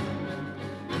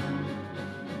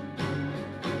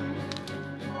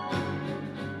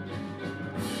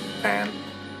 And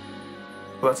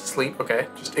well, that's asleep. Okay,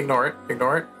 just ignore it.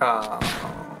 Ignore it.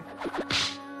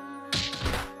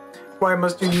 Why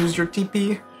must you use your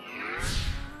TP?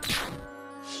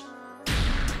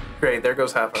 Great, there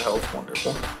goes half our health.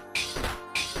 Wonderful.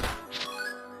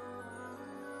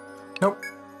 Nope.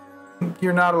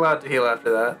 You're not allowed to heal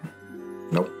after that.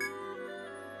 Nope.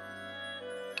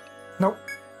 Nope.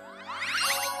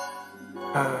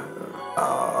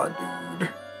 Dude.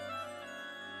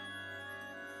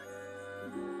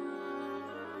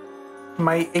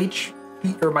 My HP,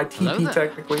 or my TP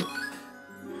technically.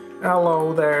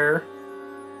 Hello there.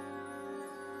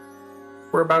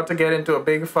 We're about to get into a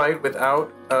big fight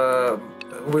without,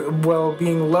 well,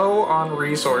 being low on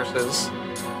resources.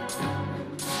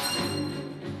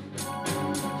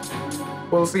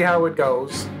 We'll see how it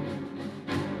goes.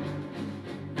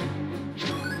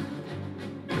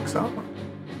 Think so.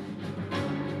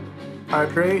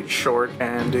 Hydrate, sure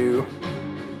can do.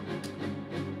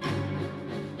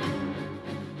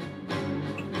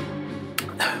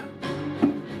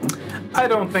 I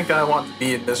don't think I want to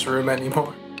be in this room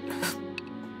anymore.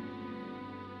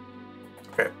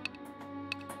 Okay.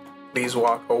 Please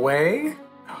walk away.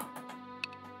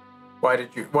 Why did,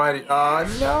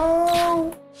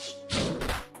 no!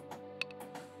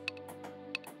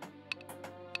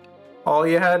 All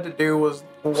you had to do was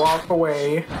walk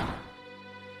away.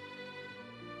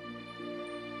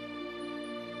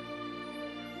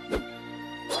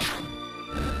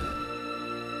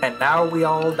 And now we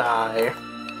all die.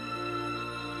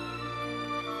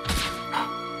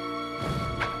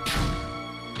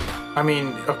 I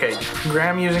mean, okay,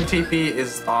 Graham using TP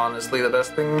is honestly the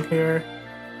best thing here.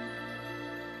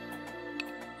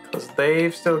 Because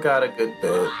they've still got a good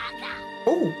bit.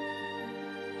 Oh!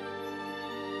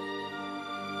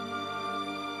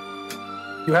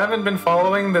 You haven't been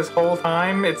following this whole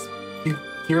time?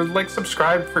 You're like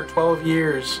subscribed for 12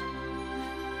 years.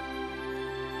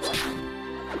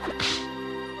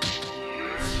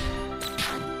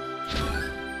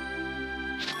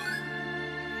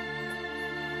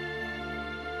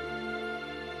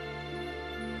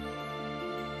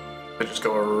 I just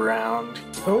go around.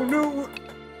 Oh no!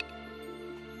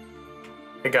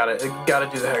 I gotta do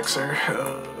the Hexer.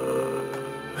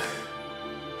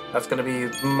 That's gonna be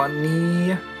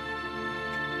money.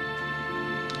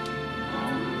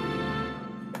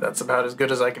 That's about as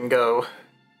good as I can go.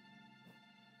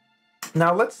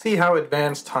 Now let's see how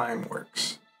advanced time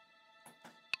works.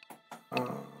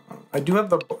 I do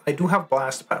have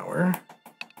blast power.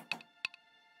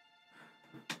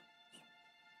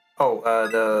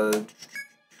 Oh,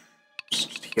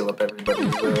 just heal up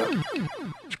everybody's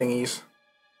thingies.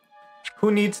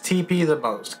 Who needs TP the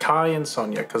most? Kai and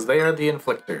Sonia, because they are the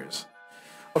inflictors.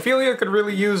 Ophelia could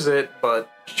really use it, but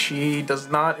she does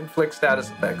not inflict status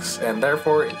effects, and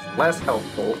therefore is less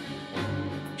helpful.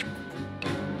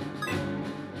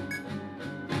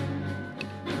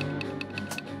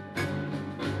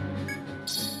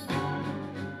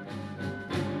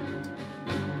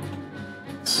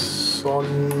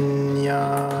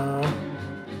 Sonia...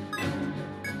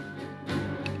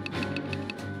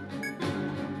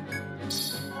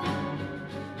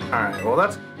 Alright, well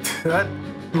that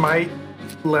might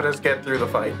let us get through the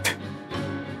fight.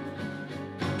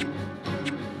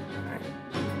 Alright.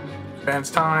 Advance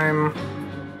time.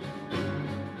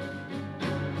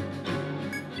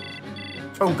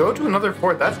 Oh, go to another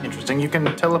fort. That's interesting. You can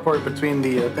teleport between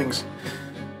the things.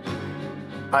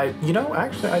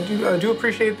 Actually, I do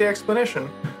appreciate the explanation.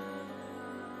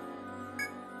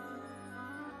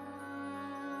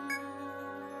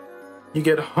 You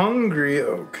get hungry,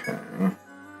 okay.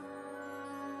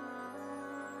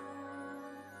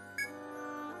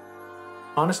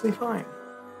 Honestly, fine.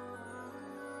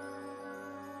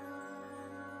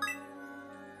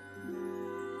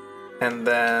 And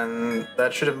then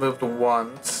that should have moved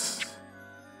once.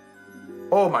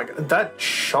 Oh my god, that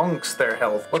chunks their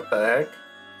health. What the heck?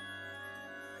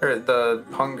 Or the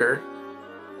hunger.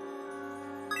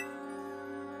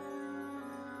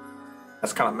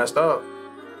 That's kind of messed up.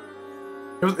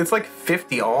 It's like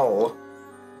 50 all.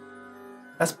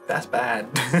 That's bad.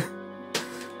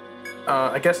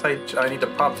 I guess I need to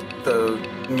pop the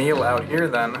meal out here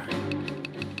then.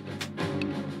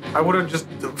 I would have just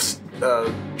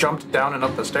jumped down and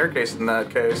up the staircase in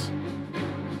that case.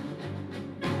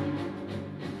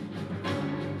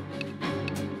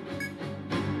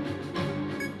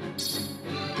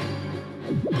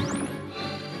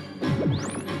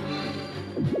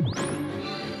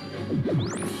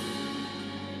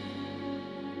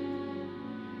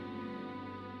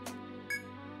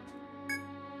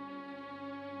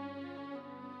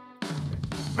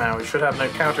 Now we should have an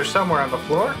encounter somewhere on the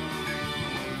floor.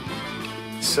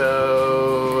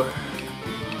 So...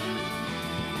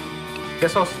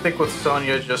 guess I'll stick with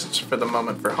Sonia just for the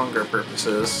moment for hunger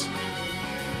purposes.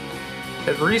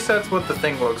 It resets what the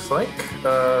thing looks like.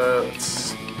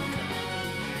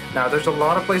 Now there's a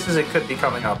lot of places it could be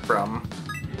coming up from.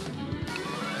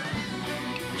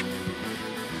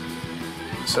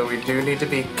 So we do need to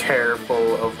be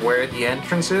careful of where the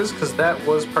entrance is, because that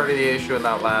was part of the issue in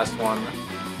that last one.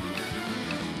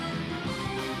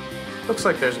 Looks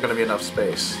like there's going to be enough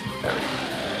space. There we go.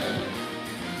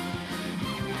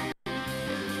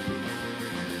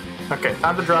 Okay,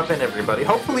 time to drop in, everybody.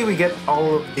 Hopefully we get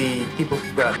all of the people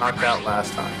who got knocked out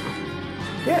last time.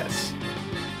 Yes.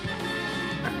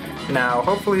 Okay. Now,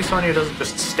 hopefully Sonia doesn't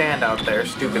just stand out there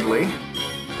stupidly.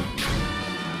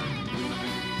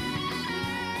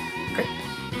 Okay.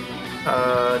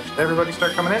 Did everybody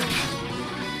start coming in?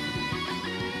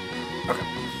 Okay.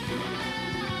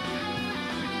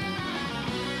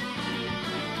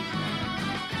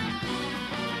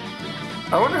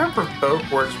 I wonder how Provoke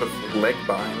works with Leg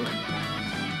Bind.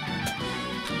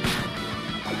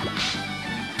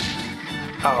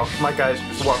 Oh, my guys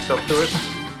just walked up to it.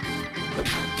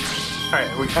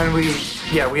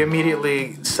 Alright, we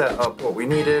immediately set up what we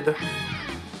needed.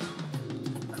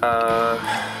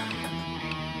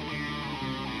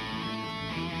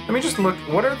 Let me just look,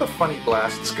 what are the funny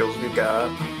blast skills we've got?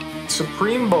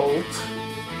 Supreme Bolt,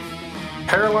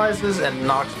 paralyzes and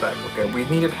knocks back. Okay, we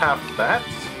needed half of that.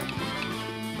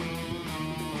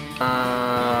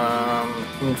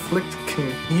 Inflict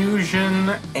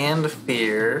confusion and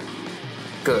fear.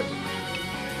 Good.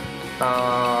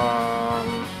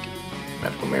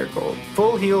 Magical Miracle.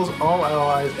 Full heals all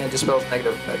allies and dispels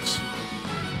negative effects.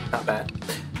 Not bad.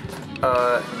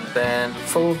 Then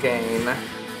full gain.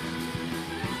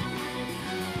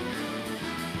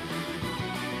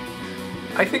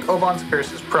 I think Oban's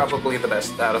Curse is probably the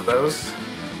best out of those.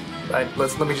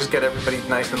 Let me just get everybody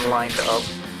nice and lined up.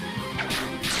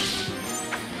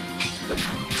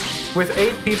 With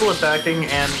 8 people attacking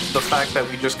and the fact that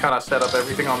we just kind of set up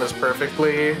everything on this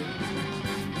perfectly,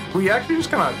 we actually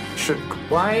just kind of should...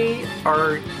 Why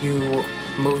are you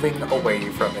moving away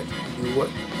from it, you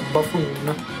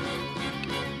buffoon?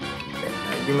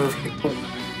 Okay, you move here.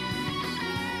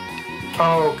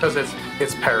 Oh, because it's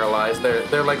paralyzed.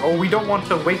 They're like, oh, we don't want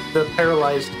to wake the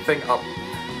paralyzed thing up.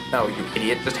 No, you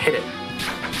idiot, just hit it.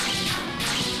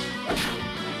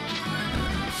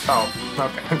 Oh,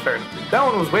 okay, fair enough. That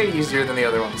one was way easier than the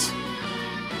other ones.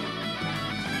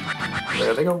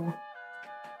 There they go.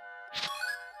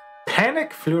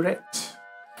 Panic Fleurette.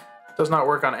 Does not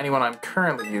work on anyone I'm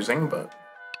currently using, but...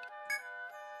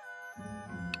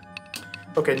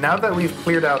 Okay, now that we've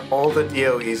cleared out all the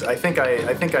DOEs, I think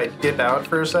I dip out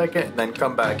for a second and then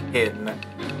come back in.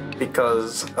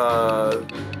 Because,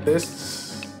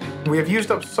 we have used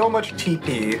up so much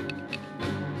TP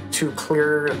to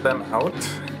clear them out,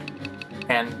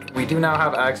 and we do now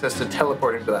have access to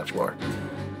teleporting to that floor.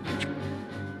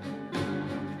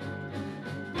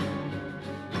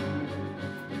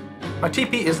 My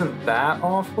TP isn't that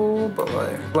awful, but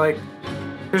like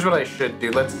here's what I should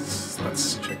do. Let's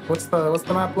check. What's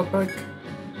the map look like?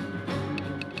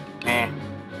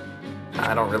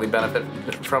 I don't really benefit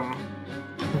from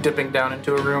dipping down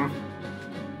into a room.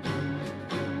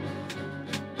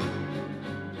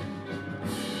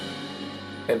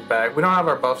 Head back. We don't have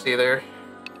our buffs either.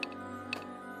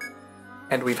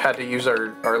 And we've had to use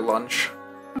our lunch.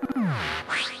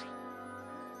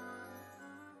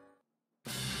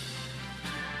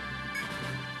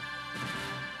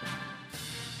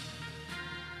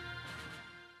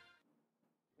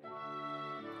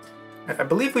 I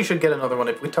believe we should get another one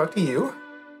if we talk to you.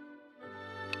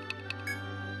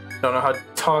 Don't know how to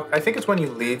talk. I think it's when you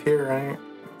leave here, right?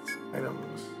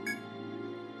 Items.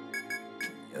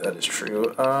 Yeah, that is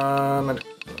true.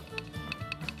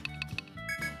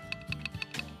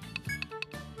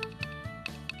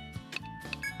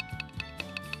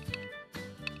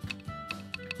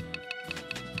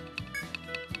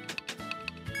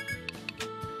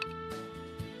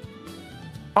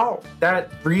 Oh,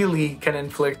 that really can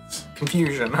inflict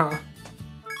confusion, huh?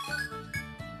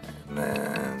 And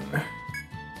then...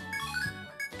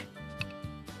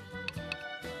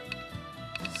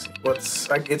 Let's see, what's...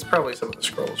 It's probably some of the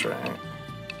scrolls, right?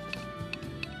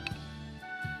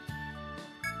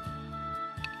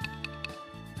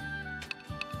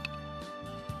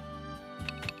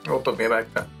 It'll put me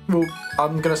back down. Well,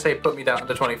 I'm gonna say put me down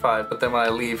to 25, but then when I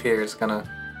leave here, it's gonna...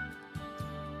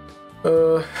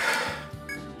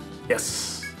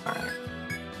 Yes. Alright.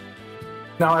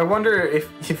 Now I wonder if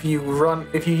you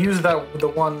use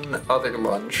the one other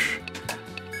lunch.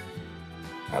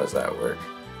 How does that work?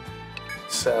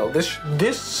 Sell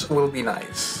this will be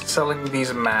nice. Selling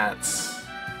these mats.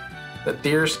 The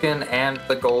deerskin and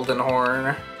the golden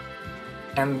horn.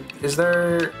 And is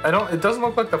there it doesn't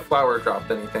look like the flower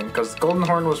dropped anything, because golden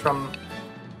horn was from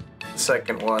the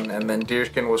second one and then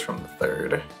deerskin was from the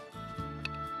third.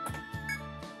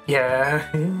 Yeah.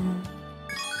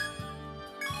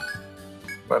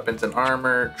 Weapons and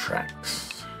armor,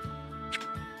 tracks.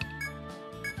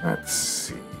 Let's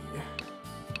see.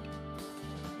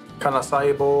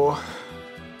 Kanasaibo.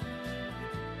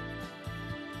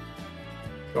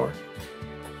 Sure.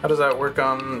 How does that work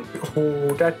on...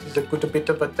 Oh, that is a good bit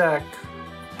of attack.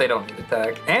 They don't need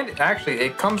attack. And actually,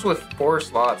 it comes with 4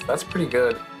 slots. That's pretty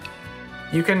good.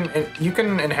 You can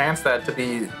enhance that to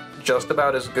be just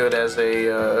about as good as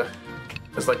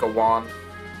as like a wand.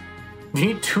 You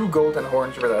need 2 golden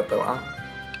horns for that though, huh?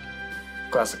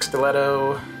 Classic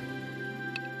stiletto.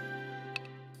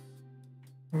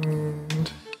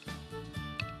 And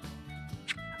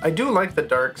I do like the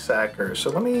dark sacker, so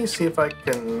let me see if I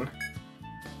can...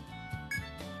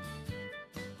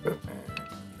 Yeah,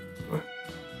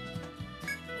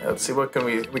 let's see what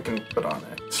we can put on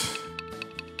it.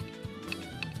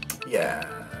 Yeah.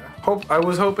 I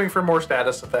was hoping for more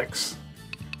status effects,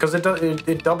 because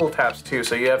it double taps too,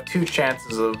 so you have 2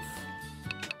 chances of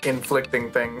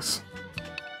inflicting things.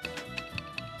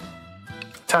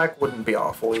 Attack wouldn't be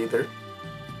awful either.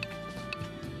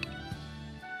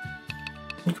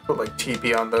 You could put like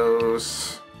TP on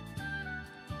those.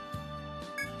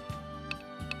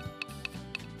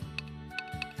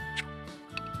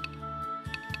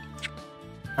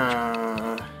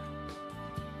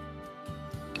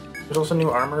 There's also new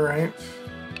armor, right?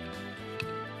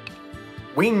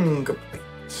 Wing plate.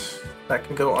 That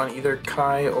can go on either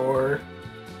Kai or...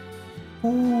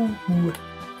 Ooh.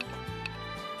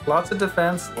 Lots of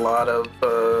defense, a lot of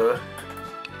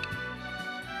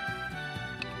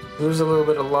lose a little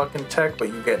bit of luck and tech, but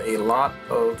you get a lot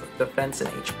of defense and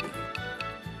HP.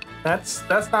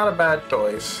 That's not a bad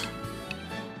choice.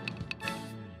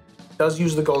 Does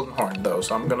use the golden horn though,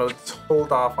 so I'm gonna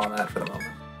hold off on that for the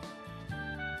moment.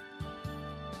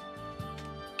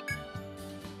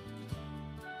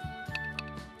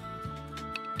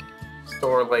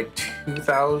 Store like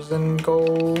 2,000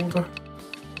 gold.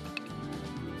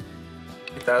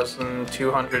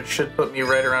 2,200 should put me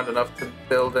right around enough to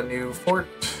build a new fort.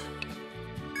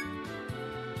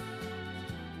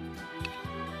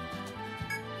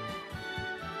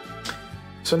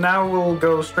 So now we'll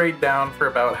go straight down for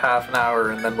about half an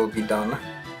hour and then we'll be done.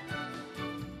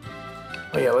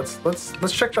 Oh yeah, let's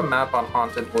check the map on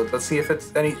Haunted Wood. Let's see if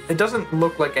it's any. It doesn't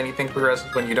look like anything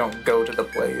progresses when you don't go to the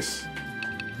place.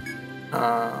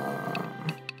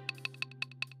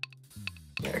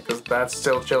 Yeah, because that's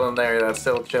still chilling there. That's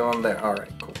still chilling there. All right,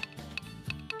 cool.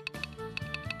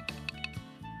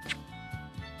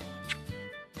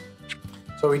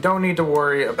 So we don't need to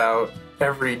worry about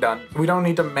every we don't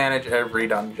need to manage every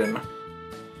dungeon.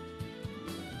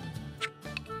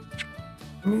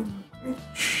 Let me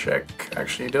check.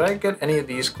 Actually, did I get any of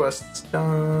these quests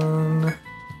done?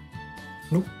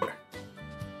 Nope.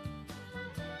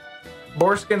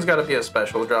 Boarskin's got to be a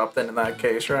special drop then in that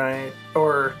case, right?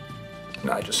 Or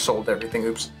no, I just sold everything.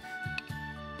 Oops.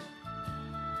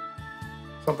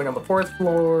 Something on the fourth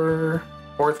floor.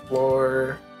 Fourth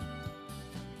floor.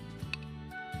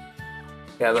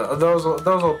 Yeah, those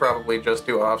will probably just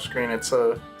do off screen. It's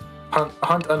a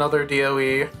hunt another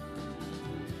DOE.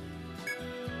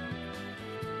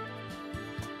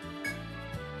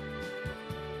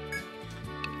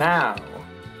 Now,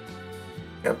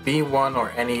 got B1 or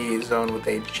any zone with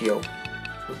HGO.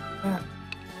 Yeah.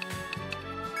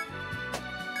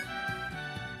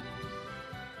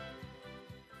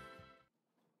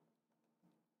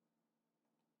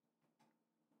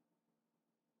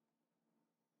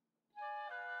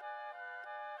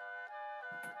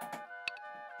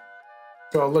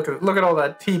 So look at all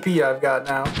that TP I've got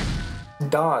now.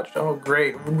 Dodged. Oh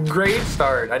great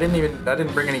start. I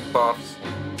didn't bring any buffs.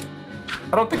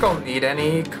 I don't think I'll need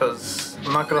any because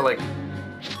I'm not gonna like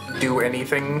do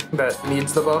anything that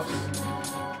needs the buffs.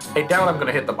 I doubt I'm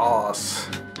gonna hit the boss.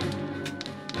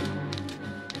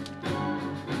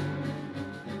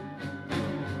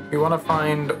 We want to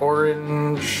find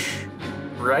orange,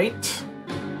 right?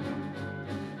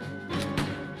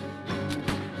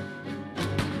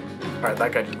 Alright,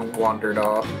 that guy just wandered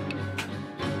off.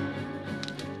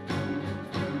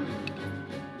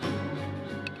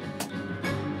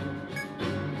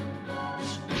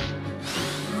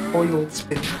 Oil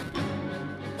spin.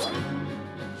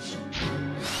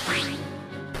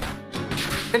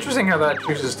 Interesting how that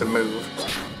chooses to move.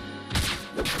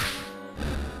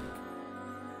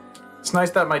 It's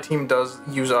nice that my team does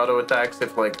use auto attacks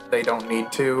if like they don't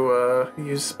need to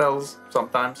use spells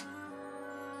sometimes.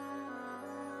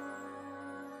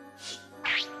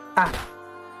 Ah!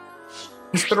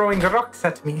 He's throwing rocks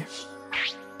at me.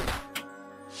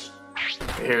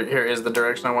 Here is the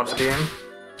direction I want to be in.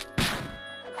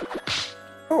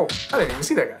 Oh, I didn't even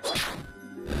see that guy.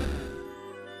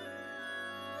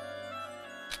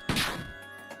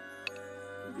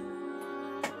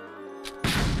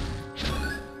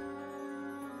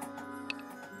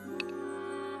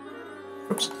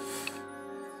 Oops.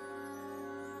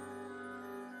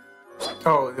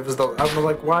 Oh, it was the. I was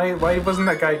like, why wasn't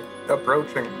that guy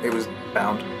approaching? It was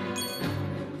bound.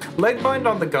 Leg bind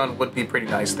on the gun would be pretty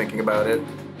nice, thinking about it.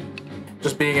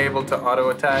 Just being able to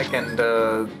auto attack and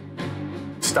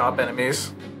stop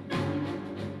enemies,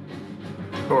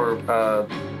 or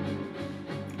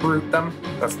root them.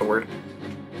 That's the word.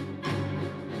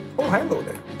 Oh, hello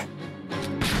there.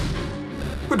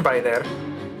 Goodbye there.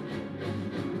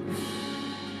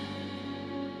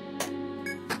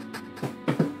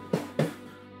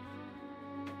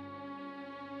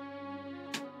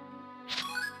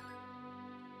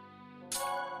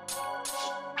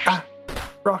 Ah,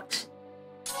 rocks.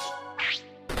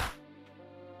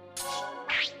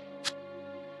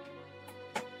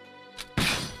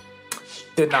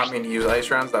 Did not mean to use ice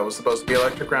rounds. That was supposed to be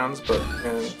electric rounds, but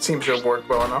it seems to have worked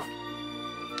well enough.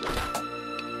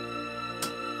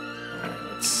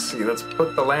 Alright, let's see. Let's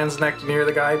put the Land's Neck near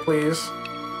the guy, please.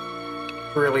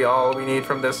 Really all we need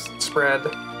from this spread.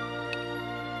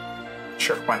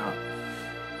 Sure, why not?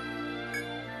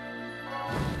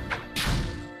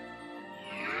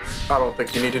 I don't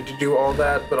think you needed to do all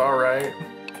that, but alright.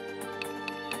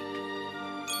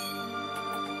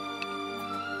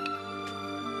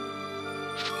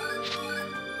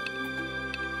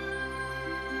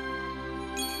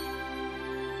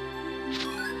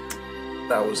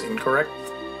 that was incorrect.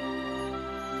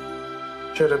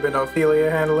 Should have been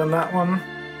Ophelia handling that one.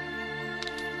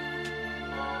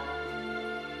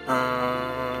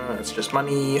 It's just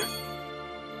money.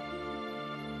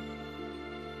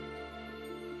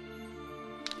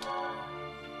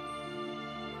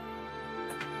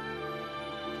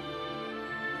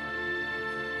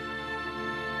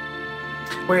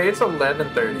 Wait, it's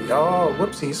 11:30. Oh,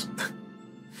 whoopsies.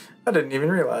 I didn't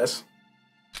even realize.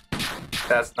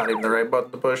 That's not even the right button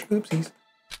to push. Oopsies.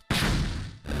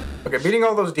 Okay, beating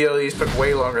all those DLEs took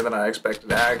way longer than I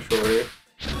expected, actually.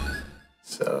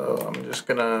 So, I'm just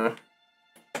gonna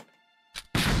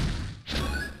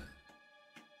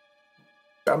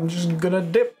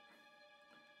dip.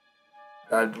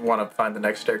 I want to find the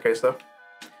next staircase, though.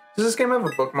 Does this game have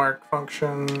a bookmark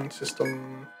function?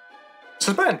 System...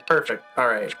 Suspend! Perfect.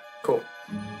 Alright, cool.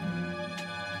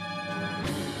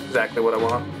 Exactly what I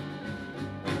want.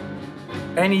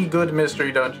 Any good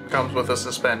mystery dungeon comes with a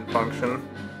suspend function.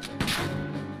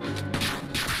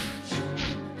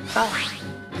 Ah.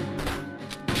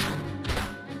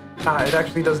 Ah, it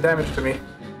actually does damage to me.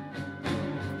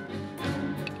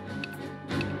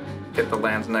 Get the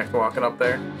land's neck walking up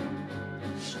there.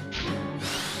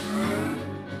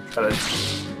 Try to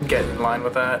get in line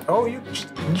with that. Oh, you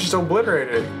just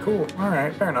obliterated it. Cool.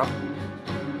 Alright, fair enough.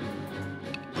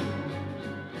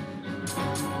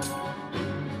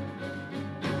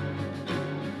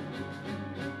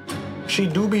 She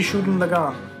do be shooting the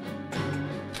gun.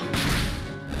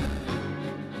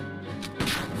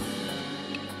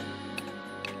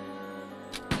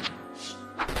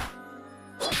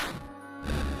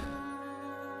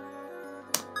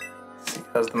 Let's see,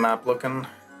 how's the map looking?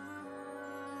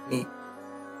 Neat.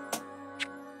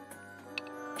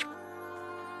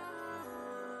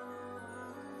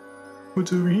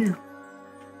 What's over here?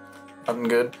 Nothing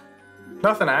good.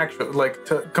 Nothing actual, like,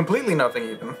 completely nothing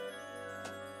even.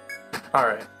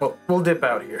 Alright, well, we'll dip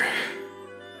out here.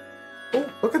 Oh,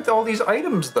 look at all these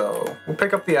items, though. We'll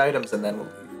pick up the items and then we'll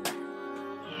leave.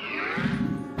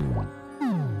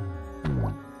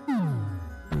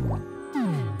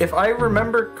 If I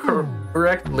remember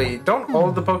correctly, don't all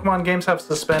of the Pokemon games have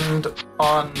suspend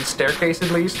on staircase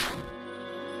at least?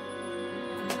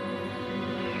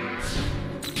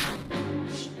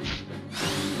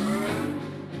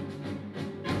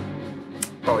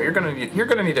 Oh, you're gonna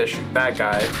need to shoot that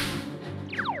guy.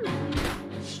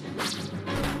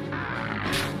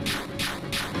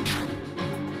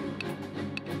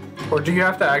 Or do you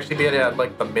have to actually be at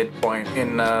like the midpoint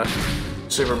in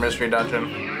Super Mystery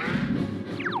Dungeon?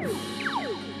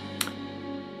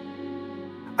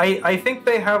 I think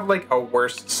they have like a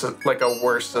worse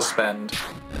suspend,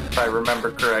 if I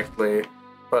remember correctly.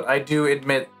 But I do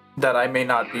admit that I may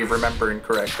not be remembering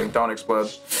correctly. Don't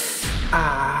explode.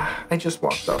 Ah, I just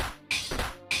walked up.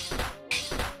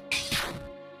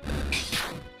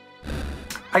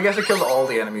 I guess I killed all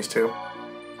the enemies too.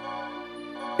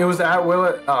 It was at will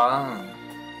it.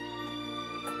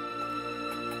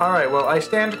 Alright, well, I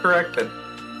stand corrected.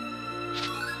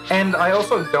 And I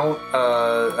also don't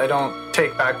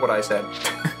take back what I said.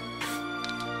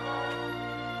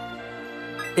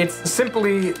 It's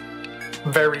simply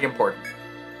very important.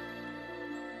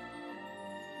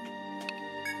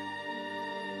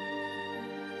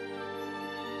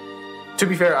 To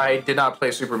be fair, I did not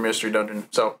play Super Mystery Dungeon,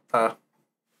 so,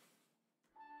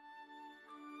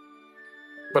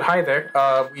 But hi there.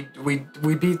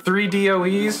 We beat 3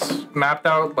 DOEs, mapped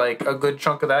out like a good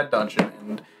chunk of that dungeon,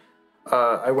 and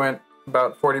I went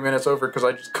about 40 minutes over because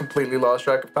I just completely lost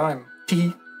track of time.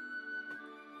 You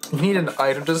need an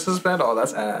item to suspend? Oh,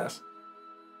 that's ass.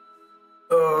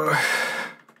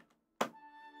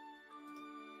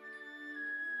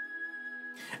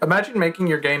 Imagine making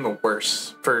your game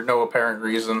worse for no apparent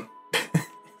reason.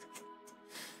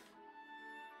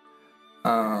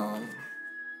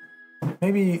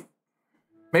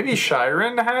 Maybe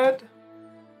Shyren had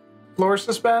floor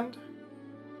suspend.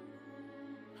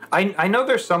 I know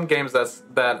there's some games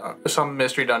some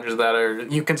mystery dungeons that are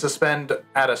you can suspend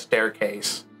at a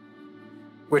staircase,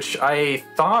 which I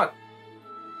thought.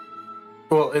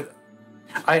 Well,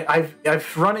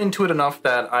 I've run into it enough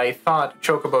that I thought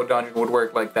Chocobo Dungeon would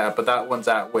work like that, but that one's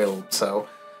at will, so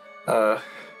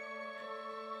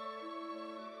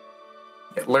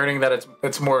learning that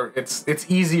it's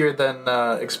easier than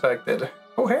expected.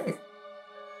 Oh hey,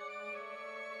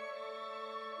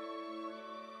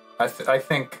 I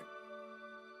think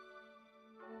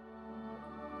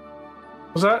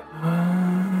was that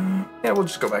yeah, we'll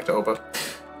just go back to Opa.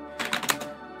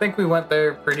 I think we went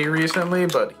there pretty recently,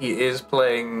 but he is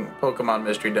playing Pokemon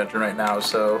Mystery Dungeon right now,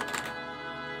 so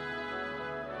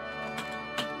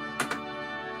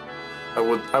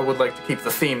I would like to keep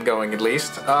the theme going at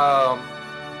least. But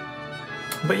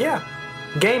yeah,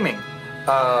 gaming.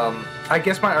 I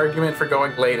guess my argument for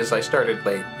going late is I started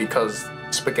late because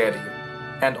spaghetti,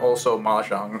 and also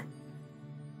mahjong.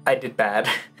 I did bad.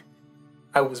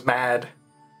 I was mad.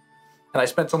 And I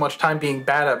spent so much time being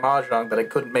bad at mahjong that I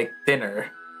couldn't make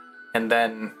dinner. And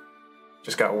then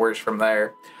just got worse from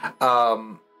there.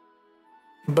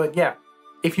 But yeah,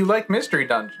 if you like mystery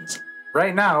dungeons,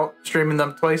 right now, streaming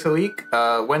them twice a week.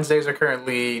 Wednesdays are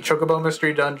currently Chocobo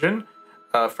Mystery Dungeon.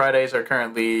 Fridays are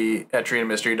currently Etrian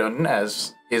Mystery Dungeon,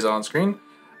 as is on screen.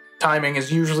 Timing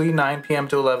is usually 9 p.m.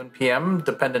 to 11 p.m.,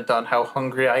 dependent on how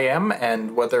hungry I am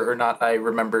and whether or not I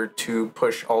remember to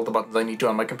push all the buttons I need to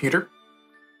on my computer.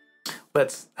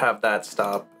 Let's have that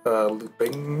stop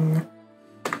looping.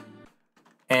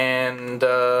 And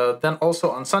then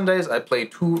also on Sundays, I play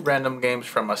 2 random games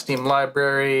from my Steam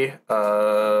library.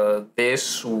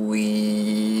 This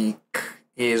week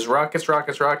is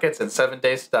Rockets, and 7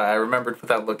 Days to Die. I remembered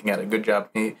without looking at it. Good job,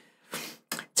 me.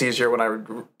 It's easier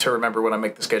to remember when I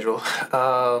make the schedule.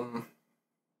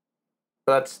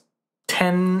 That's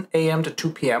 10 a.m. to 2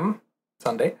 p.m.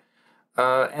 Sunday.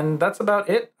 And that's about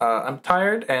it. I'm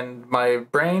tired, and my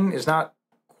brain is not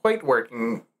quite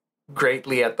working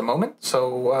greatly at the moment.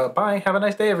 So bye. Have a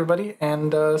nice day, everybody,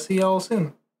 and see y'all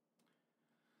soon.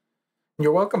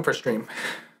 You're welcome for stream.